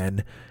season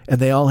again, and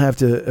they all have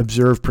to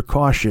observe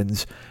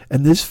precautions,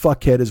 and this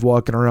fuckhead is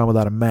walking around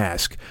without a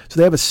mask. So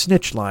they have a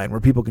snitch line where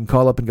people can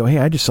call up and go, hey,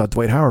 I just saw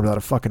Dwight Howard without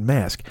a fucking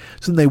mask.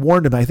 So then they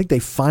warned him. I think they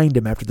fined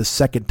him after the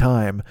second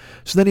time.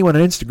 So then he went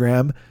on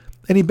Instagram,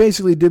 and he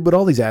basically did what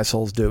all these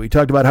assholes do. He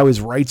talked about how his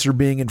rights are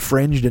being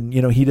infringed, and,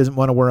 he doesn't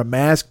want to wear a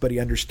mask, but he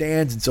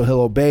understands, and so he'll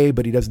obey,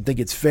 but he doesn't think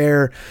it's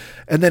fair.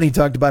 And then he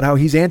talked about how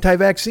he's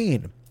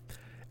anti-vaccine.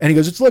 And he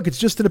goes, it's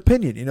just an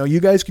opinion. You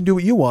guys can do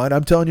what you want.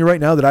 I'm telling you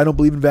right now that I don't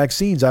believe in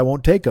vaccines. I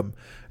won't take them.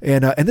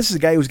 And this is a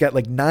guy who's got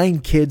like 9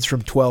 kids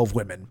from 12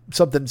 women,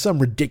 some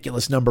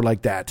ridiculous number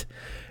like that.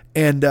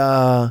 And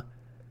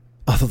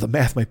although the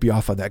math might be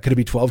off on that, could it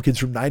be 12 kids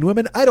from 9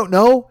 women? I don't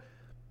know.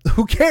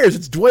 Who cares?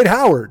 It's Dwight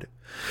Howard.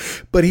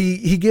 But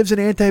he gives an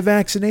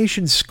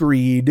anti-vaccination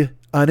screed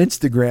on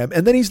Instagram,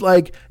 and then he's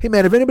like, hey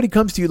man, if anybody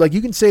comes to you, like,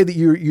 you can say that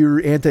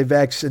you're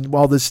anti-vax and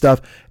all this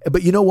stuff,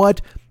 but you know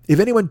what? If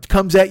anyone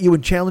comes at you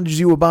and challenges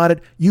you about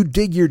it, you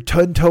dig your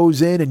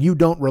toes in and you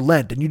don't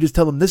relent. And you just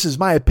tell them, this is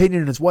my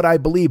opinion and it's what I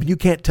believe. And you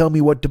can't tell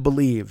me what to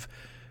believe.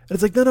 And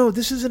it's like, no,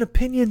 this isn't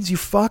opinions, you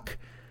fuck.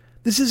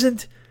 This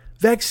isn't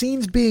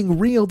vaccines being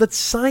real. That's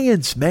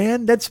science,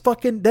 man.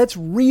 That's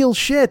real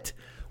shit.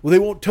 Well, they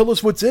won't tell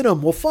us what's in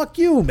them. Well, fuck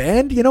you,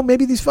 man.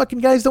 Maybe these fucking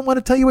guys don't want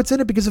to tell you what's in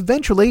it because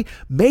eventually,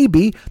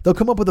 maybe, they'll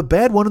come up with a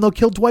bad one and they'll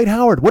kill Dwight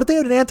Howard. What if they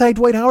had an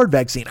anti-Dwight Howard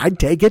vaccine? I'd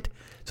take it.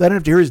 So I don't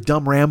have to hear his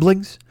dumb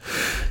ramblings.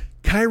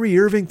 Kyrie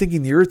Irving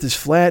thinking the earth is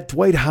flat.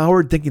 Dwight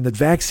Howard thinking that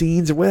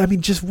vaccines are...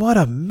 just what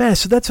a mess.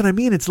 So that's what I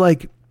mean. It's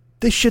like,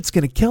 this shit's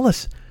going to kill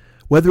us.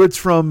 Whether it's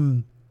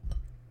from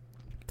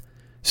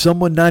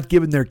someone not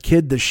giving their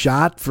kid the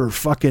shot for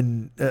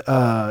fucking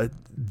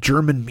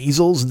German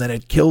measles and then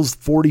it kills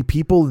 40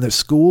 people in the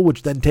school,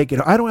 which then take it...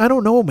 I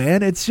don't know,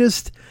 man. It's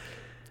just...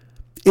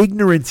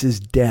 ignorance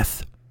is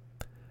death.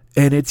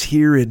 And it's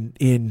here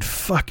in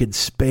fucking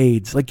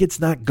spades. Like, it's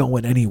not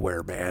going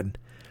anywhere, man.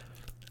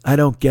 I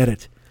don't get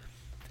it.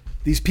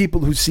 These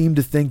people who seem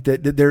to think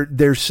that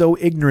they're so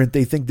ignorant,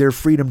 they think their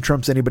freedom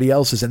trumps anybody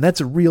else's. And that's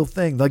a real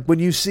thing. Like when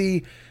you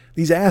see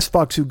these ass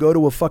fucks who go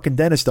to a fucking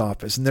dentist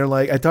office and they're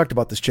like, I talked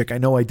about this chick. I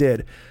know I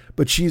did.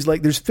 But she's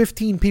like, there's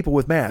 15 people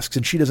with masks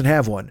and she doesn't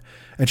have one.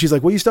 And she's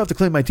like, well, you still have to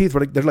clean my teeth.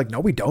 They're like, no,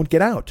 we don't.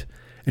 Get out.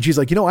 And she's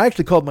like, I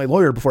actually called my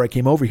lawyer before I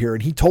came over here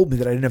and he told me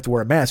that I didn't have to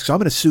wear a mask. So I'm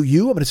going to sue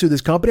you. I'm going to sue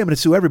this company. I'm going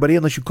to sue everybody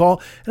unless you call.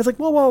 And it's like,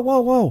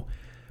 whoa.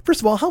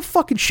 First of all, how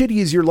fucking shitty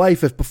is your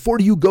life if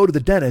before you go to the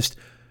dentist,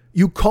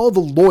 you call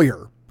the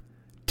lawyer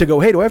to go,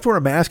 hey, do I have to wear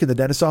a mask in the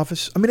dentist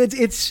office?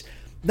 It's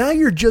now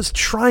you're just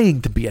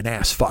trying to be an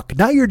ass fuck.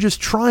 Now you're just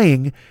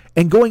trying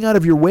and going out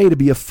of your way to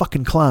be a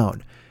fucking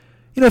clown.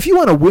 If you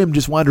want a whim,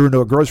 just wander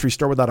into a grocery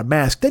store without a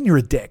mask, then you're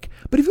a dick.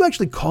 But if you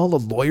actually call a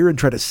lawyer and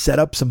try to set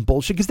up some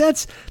bullshit,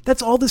 because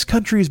that's all this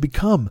country has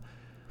become.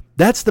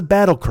 That's the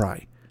battle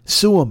cry.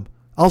 Sue them.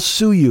 I'll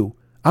sue you.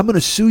 I'm going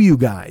to sue you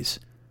guys.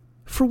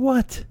 For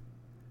what?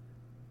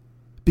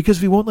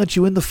 Because we won't let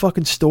you in the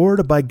fucking store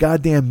to buy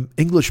goddamn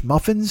English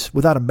muffins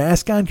without a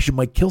mask on because you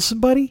might kill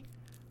somebody?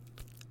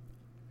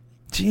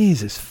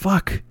 Jesus,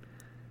 fuck.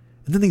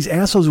 And then these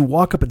assholes who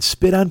walk up and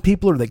spit on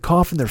people or they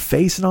cough in their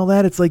face and all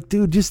that. It's like,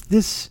 dude, just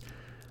this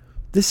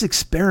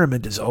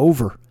experiment is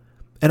over.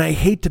 And I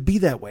hate to be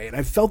that way. And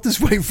I've felt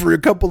this way for a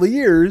couple of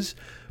years.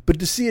 But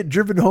to see it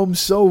driven home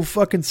so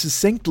fucking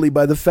succinctly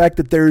by the fact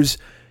that there's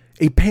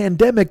a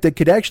pandemic that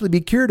could actually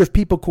be cured if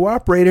people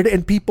cooperated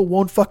and people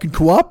won't fucking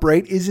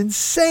cooperate is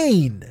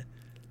insane.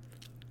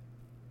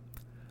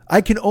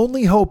 I can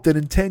only hope that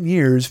in 10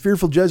 years,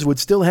 Fearful Jesuit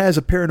still has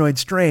a paranoid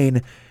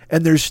strain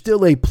and there's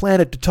still a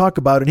planet to talk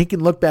about and he can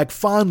look back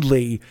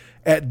fondly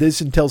at this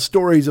and tell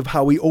stories of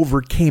how he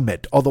overcame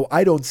it. Although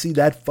I don't see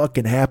that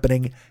fucking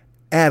happening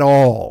at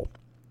all.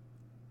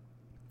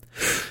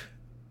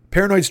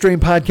 Paranoid Strain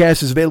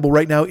Podcast is available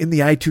right now in the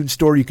iTunes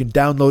store. You can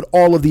download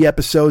all of the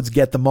episodes,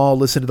 get them all,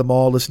 listen to them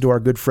all, listen to our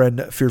good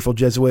friend Fearful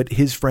Jesuit,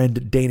 his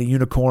friend Dana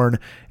Unicorn,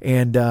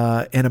 and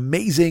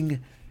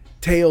amazing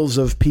tales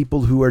of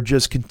people who are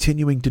just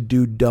continuing to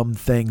do dumb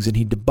things. And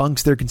he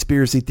debunks their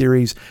conspiracy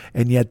theories,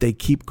 and yet they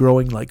keep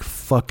growing like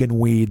fucking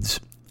weeds.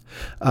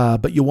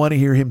 But you want to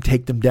hear him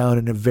take them down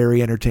in a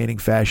very entertaining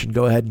fashion.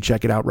 Go ahead and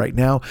check it out right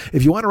now.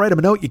 If you want to write him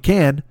a note, you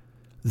can.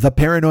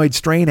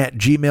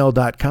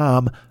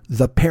 theparanoidstrain@gmail.com.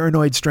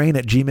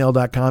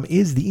 theparanoidstrain@gmail.com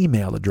is the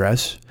email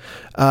address.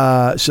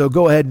 So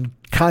go ahead and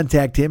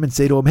contact him and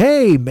say to him,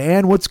 hey,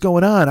 man, what's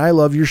going on? I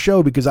love your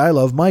show because I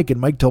love Mike,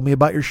 and Mike told me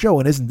about your show,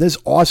 and isn't this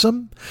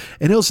awesome?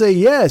 And he'll say,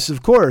 yes,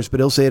 of course, but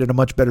he'll say it in a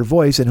much better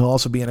voice, and he'll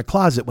also be in a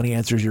closet when he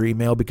answers your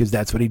email because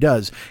that's what he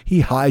does. He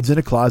hides in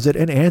a closet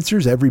and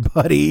answers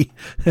everybody.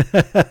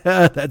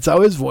 That's how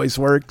his voice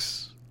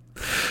works.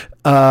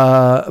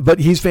 But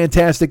he's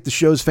fantastic. The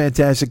show's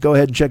fantastic. Go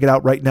ahead and check it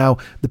out right now.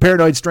 The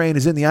Paranoid Strain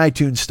is in the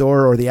iTunes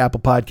store or the Apple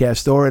Podcast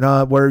store,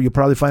 and where you'll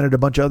probably find it at a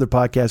bunch of other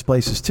podcast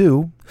places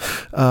too.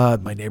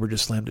 My neighbor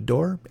just slammed a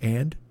door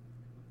and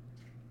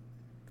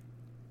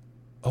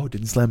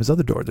didn't slam his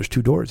other door. There's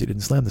two doors. He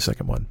didn't slam the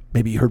second one.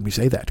 Maybe you heard me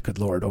say that. Good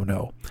Lord. Oh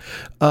no.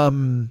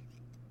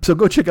 So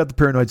go check out the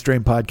Paranoid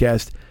Strain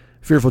Podcast.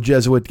 Fearful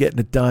Jesuit getting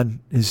it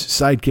done. His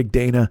sidekick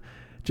Dana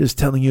just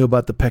telling you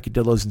about the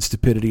peccadillos and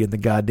stupidity in the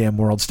goddamn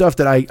world. Stuff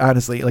that I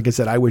honestly, like I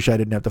said, I wish I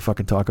didn't have to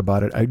fucking talk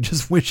about it. I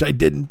just wish I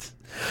didn't.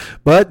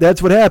 But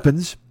that's what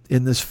happens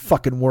in this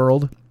fucking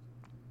world.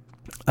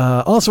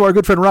 Also, our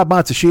good friend Rob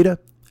Matsushita.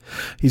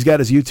 He's got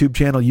his YouTube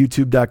channel,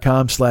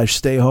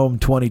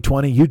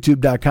 youtube.com/stayhome2020,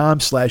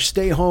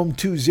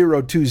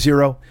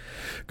 youtube.com/stayhome2020.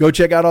 Go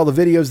check out all the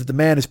videos that the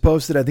man has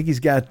posted. I think he's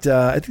got,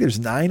 I think there's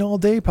 9 all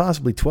day,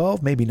 possibly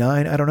 12, maybe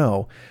 9. I don't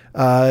know.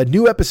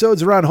 New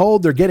episodes are on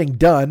hold. They're getting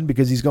done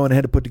because he's going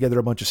ahead to put together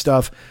a bunch of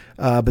stuff.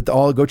 But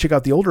go check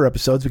out the older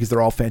episodes because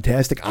they're all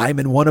fantastic. I'm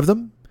in one of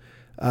them.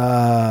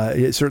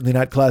 It's certainly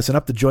not classing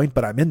up the joint,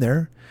 but I'm in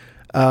there.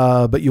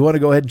 But you want to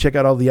go ahead and check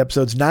out all the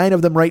episodes. 9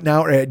 of them right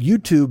now are at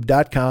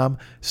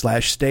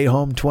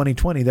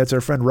youtube.com/stayhome2020. That's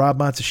our friend Rob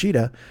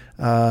Matsushita,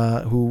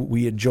 who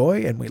we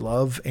enjoy and we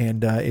love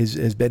and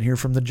has been here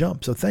from the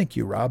jump. So thank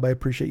you, Rob. I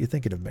appreciate you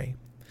thinking of me.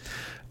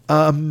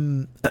 I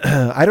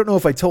don't know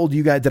if I told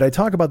you guys, did I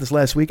talk about this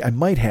last week? I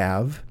might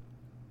have.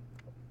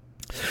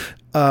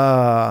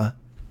 I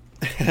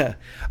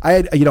had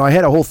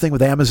a whole thing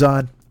with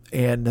Amazon,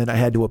 and then I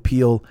had to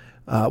appeal.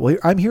 Well,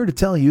 I'm here to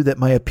tell you that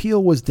my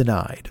appeal was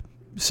denied.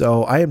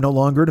 So I am no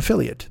longer an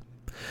affiliate.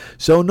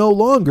 So no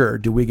longer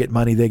do we get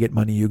money, they get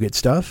money, you get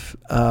stuff.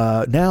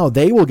 Now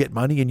they will get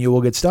money and you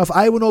will get stuff.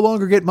 I will no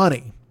longer get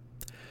money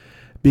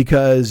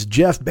because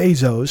Jeff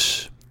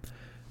Bezos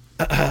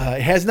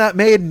has not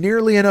made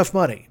nearly enough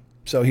money.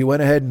 So he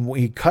went ahead and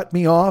he cut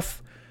me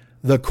off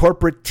the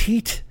corporate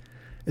teat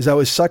as I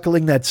was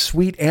suckling that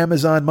sweet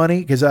Amazon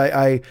money. Because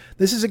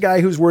this is a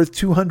guy who's worth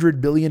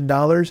 $200 billion.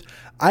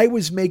 I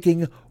was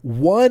making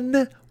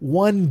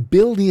 1/1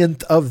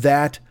 billionth of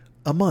that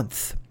a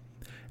month.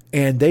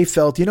 And they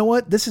felt, you know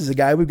what? This is a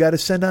guy we've got to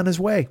send on his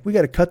way. We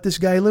got to cut this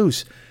guy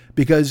loose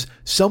because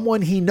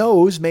someone he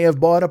knows may have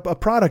bought a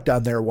product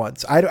on there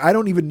once. I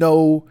don't even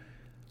know.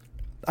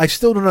 I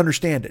still don't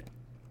understand it.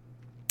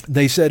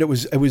 They said it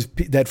was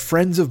that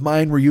friends of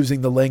mine were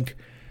using the link,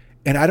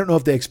 and I don't know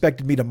if they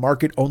expected me to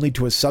market only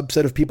to a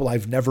subset of people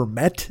I've never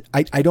met.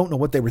 I don't know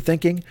what they were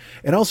thinking.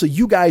 And also,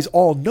 you guys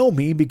all know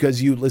me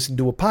because you listen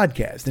to a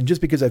podcast. And just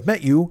because I've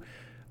met you,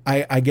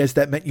 I guess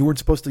that meant you weren't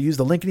supposed to use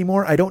the link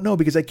anymore. I don't know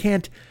because I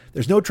can't.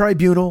 There's no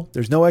tribunal.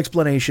 There's no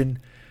explanation.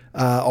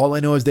 All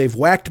I know is they've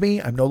whacked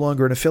me. I'm no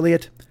longer an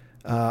affiliate.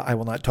 I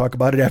will not talk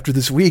about it after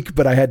this week,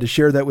 but I had to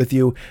share that with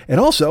you. And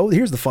also,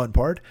 here's the fun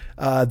part.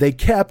 They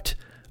kept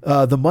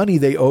the money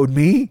they owed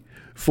me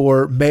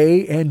for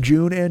May and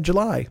June and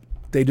July.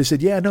 They just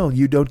said, yeah, no,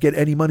 you don't get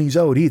any monies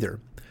owed either.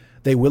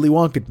 They Willy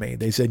Wonka'd me.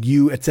 They said,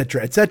 you, et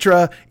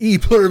cetera, e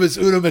pluribus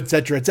unum, et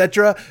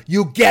cetera,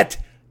 you get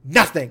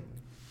nothing.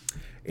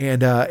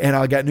 And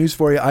I got news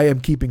for you. I am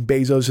keeping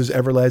Bezos'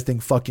 everlasting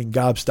fucking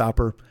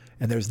gobstopper,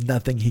 and there's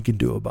nothing he can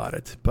do about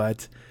it.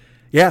 But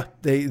yeah,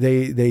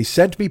 they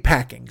sent me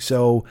packing.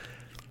 So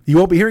you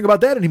won't be hearing about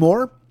that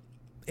anymore.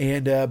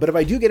 And but if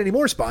I do get any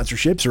more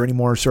sponsorships or any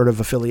more sort of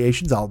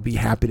affiliations, I'll be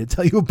happy to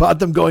tell you about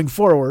them going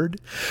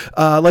forward.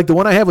 Like the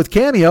one I have with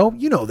Cameo.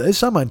 You know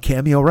this. I'm on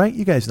Cameo, right?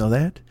 You guys know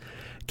that.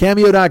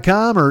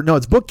 Cameo.com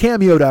it's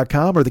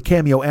bookcameo.com or the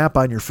Cameo app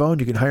on your phone.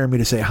 You can hire me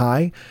to say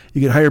hi.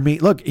 You can hire me.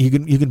 Look, you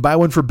can buy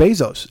one for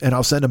Bezos and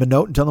I'll send him a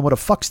note and tell him what a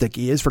fuckstick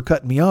he is for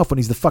cutting me off when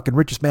he's the fucking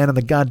richest man on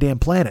the goddamn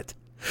planet.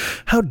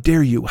 How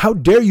dare you? How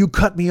dare you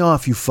cut me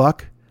off, you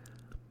fuck?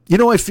 You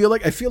know, I feel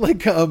like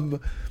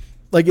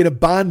in a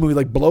Bond movie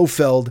like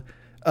Blofeld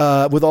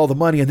with all the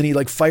money, and then he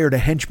like fired a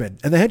henchman.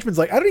 And the henchman's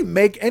like, I don't even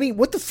make any,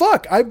 what the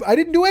fuck? I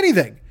didn't do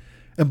anything.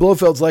 And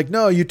Blofeld's like,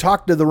 no, you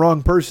talked to the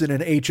wrong person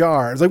in HR.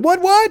 I was like, what?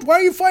 Why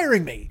are you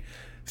firing me?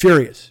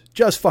 Furious.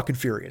 Just fucking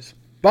furious.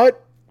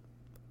 But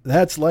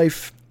that's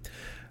life.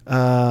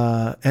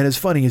 And as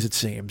funny as it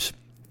seems.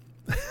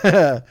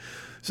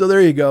 So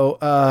there you go.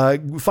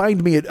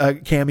 Find me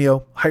at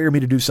Cameo. Hire me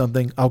to do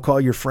something. I'll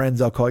call your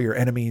friends. I'll call your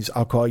enemies.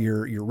 I'll call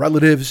your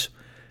relatives.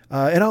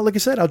 And like I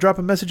said, I'll drop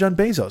a message on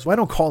Bezos. Well, I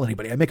don't call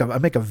anybody. I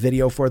make a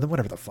video for them,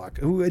 whatever the fuck.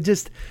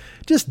 Just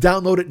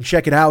download it and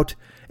check it out.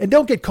 And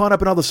don't get caught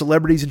up in all the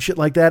celebrities and shit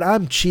like that.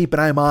 I'm cheap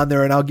and I'm on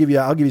there, and I'll give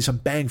you some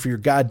bang for your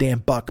goddamn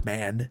buck,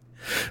 man.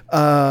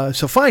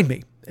 So find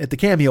me at the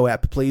Cameo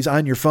app, please,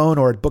 on your phone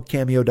or at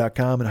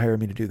bookcameo.com and hire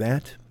me to do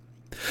that.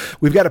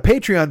 We've got a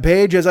Patreon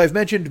page, as I've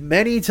mentioned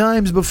many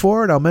times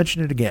before, and I'll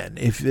mention it again.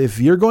 If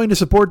you're going to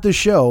support this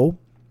show,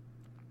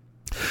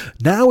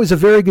 now is a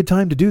very good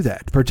time to do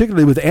that,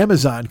 particularly with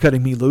Amazon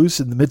cutting me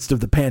loose in the midst of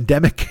the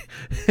pandemic.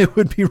 It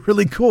would be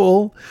really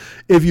cool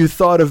if you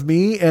thought of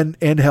me and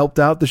helped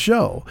out the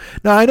show.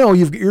 Now, I know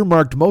you've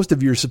earmarked most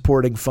of your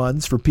supporting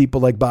funds for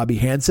people like Bobby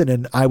Hansen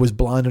and I Was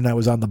Blonde and I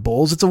Was on the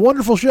Bulls. It's a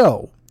wonderful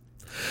show.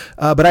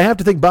 But I have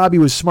to think Bobby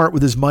was smart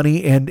with his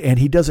money, and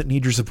he doesn't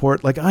need your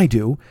support like I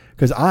do,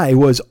 because I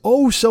was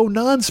so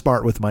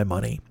non-smart with my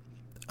money.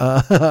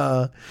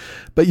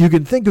 But you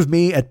can think of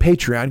me at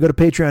Patreon. Go to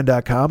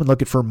patreon.com and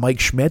look for Mike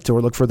Schmidt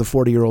or look for the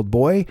 40-year-old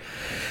boy.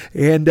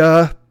 And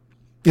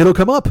it'll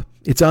come up.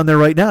 It's on there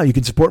right now. You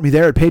can support me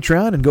there at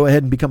Patreon and go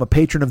ahead and become a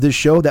patron of this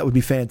show. That would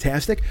be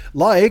fantastic.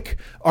 Like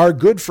our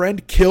good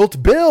friend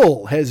Kilt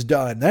Bill has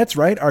done. That's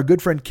right. Our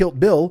good friend Kilt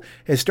Bill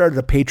has started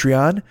a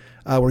Patreon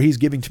where he's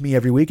giving to me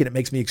every week, and it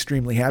makes me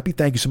extremely happy.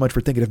 Thank you so much for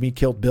thinking of me,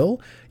 Kilt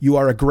Bill. You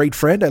are a great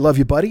friend. I love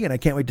you, buddy, and I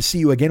can't wait to see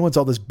you again once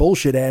all this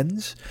bullshit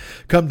ends.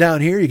 Come down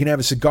here. You can have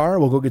a cigar.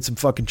 We'll go get some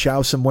fucking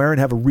chow somewhere and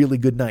have a really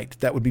good night.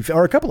 That would be,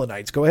 or a couple of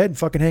nights. Go ahead and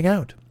fucking hang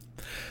out.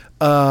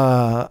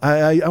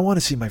 I want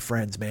to see my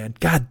friends, man.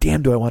 God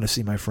damn, do I want to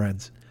see my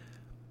friends.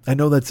 I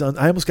know that's,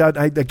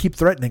 I keep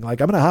threatening,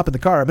 like, I'm going to hop in the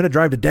car. I'm going to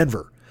drive to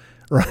Denver,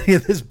 right?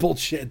 This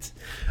bullshit.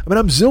 I mean,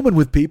 I'm Zooming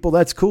with people.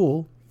 That's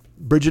cool.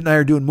 Bridget and I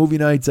are doing movie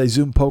nights. I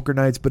Zoom poker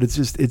nights, but it's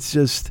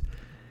just,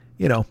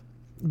 you know,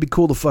 it'd be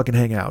cool to fucking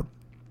hang out.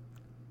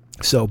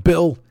 So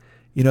Bill,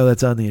 you know,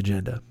 that's on the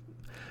agenda.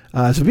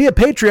 So be a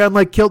Patreon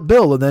like Kilt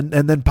Bill, and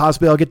then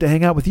possibly I'll get to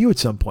hang out with you at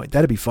some point.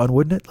 That'd be fun,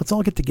 wouldn't it? Let's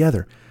all get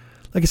together.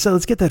 Like I said,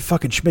 let's get that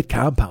fucking Schmidt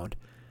compound.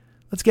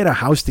 Let's get a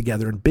house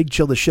together and big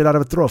chill the shit out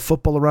of it. Throw a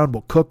football around.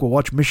 We'll cook. We'll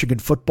watch Michigan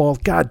football.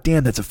 God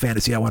damn, that's a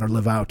fantasy I want to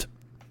live out.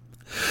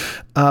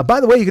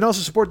 By the way, you can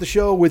also support the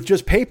show with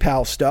just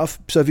PayPal stuff.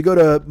 So if you go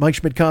to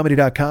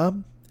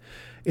MikeSchmidtComedy.com,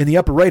 in the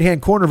upper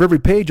right-hand corner of every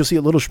page, you'll see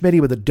a little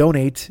Schmitty with a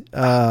donate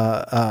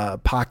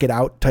pocket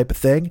out type of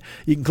thing.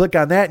 You can click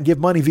on that and give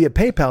money via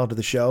PayPal to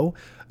the show,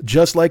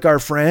 just like our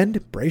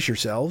friend, brace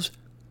yourselves,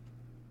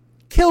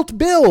 Kilt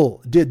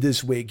Bill did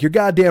this week. You're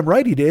goddamn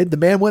right he did. The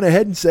man went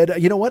ahead and said,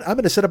 you know what, I'm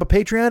going to set up a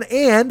Patreon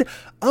and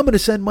I'm going to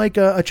send Mike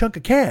a chunk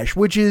of cash,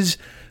 which is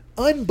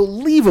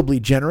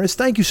unbelievably generous.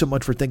 Thank you so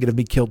much for thinking of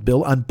me, Kilt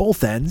Bill, on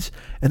both ends.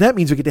 And that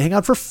means we get to hang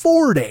out for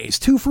 4 days,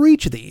 2 for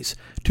each of these.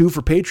 2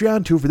 for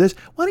Patreon, 2 for this.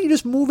 Why don't you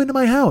just move into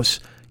my house?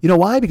 You know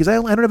why? Because I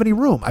don't have any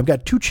room. I've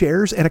got 2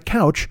 chairs and a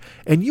couch,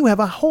 and you have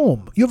a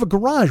home. You have a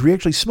garage where you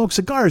actually smoke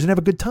cigars and have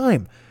a good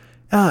time.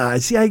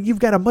 You've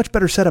got a much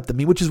better setup than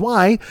me, which is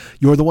why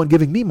you're the one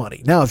giving me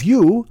money. Now, if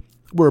you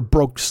were a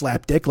broke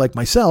slapdick like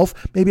myself,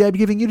 maybe I'd be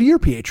giving you to your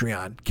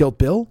Patreon, Kilt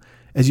Bill,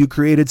 as you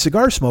created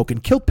cigar smoke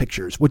and kilt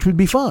pictures, which would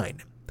be fine.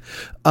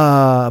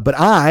 But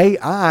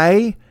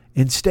I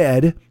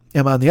instead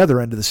am on the other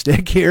end of the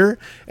stick here,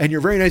 and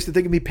you're very nice to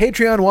think of me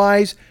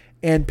Patreon-wise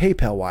and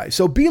PayPal-wise.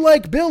 So be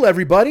like Bill,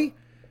 everybody.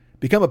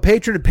 Become a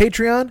patron at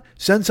Patreon.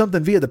 Send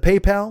something via the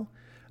PayPal.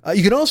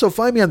 You can also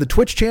find me on the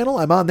Twitch channel.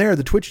 I'm on there,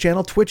 the Twitch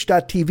channel,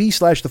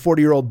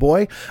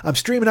 twitch.tv/the40year-old-boy. I'm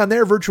streaming on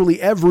there virtually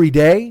every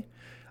day,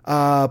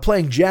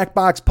 playing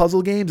Jackbox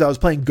puzzle games. I was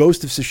playing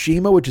Ghost of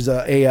Tsushima, which is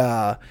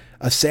a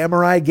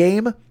samurai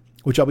game,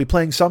 which I'll be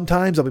playing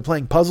sometimes. I'll be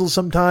playing puzzles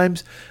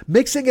sometimes,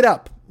 mixing it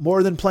up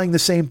more than playing the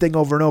same thing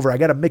over and over. I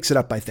got to mix it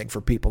up, I think, for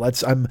people.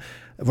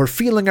 We're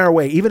feeling our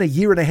way. Even a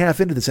year and a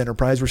half into this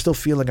enterprise, we're still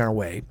feeling our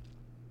way.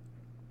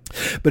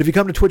 But if you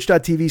come to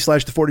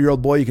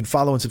twitch.tv/the40year-old-boy, you can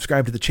follow and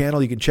subscribe to the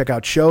channel. You can check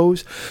out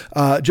shows.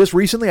 Just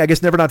recently, I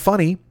guess Never Not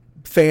Funny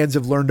fans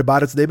have learned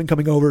about it, so they've been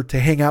coming over to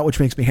hang out, which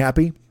makes me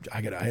happy.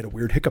 I had a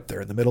weird hiccup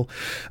there in the middle.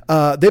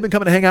 They've been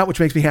coming to hang out, which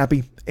makes me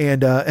happy.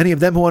 And any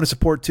of them who want to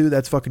support too,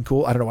 that's fucking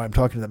cool. I don't know why I'm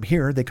talking to them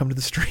here. They come to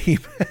the stream.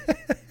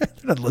 They're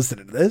not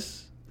listening to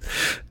this.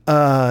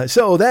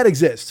 So that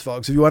exists,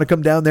 folks. If you want to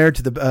come down there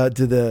to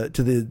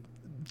the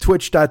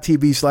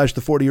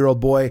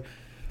twitch.tv/the40year-old-boy,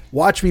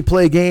 watch me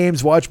play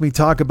games, watch me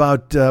talk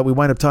about, we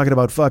wind up talking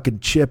about fucking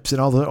chips and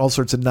all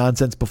sorts of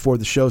nonsense before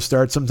the show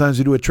starts. Sometimes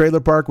we do a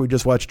trailer park. We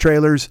just watch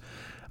trailers.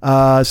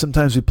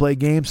 Sometimes we play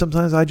games.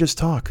 Sometimes I just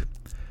talk.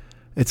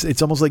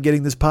 It's almost like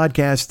getting this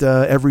podcast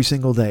every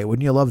single day.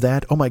 Wouldn't you love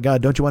that? Oh my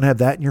God, don't you want to have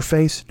that in your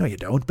face? No, you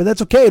don't, but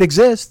that's okay. It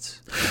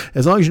exists.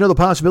 As long as you know the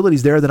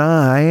possibilities there, then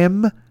I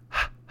am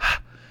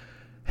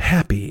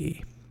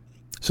happy.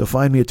 So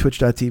find me at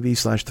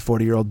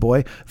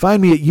twitch.tv/the40year-old-boy.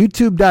 Find me at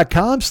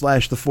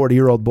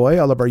youtube.com/the40year-old-boy.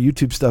 All of our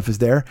YouTube stuff is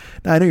there.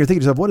 Now, I know you're thinking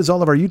to yourself, what is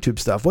all of our YouTube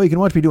stuff? Well, you can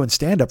watch me doing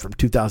stand-up from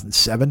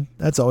 2007.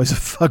 That's always a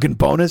fucking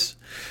bonus.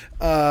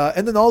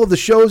 And then all of the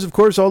shows, of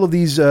course, all of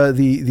these,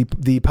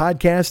 the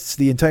podcasts,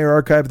 the entire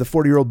archive of the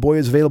 40-year-old-boy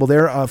is available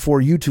there for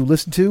you to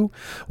listen to.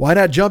 Why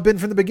not jump in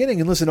from the beginning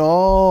and listen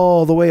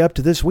all the way up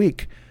to this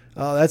week?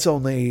 That's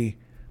only,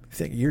 I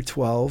think, year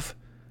 12.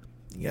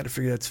 You got to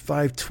figure that's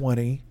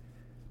 520.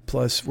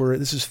 Plus,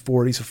 this is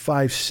 40, so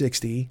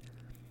 560.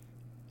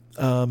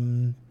 Well,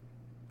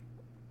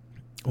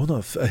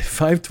 no,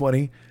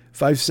 520,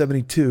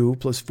 572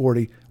 plus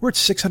 40. We're at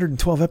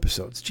 612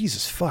 episodes.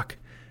 Jesus fuck.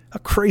 How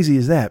crazy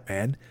is that,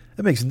 man?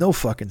 That makes no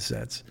fucking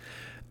sense.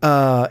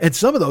 And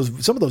some of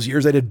those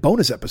years I did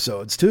bonus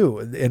episodes too,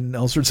 and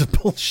all sorts of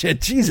bullshit.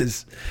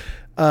 Jesus.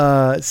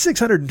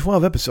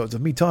 612 episodes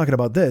of me talking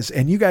about this.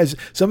 And you guys,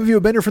 some of you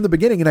have been here from the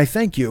beginning, and I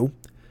thank you.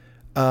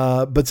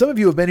 But some of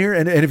you have been here,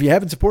 and if you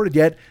haven't supported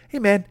yet, hey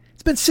man,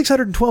 it's been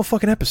 612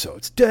 fucking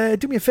episodes. Do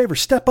me a favor,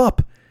 step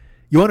up.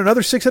 You want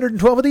another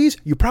 612 of these?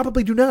 You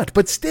probably do not,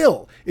 but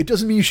still, it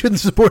doesn't mean you shouldn't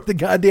support the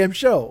goddamn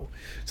show.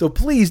 So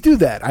please do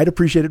that. I'd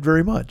appreciate it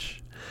very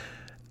much.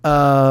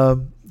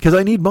 Because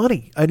I need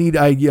money. I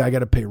got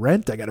to pay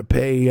rent. I got to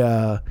pay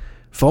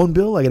phone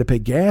bill. I got to pay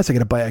gas. I got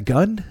to buy a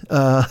gun.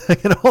 I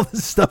got all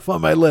this stuff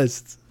on my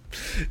list.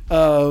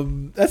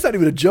 That's not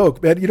even a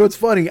joke, man. You know what's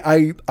funny?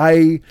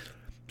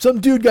 Some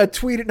dude got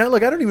tweeted. Now,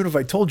 look, I don't even know if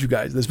I told you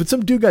guys this, but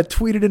some dude got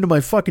tweeted into my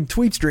fucking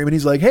tweet stream, and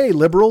he's like, hey,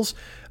 liberals,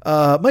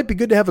 might be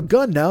good to have a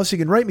gun now so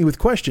you can write me with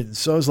questions.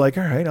 So I was like,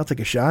 all right, I'll take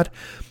a shot.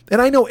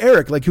 And I know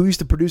Eric, like, who used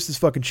to produce this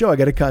fucking show. I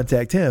got to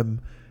contact him.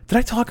 Did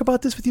I talk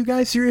about this with you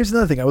guys? Here's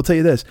another thing. I will tell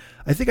you this.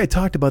 I think I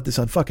talked about this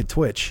on fucking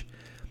Twitch.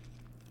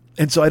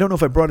 And so I don't know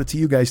if I brought it to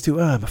you guys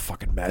too. I'm a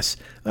fucking mess.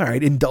 All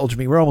right, indulge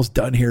me. We're almost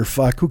done here.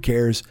 Fuck, who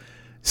cares?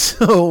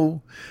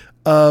 So,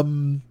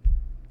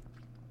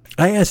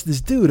 I asked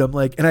this dude, I'm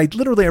like, and I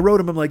wrote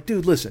him, I'm like,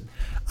 dude, listen,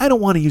 I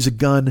don't want to use a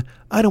gun.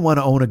 I don't want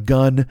to own a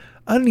gun.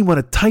 I don't even want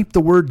to type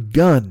the word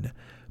gun.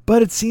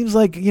 But it seems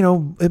like,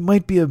 it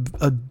might be a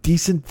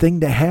decent thing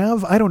to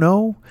have. I don't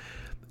know.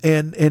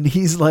 And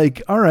he's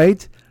like, all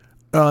right,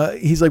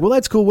 he's like, well,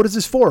 that's cool. What is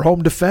this for?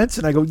 Home defense?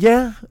 And I go,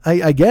 yeah,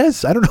 I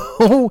guess. I don't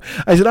know.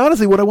 I said,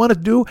 honestly, what I want to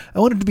do, I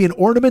want it to be an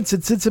ornament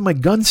that sits in my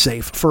gun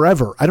safe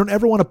forever. I don't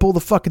ever want to pull the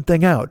fucking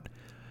thing out.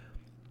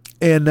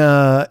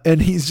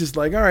 And he's just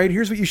like, all right,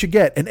 here's what you should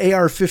get, an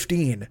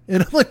AR-15.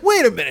 And I'm like,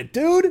 wait a minute,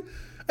 dude.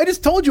 I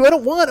just told you I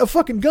don't want a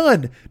fucking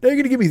gun. Now you're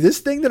going to give me this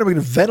thing that I'm going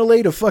to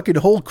ventilate a fucking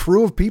whole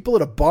crew of people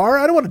at a bar?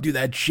 I don't want to do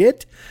that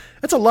shit.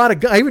 That's a lot of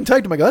gun. I even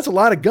typed to him, I go, that's a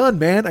lot of gun,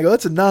 man. I go,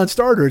 that's a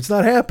non-starter. It's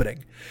not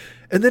happening.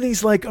 And then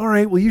he's like, all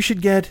right, well, you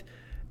should get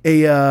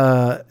he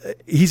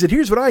said,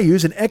 here's what I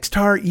use, an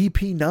X-Tar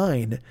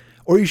EP9,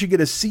 or you should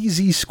get a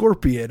CZ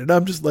Scorpion. And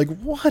I'm just like,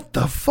 what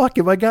the fuck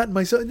have I gotten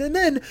myself? And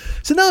then,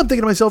 so now I'm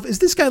thinking to myself, is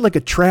this guy like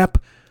a trap?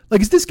 Like,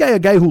 is this guy a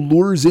guy who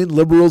lures in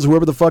liberals,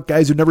 whoever the fuck,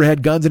 guys who never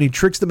had guns, and he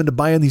tricks them into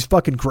buying these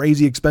fucking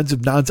crazy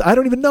expensive nonsense? I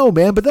don't even know,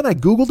 man. But then I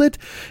Googled it,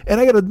 and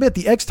I got to admit,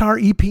 the X-Tar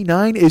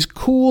EP9 is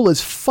cool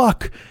as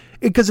fuck.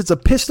 Because it's a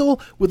pistol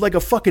with like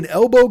a fucking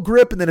elbow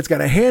grip, and then it's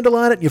got a handle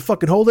on it, and you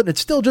fucking hold it, and it's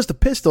still just a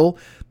pistol,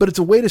 but it's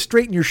a way to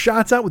straighten your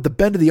shots out with the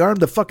bend of the arm.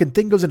 The fucking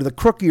thing goes into the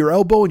crook of your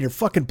elbow, and you're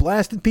fucking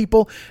blasting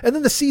people. And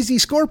then the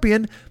CZ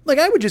Scorpion, like,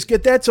 I would just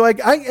get that. So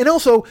and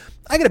also,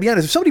 I gotta be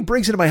honest, if somebody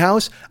breaks into my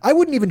house, I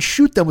wouldn't even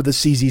shoot them with a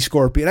CZ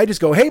Scorpion. I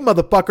just go, hey,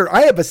 motherfucker,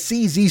 I have a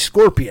CZ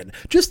Scorpion.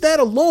 Just that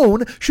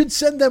alone should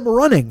send them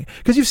running.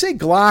 Because you say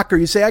Glock, or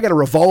you say I got a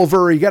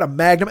revolver, or you got a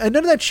Magnum, and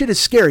none of that shit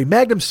is scary.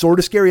 Magnum's sort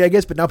of scary, I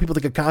guess, but now people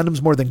think of condoms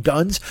more than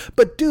guns.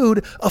 But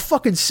dude, a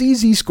fucking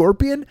CZ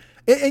Scorpion.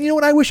 And you know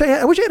what I wish I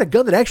had? I wish I had a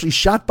gun that actually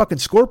shot fucking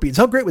scorpions.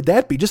 How great would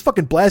that be? Just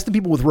fucking blasting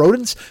people with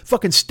rodents,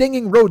 fucking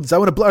stinging rodents. I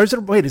want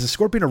to wait, is a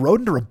scorpion a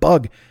rodent or a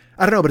bug?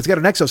 I don't know, but it's got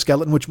an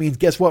exoskeleton, which means,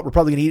 guess what? We're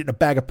probably going to eat it in a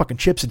bag of fucking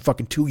chips in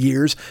fucking 2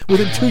 years.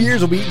 Within 2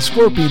 years, we'll be eating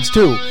scorpions,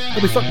 too.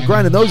 We'll be fucking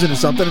grinding those into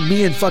something, and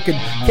me and fucking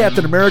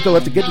Captain America will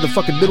have to get to the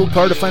fucking middle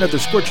car to find out they're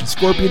scorching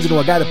scorpions into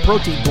a guy with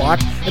protein block,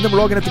 and then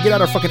we're all going to have to get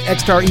out our fucking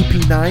X-Tar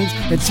EP9s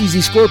and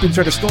CZ Scorpions,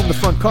 try to storm the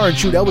front car and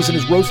shoot Elvis in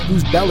his roast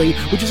goose belly,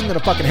 which isn't going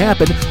to fucking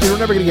happen, because we're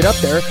never going to get up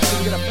there.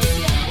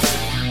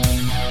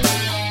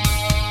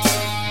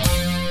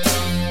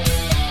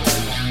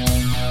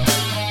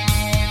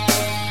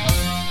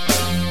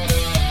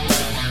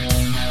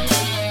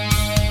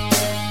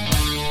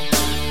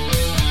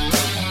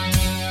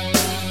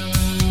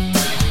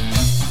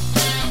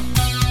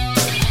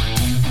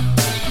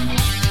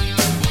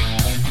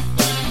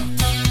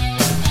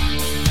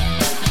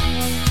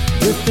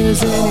 If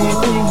there's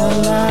anything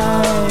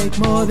I like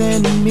more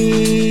than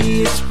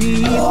me, it's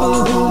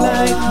people who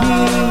like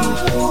me.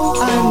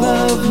 I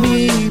love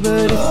me,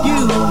 but if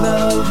you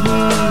love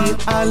me,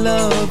 I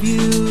love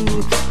you.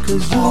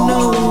 'Cause you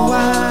know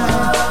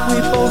why, we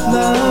both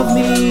love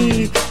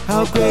me.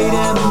 How great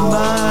am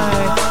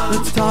I?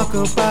 Let's talk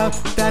about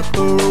that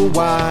for a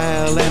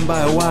while. And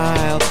by a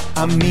while,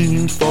 I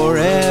mean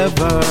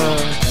forever.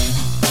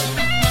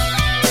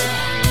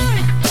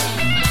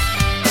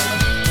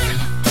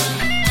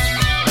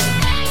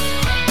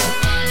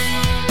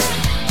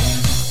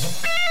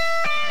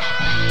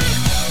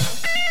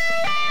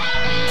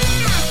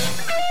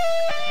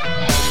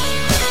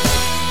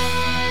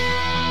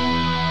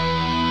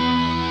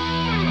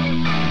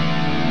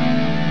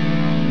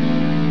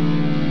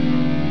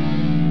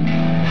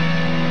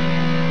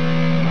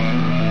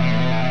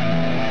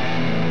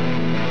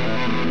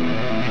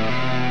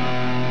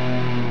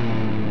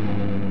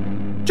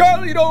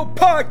 Charlie Doe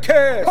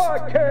Podcast.